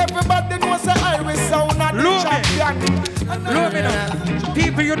 Everybody knows the Irish sound and the champion. Look me now.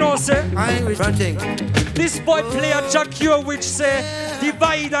 People you know say Irish fronting. This boy play a Jack here which say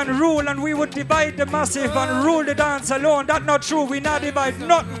divide and rule, and we would divide the massive and rule the dance alone. That's not true. We not divide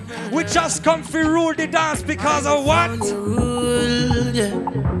nothing. We just come to rule the dance because of what?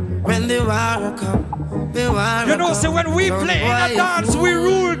 When the war come, the war you know, say when we play in a dance, we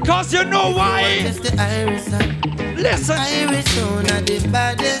rule, cause you know why? It's the Irish sound. Listen. Irish sound are the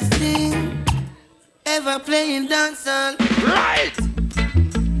baddest thing. ever playing dancehall. Right!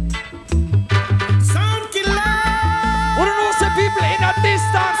 Sound killer! What do you say, people in a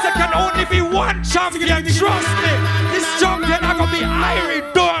distance? There can only be one champion, trust me. This champion are gonna be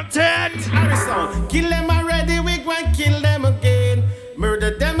Irie, don't it? Kill them already, we go and kill them again.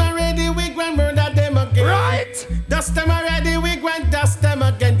 Murder them already, we go and murder them again. Right! Dust them already, we go and dust them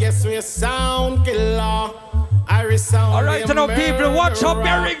again. Yes, we're sound killer. Irie sound. Alright, now people, watch how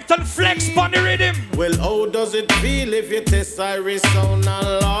Barrington flex on the rhythm. Well, how does it feel if you test Irie sound and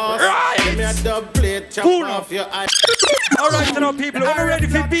lost? Right! Give me a dubplate, chop off your eye. Alright, now people, are you ready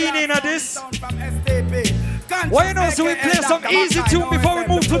for being in at this? Why you know, so we play some easy tune before we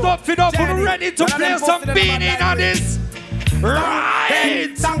move to Dub Fit Up. Are you ready to play some being in at this?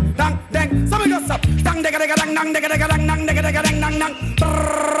 Right! Dang, dang, dang. Some of us up. Dang, digga, digga, dang, dang, digga, digga, dang, dang, digga, digga, dang, dang, dang.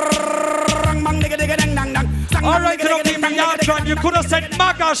 Brrrr, bang, digga, digga, dang, dang, dang. Alright, now people, YARDCRIME, you could have said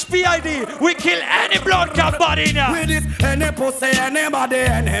Magash, PID. We kill any blood clot body now. With this, any pussy, anybody,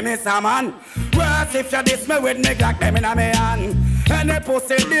 enemy, some man. Worse if you diss me with me, like them in a me hand. Any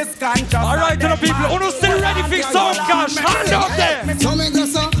pussy, this conscious. Alright, now people, who still ready for some cash? Hand up there. So me go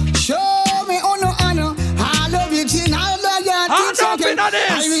so, show me honor. I love you, Chin, I love you. Hand up in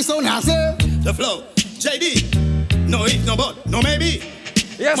this. Irie so now, sir. The flow, JD. No if, no but, no maybe.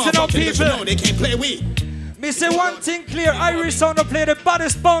 Yes, you know, people. No, they can't play we. Me say one thing clear, Irie sound to play the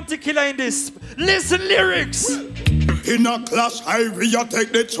baddest bounty killer in this. Listen lyrics. In a clash, Irie,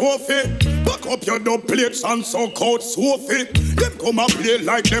 take the trophy. Back up your dub plates and so called Sophie. Them come and play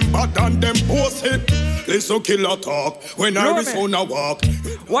like them bad and them bossy. Listen killer talk when Irie sound a walk.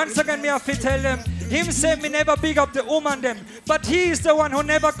 Once again, me have to tell them, him say me never big up the woman them, but he is the one who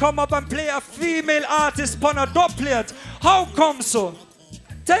never come up and play a female artist on a dubplate. How come so?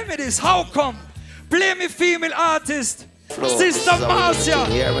 Tell me this, how come? Play me female artist, Sister Marcia,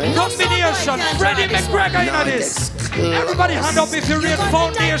 combination, Freddie McGregor in this. Everybody hand up if you read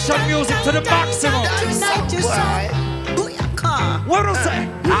foundation music to the maximum. What do you say?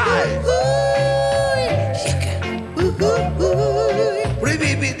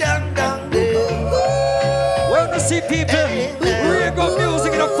 Well, to see people, we got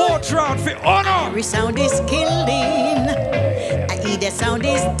music in the 4th round for honor. Every sound is killing, the sound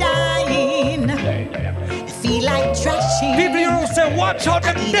is dying. I feel like trashing. People, you know, say, watch out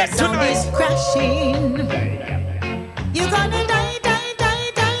the neck the sound tonight. is crashing. You're gonna die, die,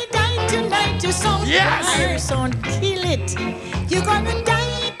 die, die, die tonight. Your sound, yes. Your sound, kill it. You're gonna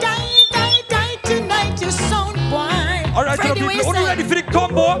die, die, die, die tonight. Your sound, boy. All right, people, are you ready for the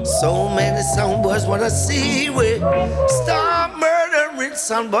combo? So many sound boys wanna see we stop murdering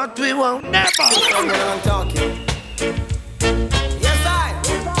some, but we won't never. I'm talking.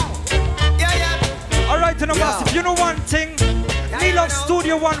 Alright, you know what? If you know one thing, we love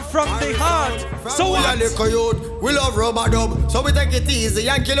Studio One from the heart. So what? We love rubber dub, so we take it easy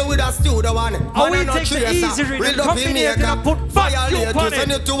and kill it with a Studio One. And we take the easy rhythm, combination and put vacuum on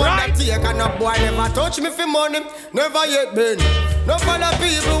it, right? And a boy never touch me for money, never yet been. No other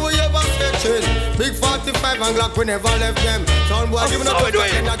people we ever sketching. Big 45 and Glock we never left them. Some boy give me no touch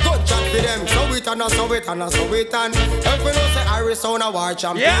and a good chat for them. So it and a so it and a so it and if we know say Irie sound a war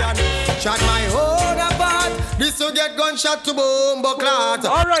champion. Shot my own apart. This will get gunshot to boom bucklat.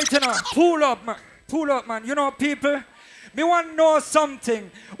 Alright, you know, pull up, man. Pull up, man. You know, people, me want to know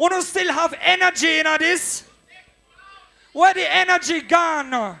something. Want to still have energy in this? Where the energy gone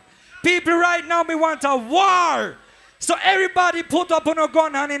now? People, right now, me want a war. So everybody put up on a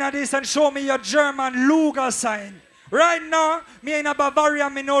gun hand in this and show me your German Luger sign. Right now, me ain't a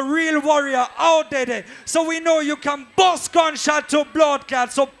Bavarian, me no real warrior out there. So we know you can bust gunshot to blood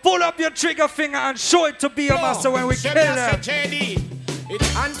clot. So pull up your trigger finger and show it to Biomassa when we kill them.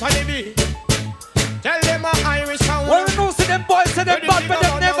 It's Anthony B. Tell them a Irish sound. Well, you know, see them boys say them bad, but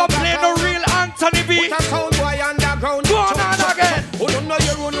them never play no real Anthony B. Put a sound boy underground. Go on again. Who don't know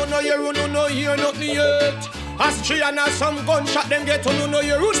you, who don't know you, who don't know you, nothing yet. Austrian and some gunshot, them get to know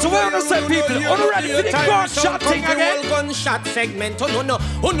you. So we want to say people, already for the gunshot thing again. Gunshot segment, who don't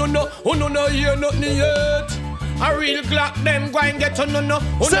know you, nothing yet. A real Glock, them go and get to know,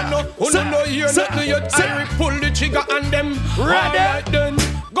 who don't know you, nothing yet. I pull the trigger on them. Right then,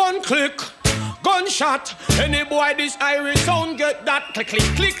 gun click. Gunshot, any boy this Irish sound get that click, click,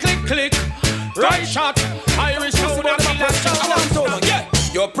 click, click, click. Right shot, Irish sound and killer sound. Yeah.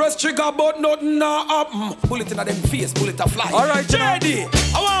 You press trigger but nothing now happen. Bullet in them face, bullet a fly. Alright, JD,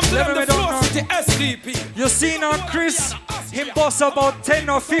 I want to play the Flow City SDP. You see now Chris, him boss about 10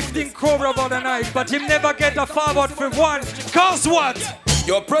 or 15 cobra about a night, but him never get a forward for one. Cause what?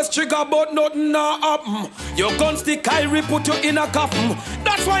 You press trigger but nothing nah happen. Your gun stick Irie put you in a coffin.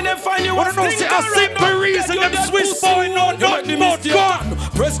 That's why they find you a say a simple reason them Swiss boy know nothing but gun.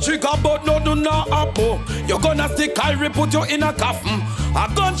 Press trigger but nothing nah happen. Your gonna stick Irie put you in a coffin. A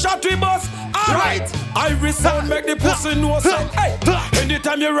gunshot we bust. Alright, Irie sound make the pussy know say, hey,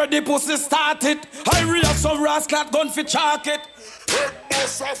 anytime you ready pussy start it. Irie have some rascal gun fi chalk it.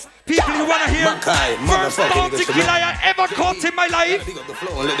 People, you wanna hear first bounty killer I ever caught in my life? You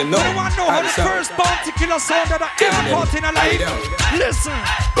wanna know how the first bounty killer sound that I ever caught in a life? Listen.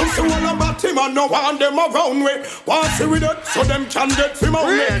 Don't see all about him and no one them around way. Want see with it so them can get him out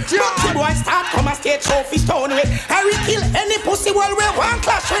way. But the boy start come a stage trophy stone way. I will kill any pussy while we one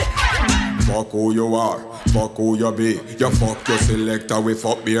clash way. Fuck who you are, fuck who you be. You fuck your selector, we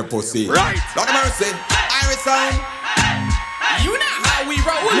fuck beer pussy. Right. Lord of mercy, Irie sound. You know how we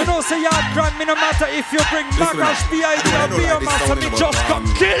roll. You know, say YARDCRIME, me no matter if you bring Magash, BID or Biomassa, me just come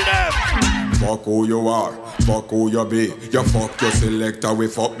kill them. Fuck who you are, fuck who you be. You fuck your selector, we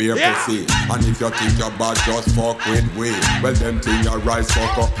fuck beer pussy. And if you think you're bad, just fuck with we. Well, them thing you rise,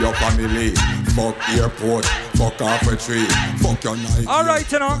 fuck up your family. Fuck airport, fuck off a tree. Fuck your night.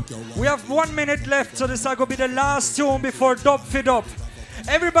 Alright, you know, we have 1 minute left, so this is gonna be the last tune before Dub Fit Up.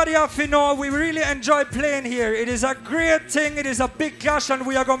 Everybody have to know we really enjoy playing here. It is a great thing, it is a big clash, and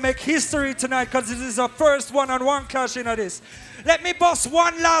we are gonna make history tonight because this is our first one-on-one clash in this. Let me bust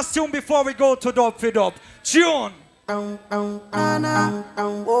one last tune before we go to Dub Fit Up. Tune.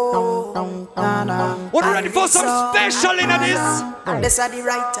 What ready for some special in this? This are the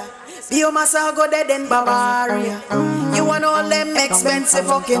writer. Biomassa go dead in Bavaria. You want all them expensive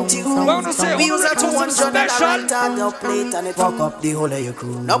fucking tunes. We use a 200 dubplate and it fuck up the whole of your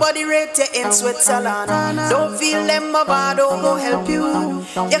crew. Nobody rate you in Switzerland. Don't feel them Bavado go help you.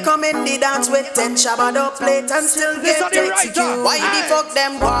 You come in the dance with 10 shabba dubplate and still get executed. Why the fuck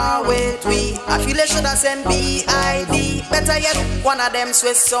them war with we? I feel they should have sent BID. Better yet, one of them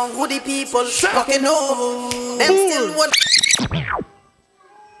Swiss song who the people fucking know. Them still would.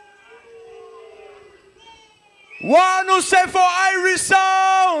 One who say for Irie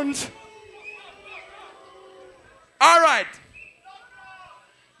sound. All right.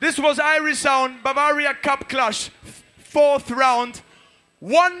 This was Irie sound, Bavarian Cupclash, 4th round.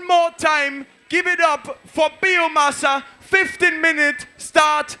 One more time, give it up for Biomassa. 15-minute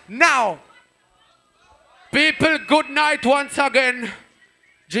start now. People, good night once again.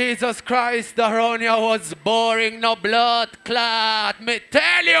 Jesus Christ, the Ronia was boring, no blood clot. Me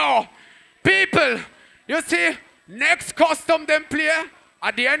tell you, people, you see. Next custom them play,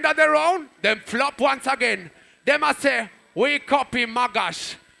 at the end of the round, them flop once again. Them a say, we copy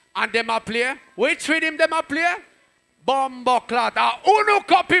Magash. And them a play, which rhythm them a play? Bombo clat. Uno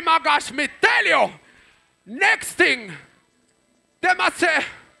copy Magash, me tell you. Next thing, them a say,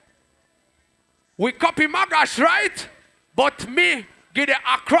 we copy Magash, right? But me, get it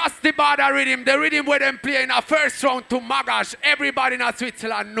across the border rhythm, the rhythm where them play in a first round to Magash. Everybody in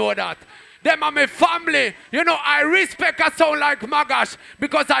Switzerland know that. Them are my family. You know, I respect a sound like Magash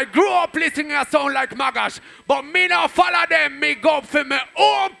because I grew up listening a sound like Magash. But me now follow them, me go for my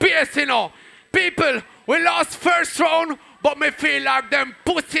own pace, you know. People, we lost first round, but me feel like them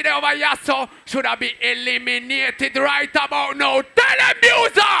pussy over here so should have been eliminated right about now. Tell them,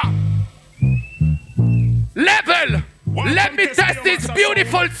 user! Level! Let me test this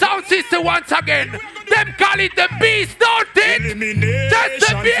beautiful sound system once again. Them call it the beast, don't it? Test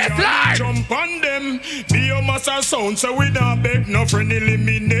the bass line. Jump on them. Biomassa sound, so we don't beg no friend.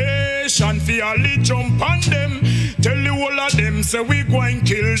 Elimination. Fearly jump on them. Tell the whole of them, so we go and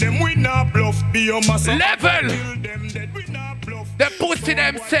kill them. We not bluff. Biomassa. Level. The pussy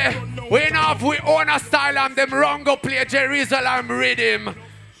them say, we not have we own a style and them wrong go play Jerusalem rhythm.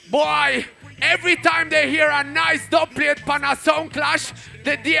 Boy. Every time they hear a nice dubplate pan a sound clash,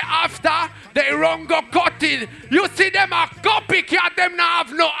 the day after, they wrong go cut it. You see them a copycat, them not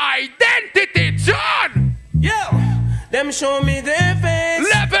have no identity, John! Yo, them show me their face.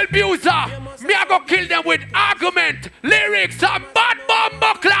 Level abuser, me a go kill them with argument, lyrics, and bad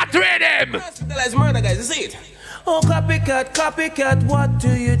bombo clat rhythm. Let's murder, guys, you see it? Oh, copycat, copycat, what do?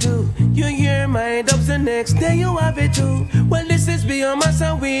 You hear my dubs the next day you have it too. Well, this is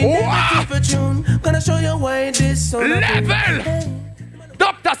Biomassa, we never for tune. Gonna show you why this song. Level!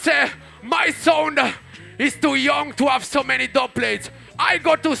 Doctor say, my sound is too young to have so many dubplates. I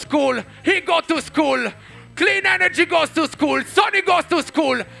go to school, he go to school. Clean Energy goes to school, Sonny goes to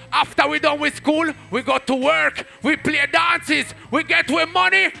school. After we done with school, we go to work, we play dances, we get with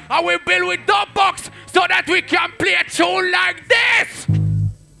money, and we build with dub box so that we can play a tune like this.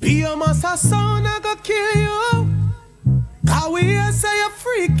 Biomassa sound, I go kill you. How we say a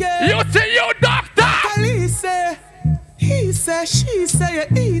freaky. You say you doctor. He say, she say you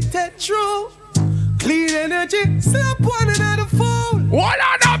eat it true. Clean energy, slap one another phone. What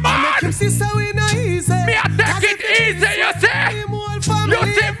on a man? Make him see so we not easy. Me a take it easy, you see? You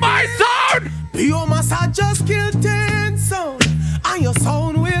see my sound? Biomassa just kill 10 sound, and your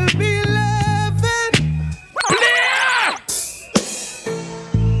sound will be 11. Clear!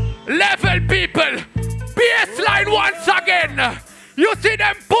 Level people. Baseline once again. You see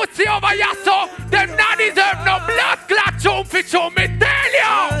them pussy over here, so them not deserve no blood clot tune for tune, me tell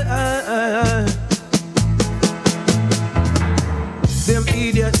you! Them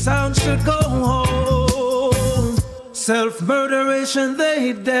idiot sounds should go home. Self-murderation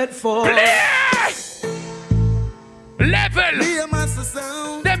they dead for. Level!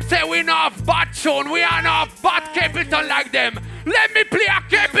 Them say we not have bad tune, we are not bad capital like them. Let me play a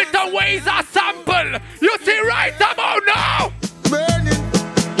capital where is a sample. You see right about now? Burning.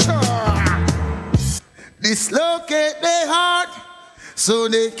 Dislocate their heart so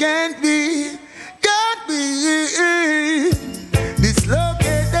they can't be.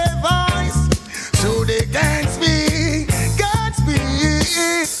 Dislocate their voice so they can't speak.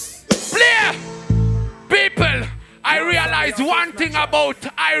 Play! People, I realize one thing about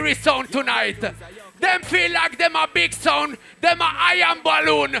Irie sound tonight. Them feel like them a big sound, them a iron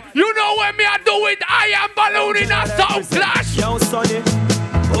balloon. You know when me a do with iron balloon in a sound clash? Yo, sonny,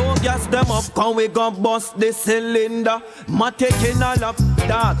 oh, gas them up, can we gon' bust the cylinder? Ma taking all up,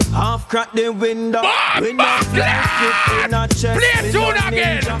 dog, half crack the window. We not flash it in a chest. Play tune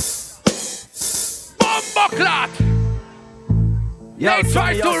again! Bumbleclot! They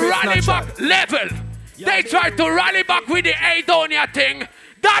try to rally back level. They try to rally back with the Aidonia thing.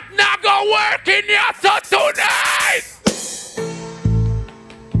 That not gonna work in your son tonight!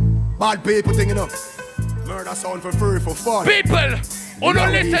 Bad people thinking up. Murder sound for free for fun. People, who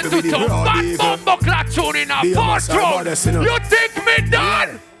don't listen to some bad bumbleclot tune in a fourth round. You think me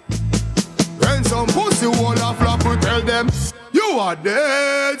done? When some pussy wanna flop, we tell them you are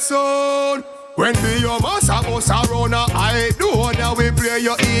dead, son. When Biomassa bust around a I do now we play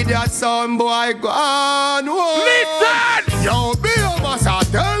your idiot son boy gone. Listen! Yo, Biomassa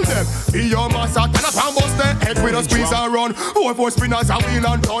tell them Biomassa turn up and bust their head with a squeeze and run. All four spinners a wheel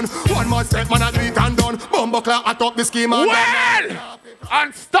and turn. One more step man and beat and done. Bumbleclot atop the scheme and well!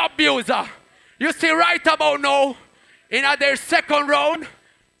 And stop user. You see right about now, in their second round,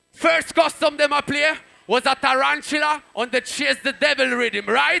 first custom them a play was a tarantula on the Chase the Devil rhythm,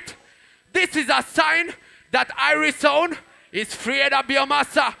 right? This is a sign that Irie sound is free of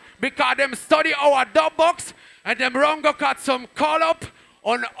Biomassa because them study our dub box and them wrong go cut some call up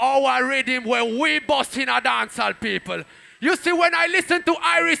on our rhythm when we bust in a dancehall people. You see, when I listen to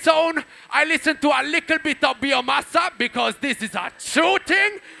Irie sound, I listen to a little bit of Biomassa because this is a true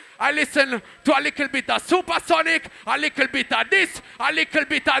thing. I listen to a little bit of Supersonic, a little bit of this, a little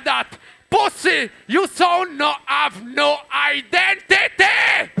bit of that. Pussy, you sound no have no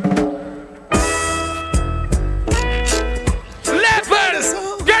identity.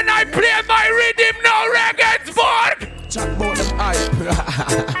 Level! Can I play my rhythm now, Regensburg?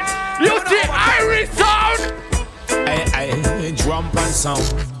 You see Irie sound? Hey, drum and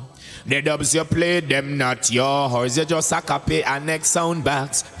sound. The dubs you play, them not yours. You just a copy and next sound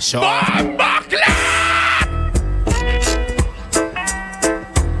backs. Sure.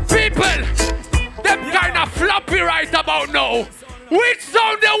 People, them kind of floppy right about now. Which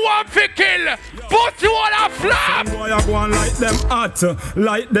sound they want to kill? Put you on a flap! Some boy I go on like them hot,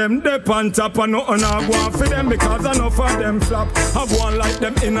 like them dip on top and nothing I go on for them because enough of them flap. I go on like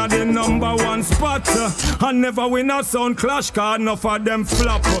them in the #1 spot. I never win a sound clash cause enough of them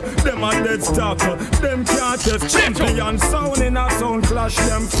flap. Them are dead stock. Them can't test champion sound in a sound clash.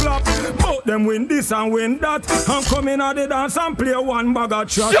 Them flap. Both them win this and win that. I'm coming out the dance and play one bag of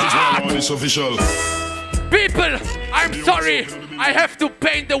trash. It's official. People, I'm sorry. I have to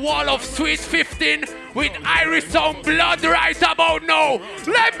paint the wall of Sweet 15 with Irie sound blood right about now.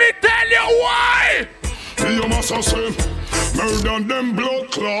 Let me tell you why. Biomassa say, murder them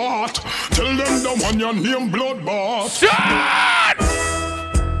blood clot. Tell them the one your name bloodbath. Shut!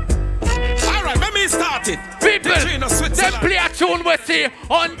 Alright, let me start it. People, them play a tune we see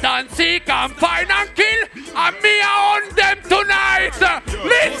on dance, seek and find and kill. And me on them tonight.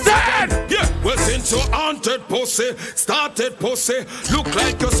 Listen! Yeah, well since you haunted pussy, started pussy, look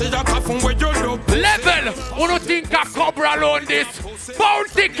like you see a coffin where you look. Level, who don't think a cobra alone this?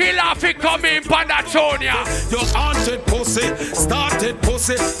 Bounty killer fi come in Pandachonia. You haunted pussy, started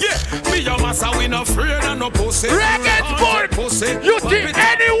pussy. Yeah, Biomassa we no afraid of no pussy. Regensburg, you see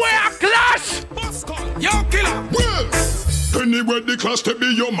anywhere a clash? Yo killer, well. Anyway, the class to be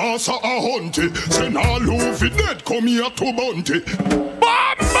your master a hunty. Send all over dead, come here to bounty.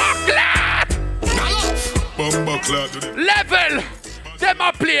 Bomboclat! Bomboclat. Level! Them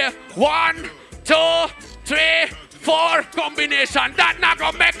a play 1, 2, 3, 4 combination. That not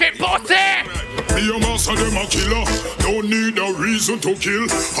gonna make it pussy! Biomassa them a killer. Don't need a reason to kill.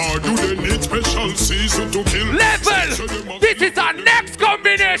 Or do they need special season to kill? Level! This is our next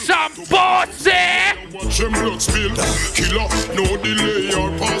combination, pussy! Watch them blood spill. Killer, no delay or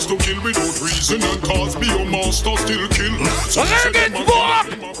pass to kill without reason and cause Biomassa still kill. So listen!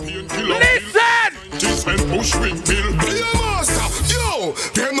 This and push with pill. Biomassa, yo!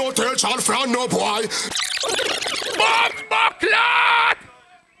 Them no tell child from no boy. Bomboclat!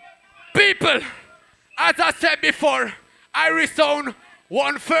 People, as I said before, Irie Sound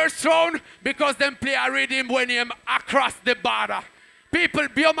won first round because them play a rhythm when him across the border. People,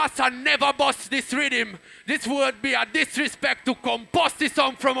 Biomassa never bust this rhythm. This would be a disrespect to come bust this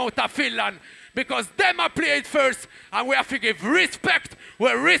song from out of Finland because them a play it first and we have to give respect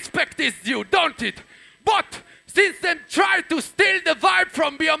where respect is due, don't it? But since them try to steal the vibe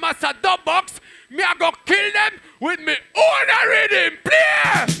from Biomassa dubbox, me a go kill them with me own rhythm.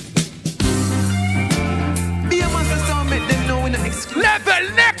 Play! Biomassa sound make them know in the exclusive.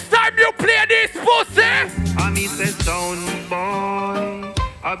 Level, next time you play this pussy! I me say sound boy.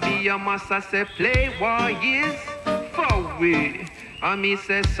 I Biomassa say play what is for we. I me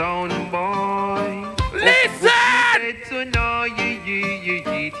say sound boy. Listen! To know you,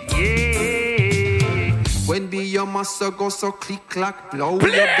 yeah. When Biomassa go so click clack blow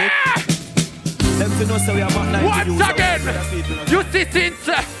your bit. Once again, you see since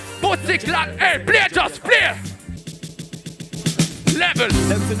pussy clack, hey, play just play.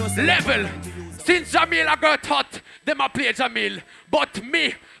 Level. Since Jamila got hot, them a play Jamil. But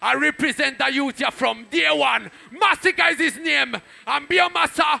me, I represent the youth here from day one. Massacre is his name. And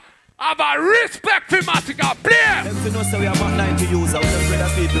Biomassa have a respect for Massacre. Play!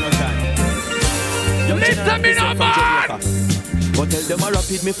 Listen me now, man! But tell them a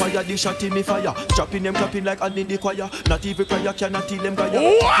rapid me fire, the shot in me fire. Chopping them clapping like all in the choir. Not even prayer cannot kill them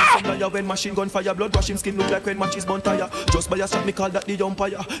Gaia. When machine gun fire, blood washing skin look like when matches burn tire. Just by a shot me call that the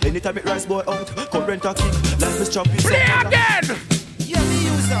umpire. Anytime it rise boy out, current a kick. Like me chopping. Play again!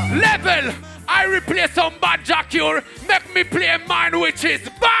 Level! I replay some bad Jacure. Make me play mine which is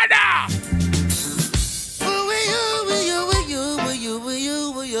badder!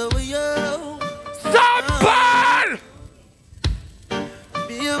 Sample!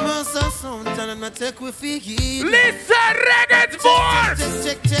 Biomassa sound and I take with feet. Listen, reggae's more!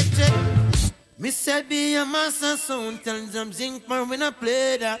 Check. Me said Biomassa sound tell them zinc man when I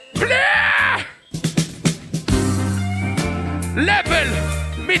play that. Play! Level!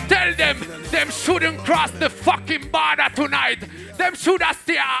 Me tell them shouldn't cross the fucking border tonight. Them should have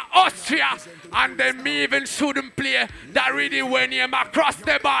stay at Austria. And them even shouldn't play that really when you across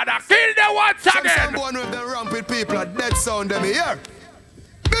the border. Kill them once again! Someone with the rampant people are dead sound them here.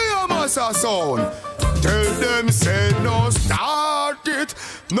 Biomassa sound. Tell them say no start it,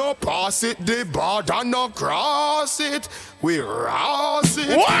 no pass it the border, no cross it. We rouse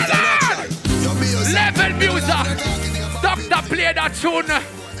it. Level music. Doctor play that tune.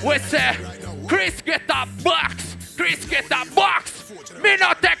 We say, Chris get a box. Chris get a box. Me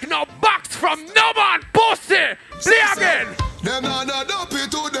not take no box from no man, pussy. Play again. Them not a dopey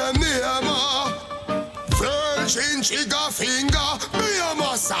to them name. Virgin trigger finger.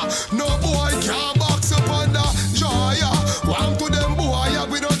 Biomassa. No boy can box up on the joya. One to them boy,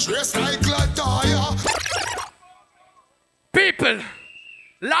 we don't dress like Lataya. People,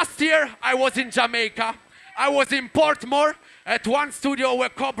 last year I was in Jamaica. I was in Portmore at one studio where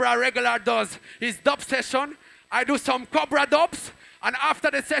Cobra regular does his dub session. I do some Cobra dubs, and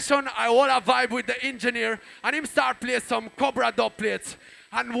after the session, I all a vibe with the engineer, and him start play some Cobra dubplates.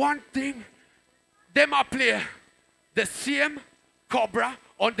 And one thing, them a play the same Cobra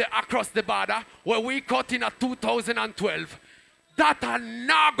on the Across the Border where we cut in a 2012. That a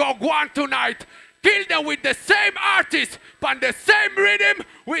now go on tonight. Kill them with the same artist, but the same rhythm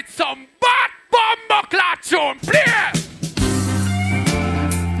with some bad bomboclat tune. Play!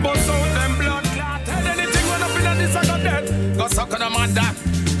 Bust out them blood clot. Head anything run up in a this I got dead. Go suck on them on that.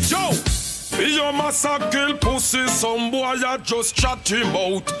 Yo! Biomassa kill pussy. Some boy ya just chat him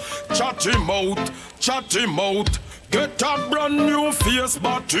out. Chat him out. Chat him out. Get a brand new face,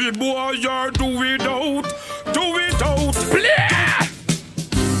 battery boy, you do it out. Do it out. Play!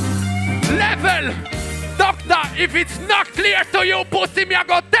 Level! Doctor, if it's not clear to you, pussy, me I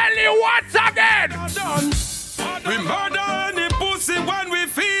go tell you once again! We murder any pussy when we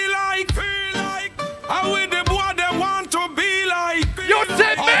feel like. And with the boy they want to be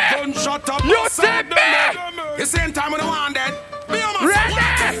The same time when I want that.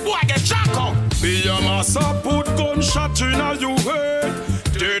 Biomassa, boy, get shot out. Biomassa put gunshot in a you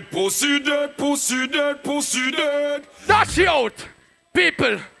head. Dead pussy, dead pussy, dead pussy, dead. That's out,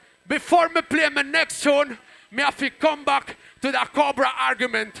 people. Before me play my next tune, me have to come back to the Cobra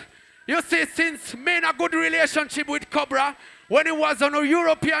argument. You see, since me in a good relationship with Cobra, when he was on a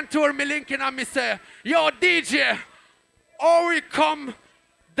European tour, me linking and me say, yo, DJ, how we come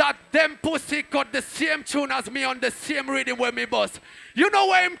that them pussy got the same tune as me on the same rhythm with me boss? You know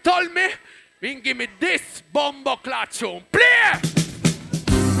what him told me? He give me this bumbuckler tune. Play!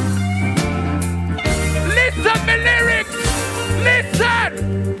 Listen me lyrics!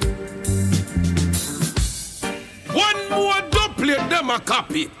 Listen! One more dubplate, them a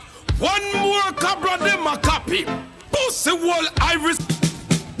copy. One more Cobra, them a copy. Pussy wall iris.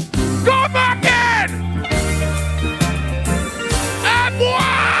 Come again!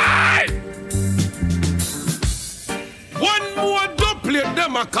 boy! One more dubplate,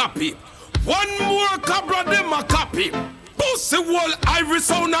 them a copy. One more Cobra, them a copy. Pussy wall iris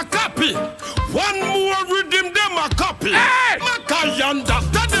sound a copy. One more rhythm, them a copy. Hey! Makayanda,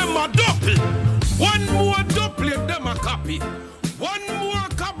 them a dopey. One more dubplate, them a copy. One more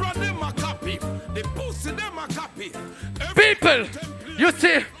Cobra, them a copy. The pussy, them a copy. People, you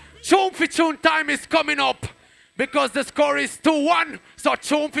see, tune for tune time is coming up because the score is 2-1. So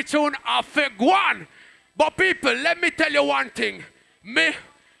tune for tune are fig one. But people, let me tell you one thing. Me,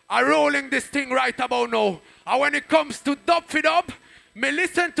 I'm rolling this thing right about now. And when it comes to dub for dub, me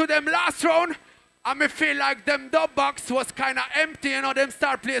listen to them last round, and me feel like them dub box was kind of empty. You know, them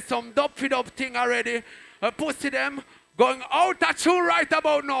start playing some dub for dub thing already. Pussy them going out of tune right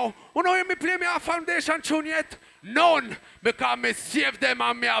about now. You know, me play me a foundation tune yet? None, because me save them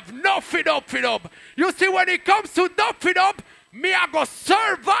and me have no fit up. You see, when it comes to dub fit up, me I go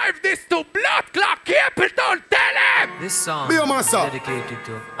survive this to blood clock. Capleton, tell him! This song Biomassa is dedicated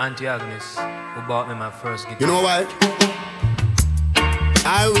to Auntie Agnes, who bought me my first guitar. You know what?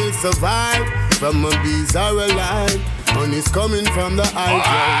 I will survive from a bizarre line. Money's coming from the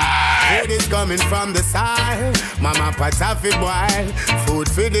high. Food is coming from the side. Mama patafi boy, food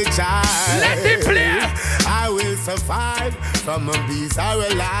for the child. Let it play. I will survive from a bizarre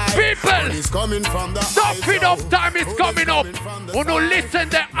line. People, money's coming from the high. Stop it up, time is coming up. Who no listen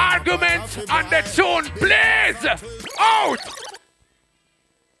the arguments and the tune, please. Out.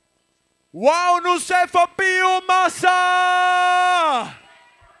 Wow, no say for Biomassa.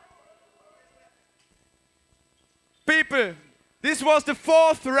 People, this was the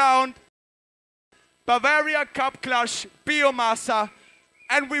 4th round, Bavarian Cupclash, Biomassa,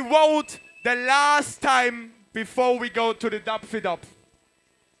 and we vote the last time before we go to the dub fit up.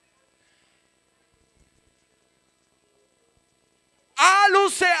 All who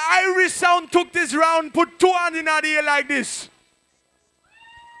say Irie sound took this round, put 2 hands in the air like this.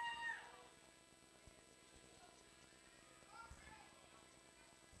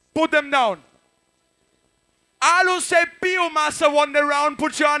 Put them down. All who say Biomassa won the round,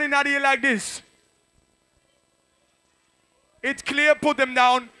 put your hand in the air like this. It's clear, put them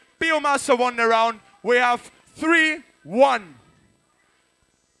down. Biomassa won the round. We have 3-1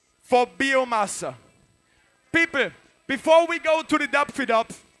 for Biomassa. People, before we go to the dub fit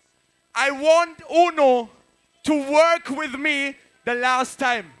up, I want Uno to work with me the last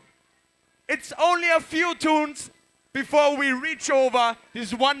time. It's only a few tunes before we reach over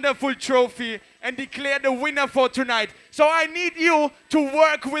this wonderful trophy and declare the winner for tonight. So I need you to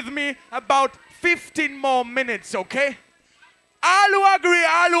work with me about 15 more minutes, okay? All who agree,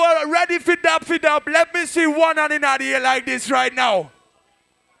 all who are ready for dub, let me see one hand in the air like this right now.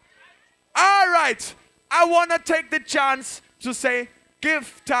 All right, I want to take the chance to say give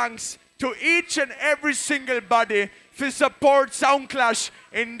thanks to each and every single body for support Soundclash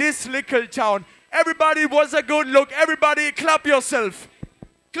in this little town. Everybody was a good look. Everybody clap yourself.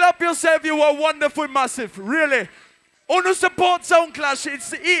 Clap yourself, you are wonderful, massive, really. Uno support Soundclash,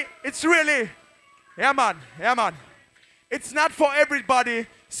 it's really, yeah man. It's not for everybody.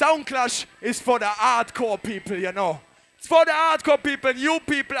 Soundclash is for the hardcore people, you know. It's for the hardcore people. You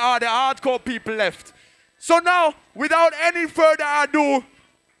people are the hardcore people left. So now, without any further ado,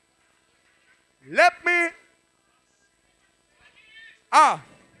 let me,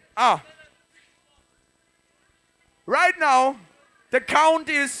 right now, the count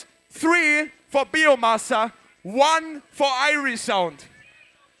is 3 for Biomassa, 1 for Irie sound.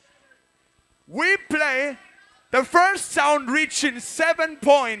 We play the first sound reaching 7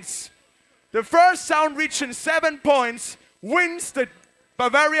 points. The first sound reaching 7 points wins the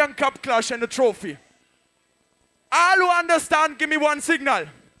Bavarian Cupclash and the trophy. All who understand, give me one signal.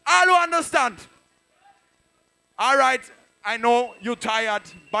 All who understand. All right, I know you're tired,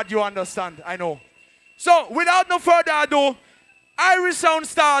 but you understand, I know. So, without no further ado, Irie sound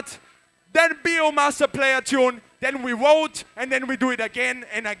start, then Biomassa play a tune, then we vote, and then we do it again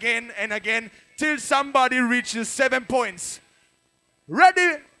and again and again, till somebody reaches 7 points.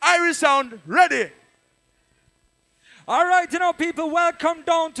 Ready? Irie sound, ready. All right, you know, people, welcome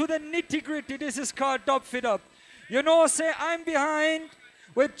down to the nitty-gritty. This is called Dub Fit Up. You know, say I'm behind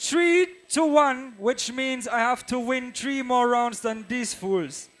with 3-1, which means I have to win 3 more rounds than these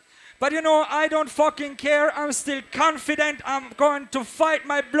fools. But you know, I don't fucking care. I'm still confident. I'm going to fight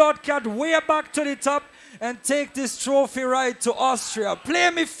my blood cat way back to the top and take this trophy right to Austria.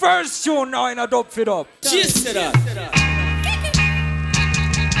 Play me first tune now in a Dub Fit Up. Just it up.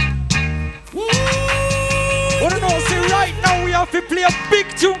 What do you know, say right now we have to play a big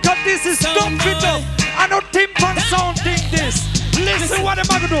tune because this is Dub Fit Up. I know Timpan sound think this. Listen what I'm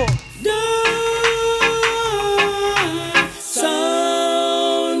gonna do.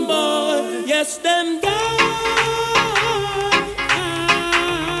 Sound boy, yes them down.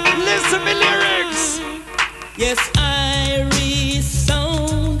 Listen me lyrics. Yes, Irie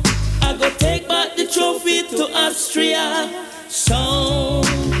sound. I go take back the trophy to Austria. Sound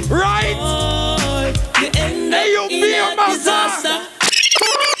right. Boy, you end up in a disaster.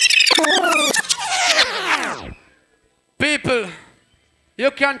 People,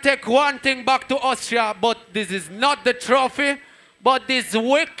 you can take one thing back to Austria, but this is not the trophy, but this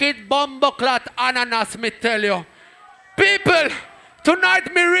wicked bumbleclot ananas, me tell you. People,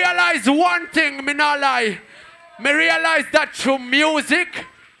 tonight me realize one thing, me not lie. Me realize that through music,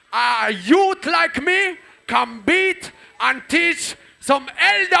 a youth like me can beat and teach some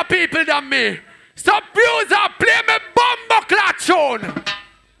elder people than me. So Buser, play me bumbleclot tune.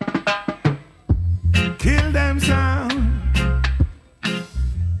 Kill them sound.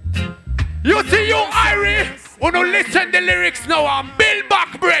 You see you, Irie, who no listen the lyrics now and build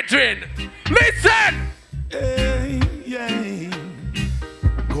back, brethren. Listen! Hey, yeah.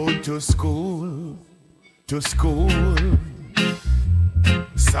 Go to school, to school.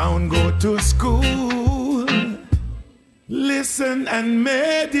 Sound go to school. Listen and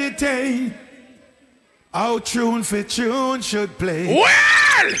meditate. How tune for tune should play.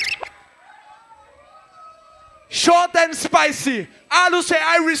 Well! Short and spicy. All who say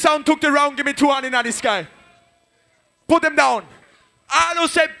Irie sound took the round, give me 2 hands in the sky. Put them down. All who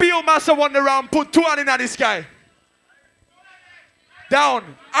say Biomassa won the round, put 2 hands in the sky.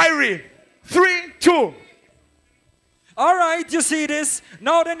 Down. Irie. 3, 2. All right, you see this?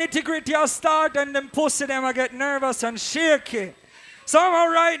 Now the nitty-gritty will start and then pussy them I get nervous and shaky. Somehow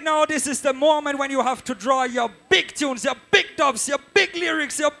right now, this is the moment when you have to draw your big tunes, your big dubs, your big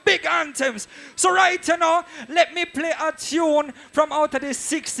lyrics, your big anthems. So right now, let me play a tune from out of the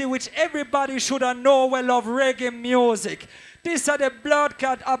 60, which everybody should know well of reggae music. These are the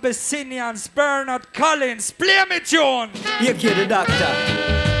Bloodcat Abyssinians, Bernard Collins. Play me tune! Here, kid, the doctor.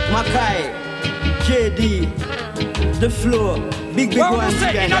 Makai, KD, the floor. Big well, one.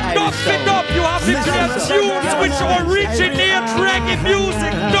 Say, in a Dub Fit Up, you have to play tunes which originate reggae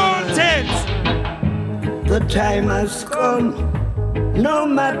music, don't it? The time has come. No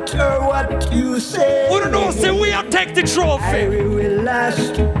matter what you say. Who don't know, say we are take the trophy. Irie will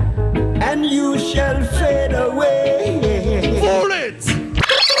last, and you shall fade away. Bullets!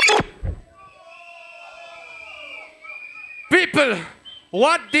 People,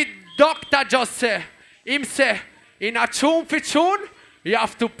 what did Doctor just say? Him say, in a tune for tune, you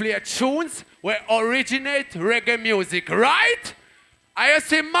have to play tunes where originate reggae music, right? I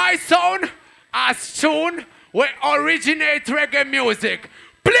see my sound as tune where originate reggae music.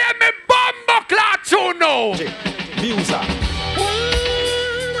 Play me bumbleclot tune now. Music.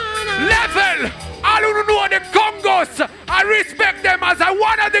 Level. All who know the Congos, I respect them as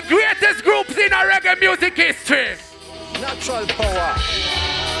one of the greatest groups in our reggae music history. Natural power.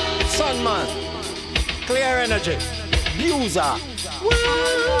 Sunman. Clear energy. Buser.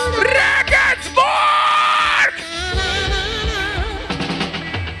 Reggae's-born!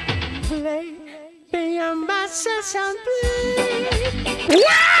 Play Biomassa and play.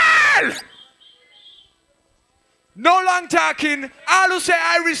 Well! No long talking. All who say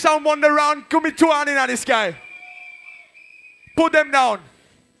Irie sound won the round, give me 2 hands in the sky. Put them down.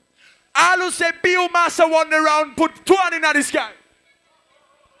 All who say Biomassa won the round, put 2 hands in the sky.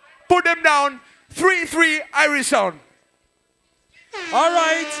 Put them down. 3-3 Irie sound. All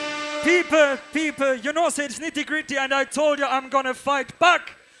right, people, you know, say it's nitty-gritty and I told you I'm gonna fight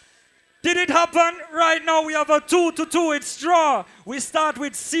back. Did it happen? Right now we have a 2-2, it's draw. We start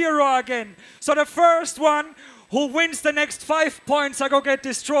with 0 again. So the first one who wins the next 5 points, I go get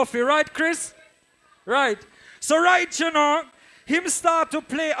this trophy, right, Chris? Right. So right, you know, him start to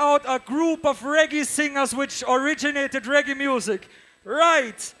play out a group of reggae singers which originated reggae music.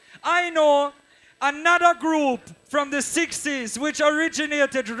 Right, I know another group from the 60s which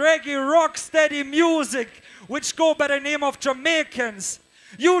originated reggae rocksteady music which go by the name of Jamaicans.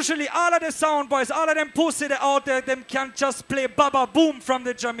 Usually all of the sound boys, all of them pussy out there, them can't just play Baba Boom from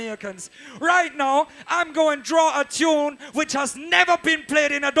the Jamaicans. Right now, I'm going to draw a tune which has never been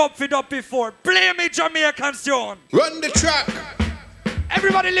played in a dub for dub before. Play me Jamaican tune. Run the track.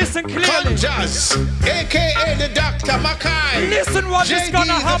 Everybody listen clearly. Conjaz, a.k.a. the Dr. Mackay. Listen what is going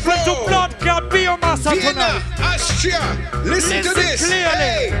to happen to Blood Clot Biomassa tonight. Austria, listen to this. Clearly.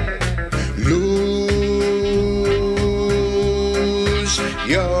 Hey. Lose,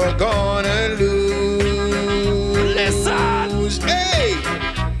 you're gonna lose. Listen. Hey.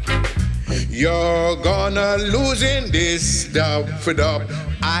 You're gonna lose in this dub for dub.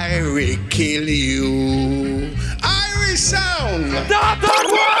 Irie kill you. Irie sound.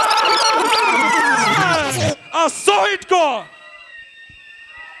 I saw it go.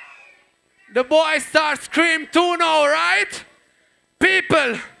 The boy starts scream too now, right?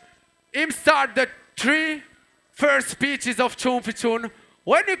 People, him start the 3 first speeches of tune for tune.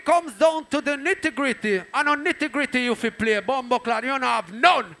 When it comes down to the nitty-gritty, and on nitty-gritty you fi play Bumbleclad, you don't have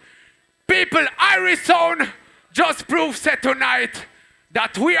none. People, Irie sound just proves it tonight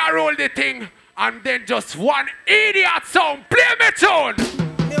that we are all the thing, and then just one idiot sound. Play me tune!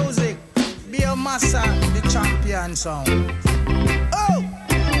 Music, Biomassa, the champion sound. Oh!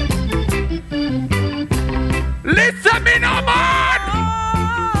 Listen me now, man!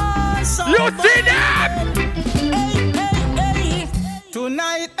 You see them? Hey.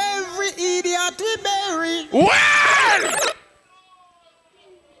 Tonight every idiot we bury. Well!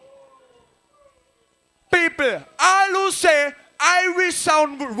 People, all who say Irish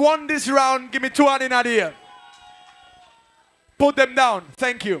sound won this round, give me 2 hands in the air. Put them down.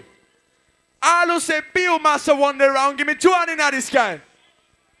 Thank you. All who say Biomassa won the round, give me 2 hands in the sky.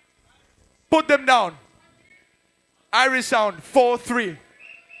 Put them down. Irish sound, 4-3.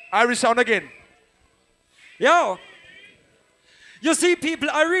 Irish sound again. Yo. You see, people,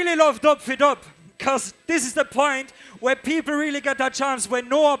 I really love dub for dub, because this is the point where people really get a chance when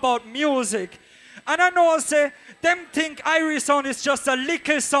know about music. And I know, say, them think Irish sound is just a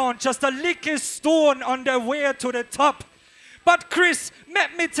little sound, just a little stone on their way to the top. But Chris,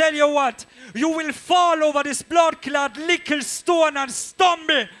 let me tell you what, you will fall over this blood-clad little stone and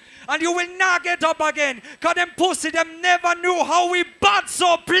stumble, and you will not get up again, because them pussy, them never knew how we bad,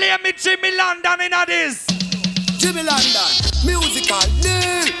 so play me Jimmy London in this. Jimmy London, musical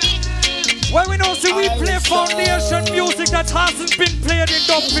deal. Well, we know, see, we play foundation music that hasn't been played in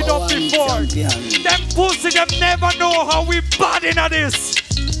dub for dub before. Them pussy, them never know how we bad in this.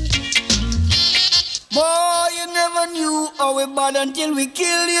 Boy, you never knew how we bad until we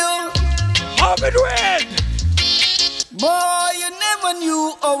kill you. How we do it? Boy, you never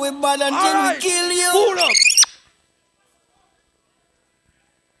knew how we bad until we kill you. Pull up.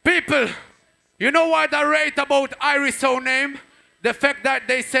 People, you know what I rate about Irish sound name? The fact that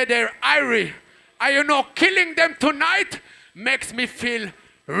they say they're Irie. And you know, killing them tonight makes me feel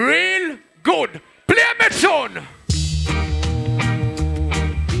real good. Play me tune.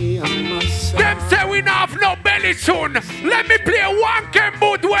 Them say we don't have no belly tune. Let me play one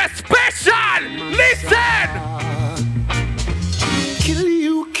Kemboot West special. Listen. Kill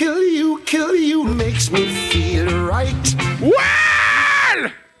you, kill you, kill you makes me feel right.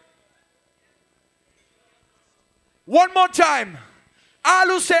 Well! One more time. All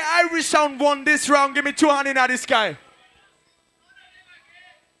who say Irish sound won this round, give me 2 hands in the sky.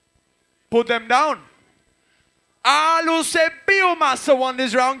 Put them down. All who say Biomassa won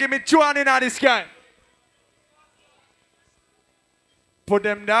this round, give me 2 hands in the sky. Put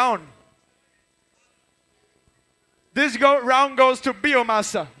them down. This round goes to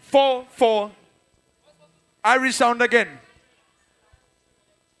Biomassa. 4-4. Irish sound again.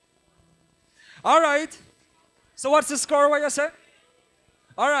 All right. So what's the score, what you say?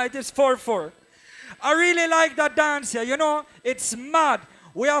 All right, it's 4-4. I really like that dance here. You know, it's mad.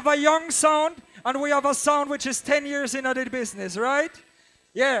 We have a young sound, and we have a sound which is 10 years into the business, right?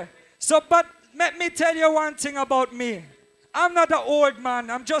 Yeah. So, but let me tell you one thing about me. I'm not an old man.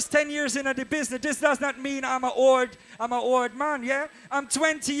 I'm just 10 years into the business. This does not mean I'm an old man, yeah? I'm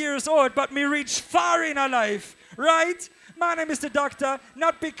 20 years old, but me reach far in a life, right? My name is the doctor,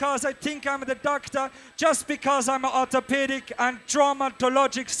 not because I think I'm the doctor, just because I'm an orthopedic and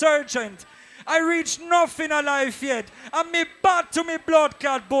traumatologic surgeon. I reached nothing in life yet. And me bad to me blood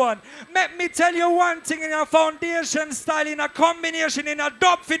clot born. Let me tell you one thing in a foundation style, in a combination, in a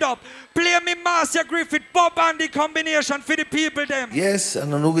dub for dub. Play me Master Griffith, Bob Andy combination for the people them. Yes,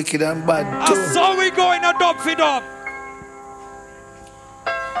 and I know wicked and bad too. And so we go in a dub for dub.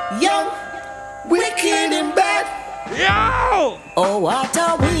 Yo, wicked and bad. Yo! Oh, what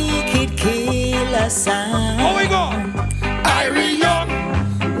a wicked killer sound. How we go? Irie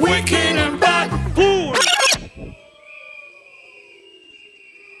young, wicked and bad. Fool.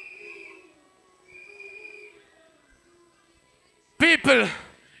 People,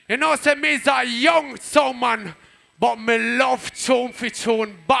 you know, say me is a young sound man, but me love tune for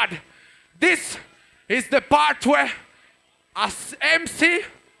tune bad. This is the part where a MC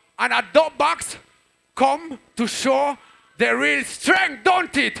and a dub box come to show the real strength,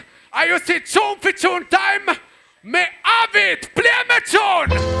 don't it? Are you see tune for tune time? Me have it. Play me tune.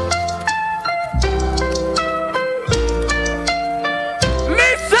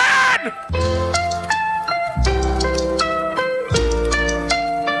 Listen.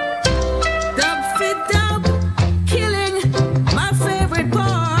 Dub fit dub, killing my favorite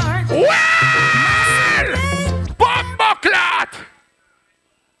part. Well, Bumbleclot.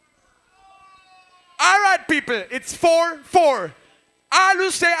 All right, people, it's 4-4. All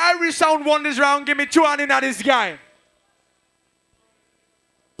who say Irish sound won this round, give me 2 hands at this guy.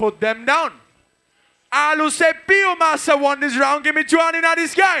 Put them down. All who say Biomassa won this round, give me 2 hands at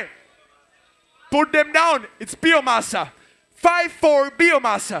this guy. Put them down. It's Biomassa. 5-4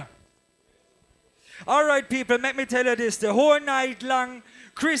 Biomassa. All right, people, let me tell you this. The whole night long,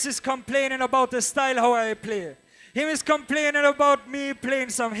 Chris is complaining about the style how I play. He was complaining about me playing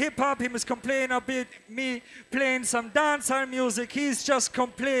some hip-hop. He was complaining about me playing some dancehall music. He's just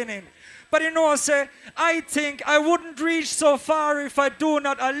complaining. But you know, I think I wouldn't reach so far if I do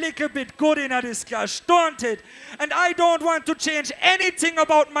not a little bit good in this clash, don't it? And I don't want to change anything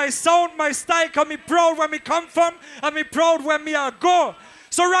about my sound, my style, because I'm proud where me come from, and I'm proud where me I go.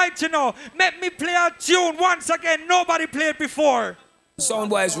 So right, you know, let me play a tune once again. Nobody played before.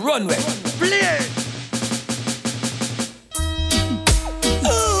 Soundwise, run with. Play it.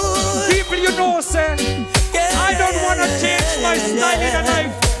 People, you know, I don't want to change my style in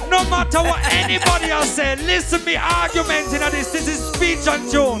life, no matter what anybody else say. Listen me arguments in this. This is speech and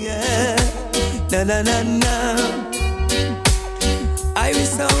tune. Na na na na. Irie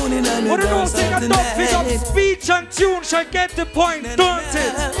sound in a But you know, say that don't pick up speech and tune shall get the point, don't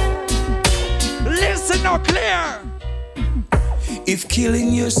it? Listen now, clear. If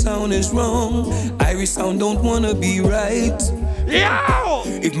killing your sound is wrong, Irie sound don't wanna be right. Yo!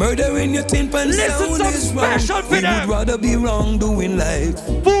 If murdering your timpan sound is wrong, we would rather be wrong doing life.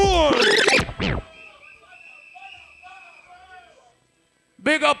 Fool!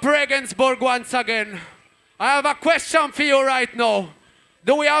 Big up Regensburg once again. I have a question for you right now.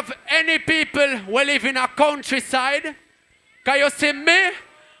 Do we have any people who live in a countryside? Can you see me?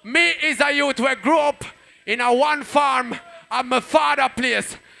 Me is a youth who grew up in a one farm at my father's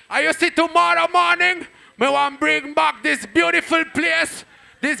place. And you see tomorrow morning, me want to bring back this beautiful place,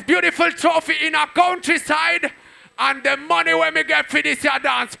 this beautiful trophy in a countryside, and the money when me get for this year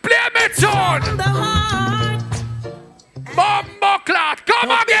dance. Play me tune! Bumbleclot,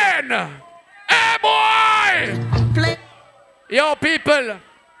 come again! Hey boy! Yo people,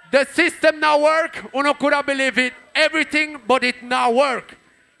 the system now work, uno coulda believe it, everything but it now work.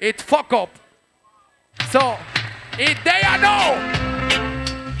 It fuck up. So, it they are now.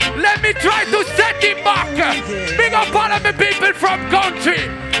 Let me try to set it back. Big up all of the people from country.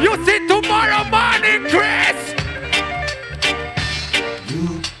 You see tomorrow morning, Chris.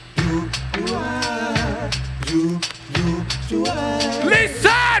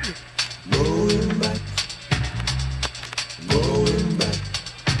 Listen. Going back.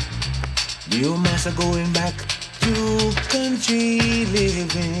 Biomassa going back to country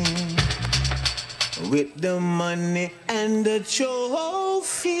living. With the money and the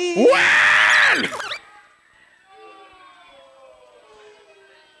trophy. Well!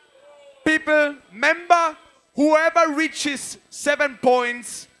 People, remember, whoever reaches 7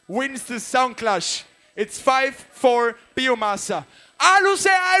 points wins the sound clash. It's 5-4 Biomassa. All who say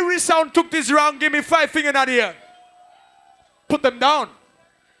Irish sound took this round, give me 5 fingers out here. Put them down.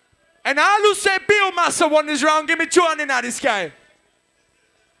 And all who say Biomassa won this round, give me 2 hands out this guy.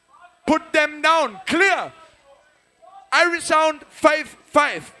 Put them down. Clear. Irish sound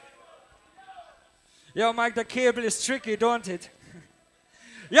 5-5. Yo, Mike, the cable is tricky, don't it?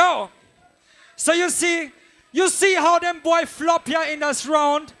 Yo, so you see how them boy flop here in this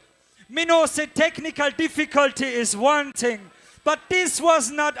round? Me know say technical difficulty is one thing, But this was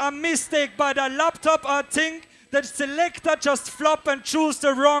not a mistake by the laptop. I think the selector just flop and choose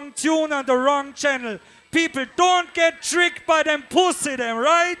the wrong tune and the wrong channel. People, don't get tricked by them pussy them,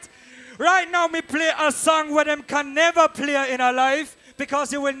 right? Right now, me play a song where them can never play in a life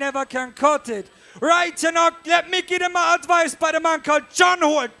because you will never can cut it. Right, you know, let me give them my advice by the man called John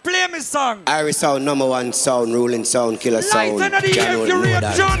Holt. Play me song. Irie sound, #1 sound, ruling sound, killer sound. Light under the air if you read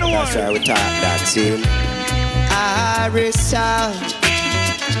John Holt. That's why we talk that, see? Irie sound,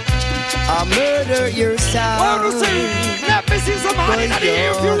 I murder your sound. Oh, see, let me see some money under the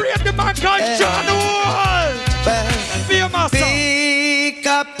air if you read the man called John Holt. Biomassa. Pick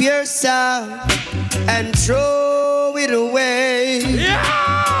up your sound and throw it away.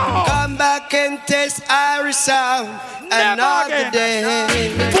 Yeah! Come back and test Irie sound another day.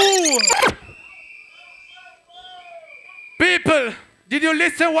 People, did you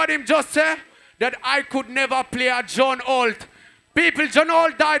listen what him just said? That I could never play a John Holt. People, John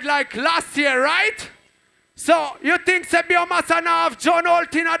Holt died like last year, right? So, you think Biomassa now have John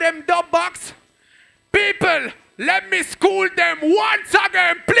Holt in a them dub box? People, let me school them once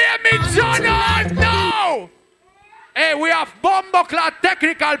again. Play me John Holt now! Hey, we have bumbleclad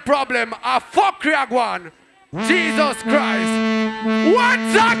technical problem. A fuck one. Jesus Christ.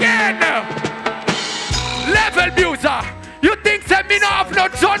 Once again! Level abuser. You think me no have no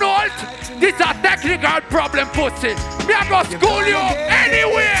John Holt? This a technical problem, pussy. Me a go school you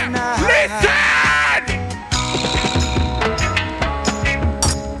anywhere. Listen!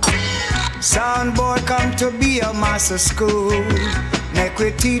 Soundboy, come to Biomassa school. Make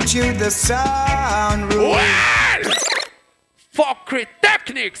we teach you the sound rule. Well! Fuckery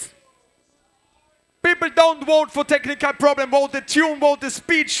techniques. People don't vote for technical problem, vote the tune, vote the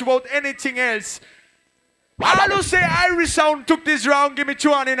speech, vote anything else. All who say Irie sound took this round, give me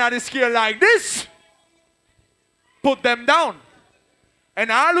 2 on in the scale like this. Put them down.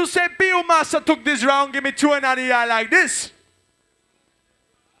 And all who say Biomassa took this round, give me 2 in the air like this.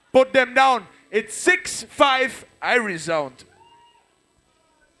 Put them down. It's 6-5 Irie sound.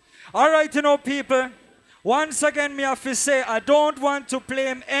 All right, you know, people. Once again, me have to say, I don't want to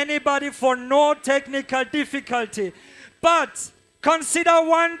blame anybody for no technical difficulty. But consider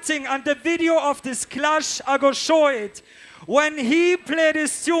one thing, and the video of this clash, I go show it. When he played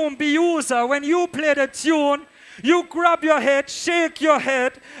this tune, Biusa, when you play the tune, you grab your head, shake your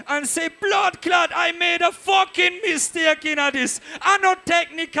head, and say, blood clot, I made a fucking mistake in this. I know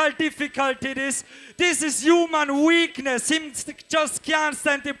technical difficulty this. This is human weakness. Him just can't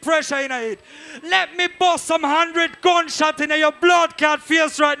stand the pressure in it. Let me bust some 100 gunshot in your blood clot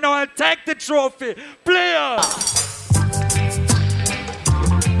face right now and take the trophy. Player!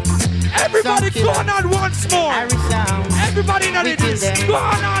 Everybody go on once more. Everybody know this. Go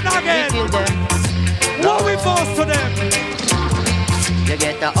on again. What we boss to them? You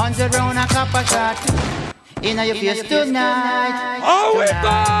get 100 round a copper shot in your face tonight. Oh, we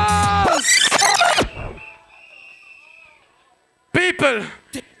boss! People,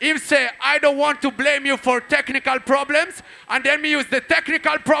 him say, I don't want to blame you for technical problems, and then me use the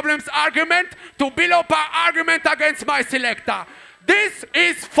technical problems argument to build up an argument against my selector. This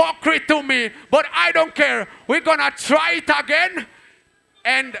is fuckery to me, but I don't care. We're gonna try it again,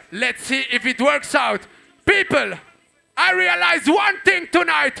 and let's see if it works out. People, I realize one thing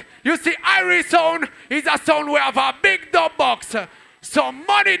tonight. You see, Irie sound is a sound where have a big dub box, some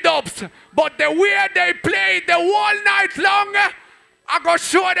money dubs, but the way they play the whole night long, I go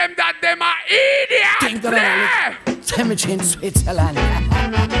show them that them are idiots. Cemetery in Switzerland.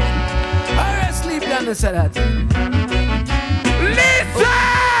 Alright, sleep down the salad.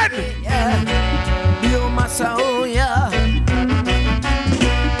 Listen! Biomassa, oh yeah.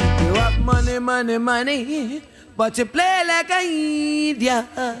 You have money, money, money, but you play like an idiot.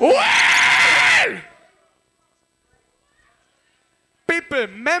 Well! People,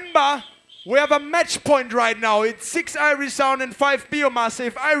 remember, we have a match point right now. It's 6 Irie sound and 5 Biomassa.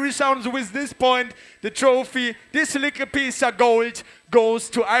 If Irie sounds with this point, the trophy, this little piece of gold, goes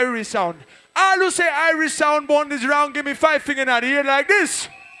to Irie sound. All who say Irie sound won this round, give me 5 fingers out of here like this.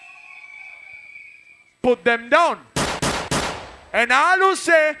 Put them down. And all who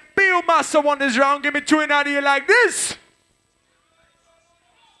say Biomassa won this round, give me 2 out of here like this.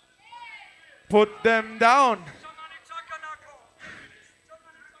 Put them down.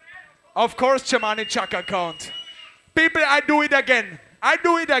 Of course, Chamani Chaka count. People, I do it again. I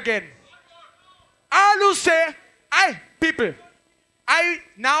do it again. All who say, people,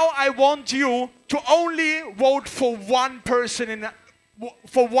 I want you to only vote for one person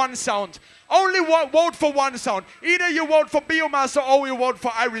for one sound. Only vote for one sound. Either you vote for Biomassa or you vote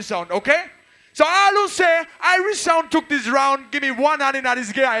for Irie sound, okay? So all who say Irish Sound took this round, give me one hand in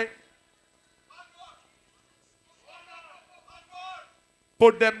this guy.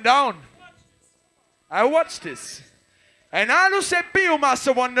 Put them down. I watched this. And all who say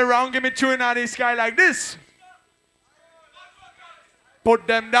Biomassa won the round, give me two in this guy like this. Put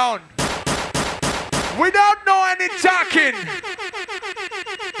them down. Without no any talking.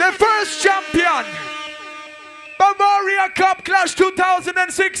 The first champion. Bavarian Cupclash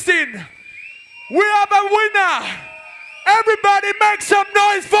 2016. We have a winner. Everybody make some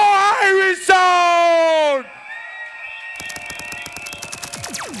noise for Irie Sound.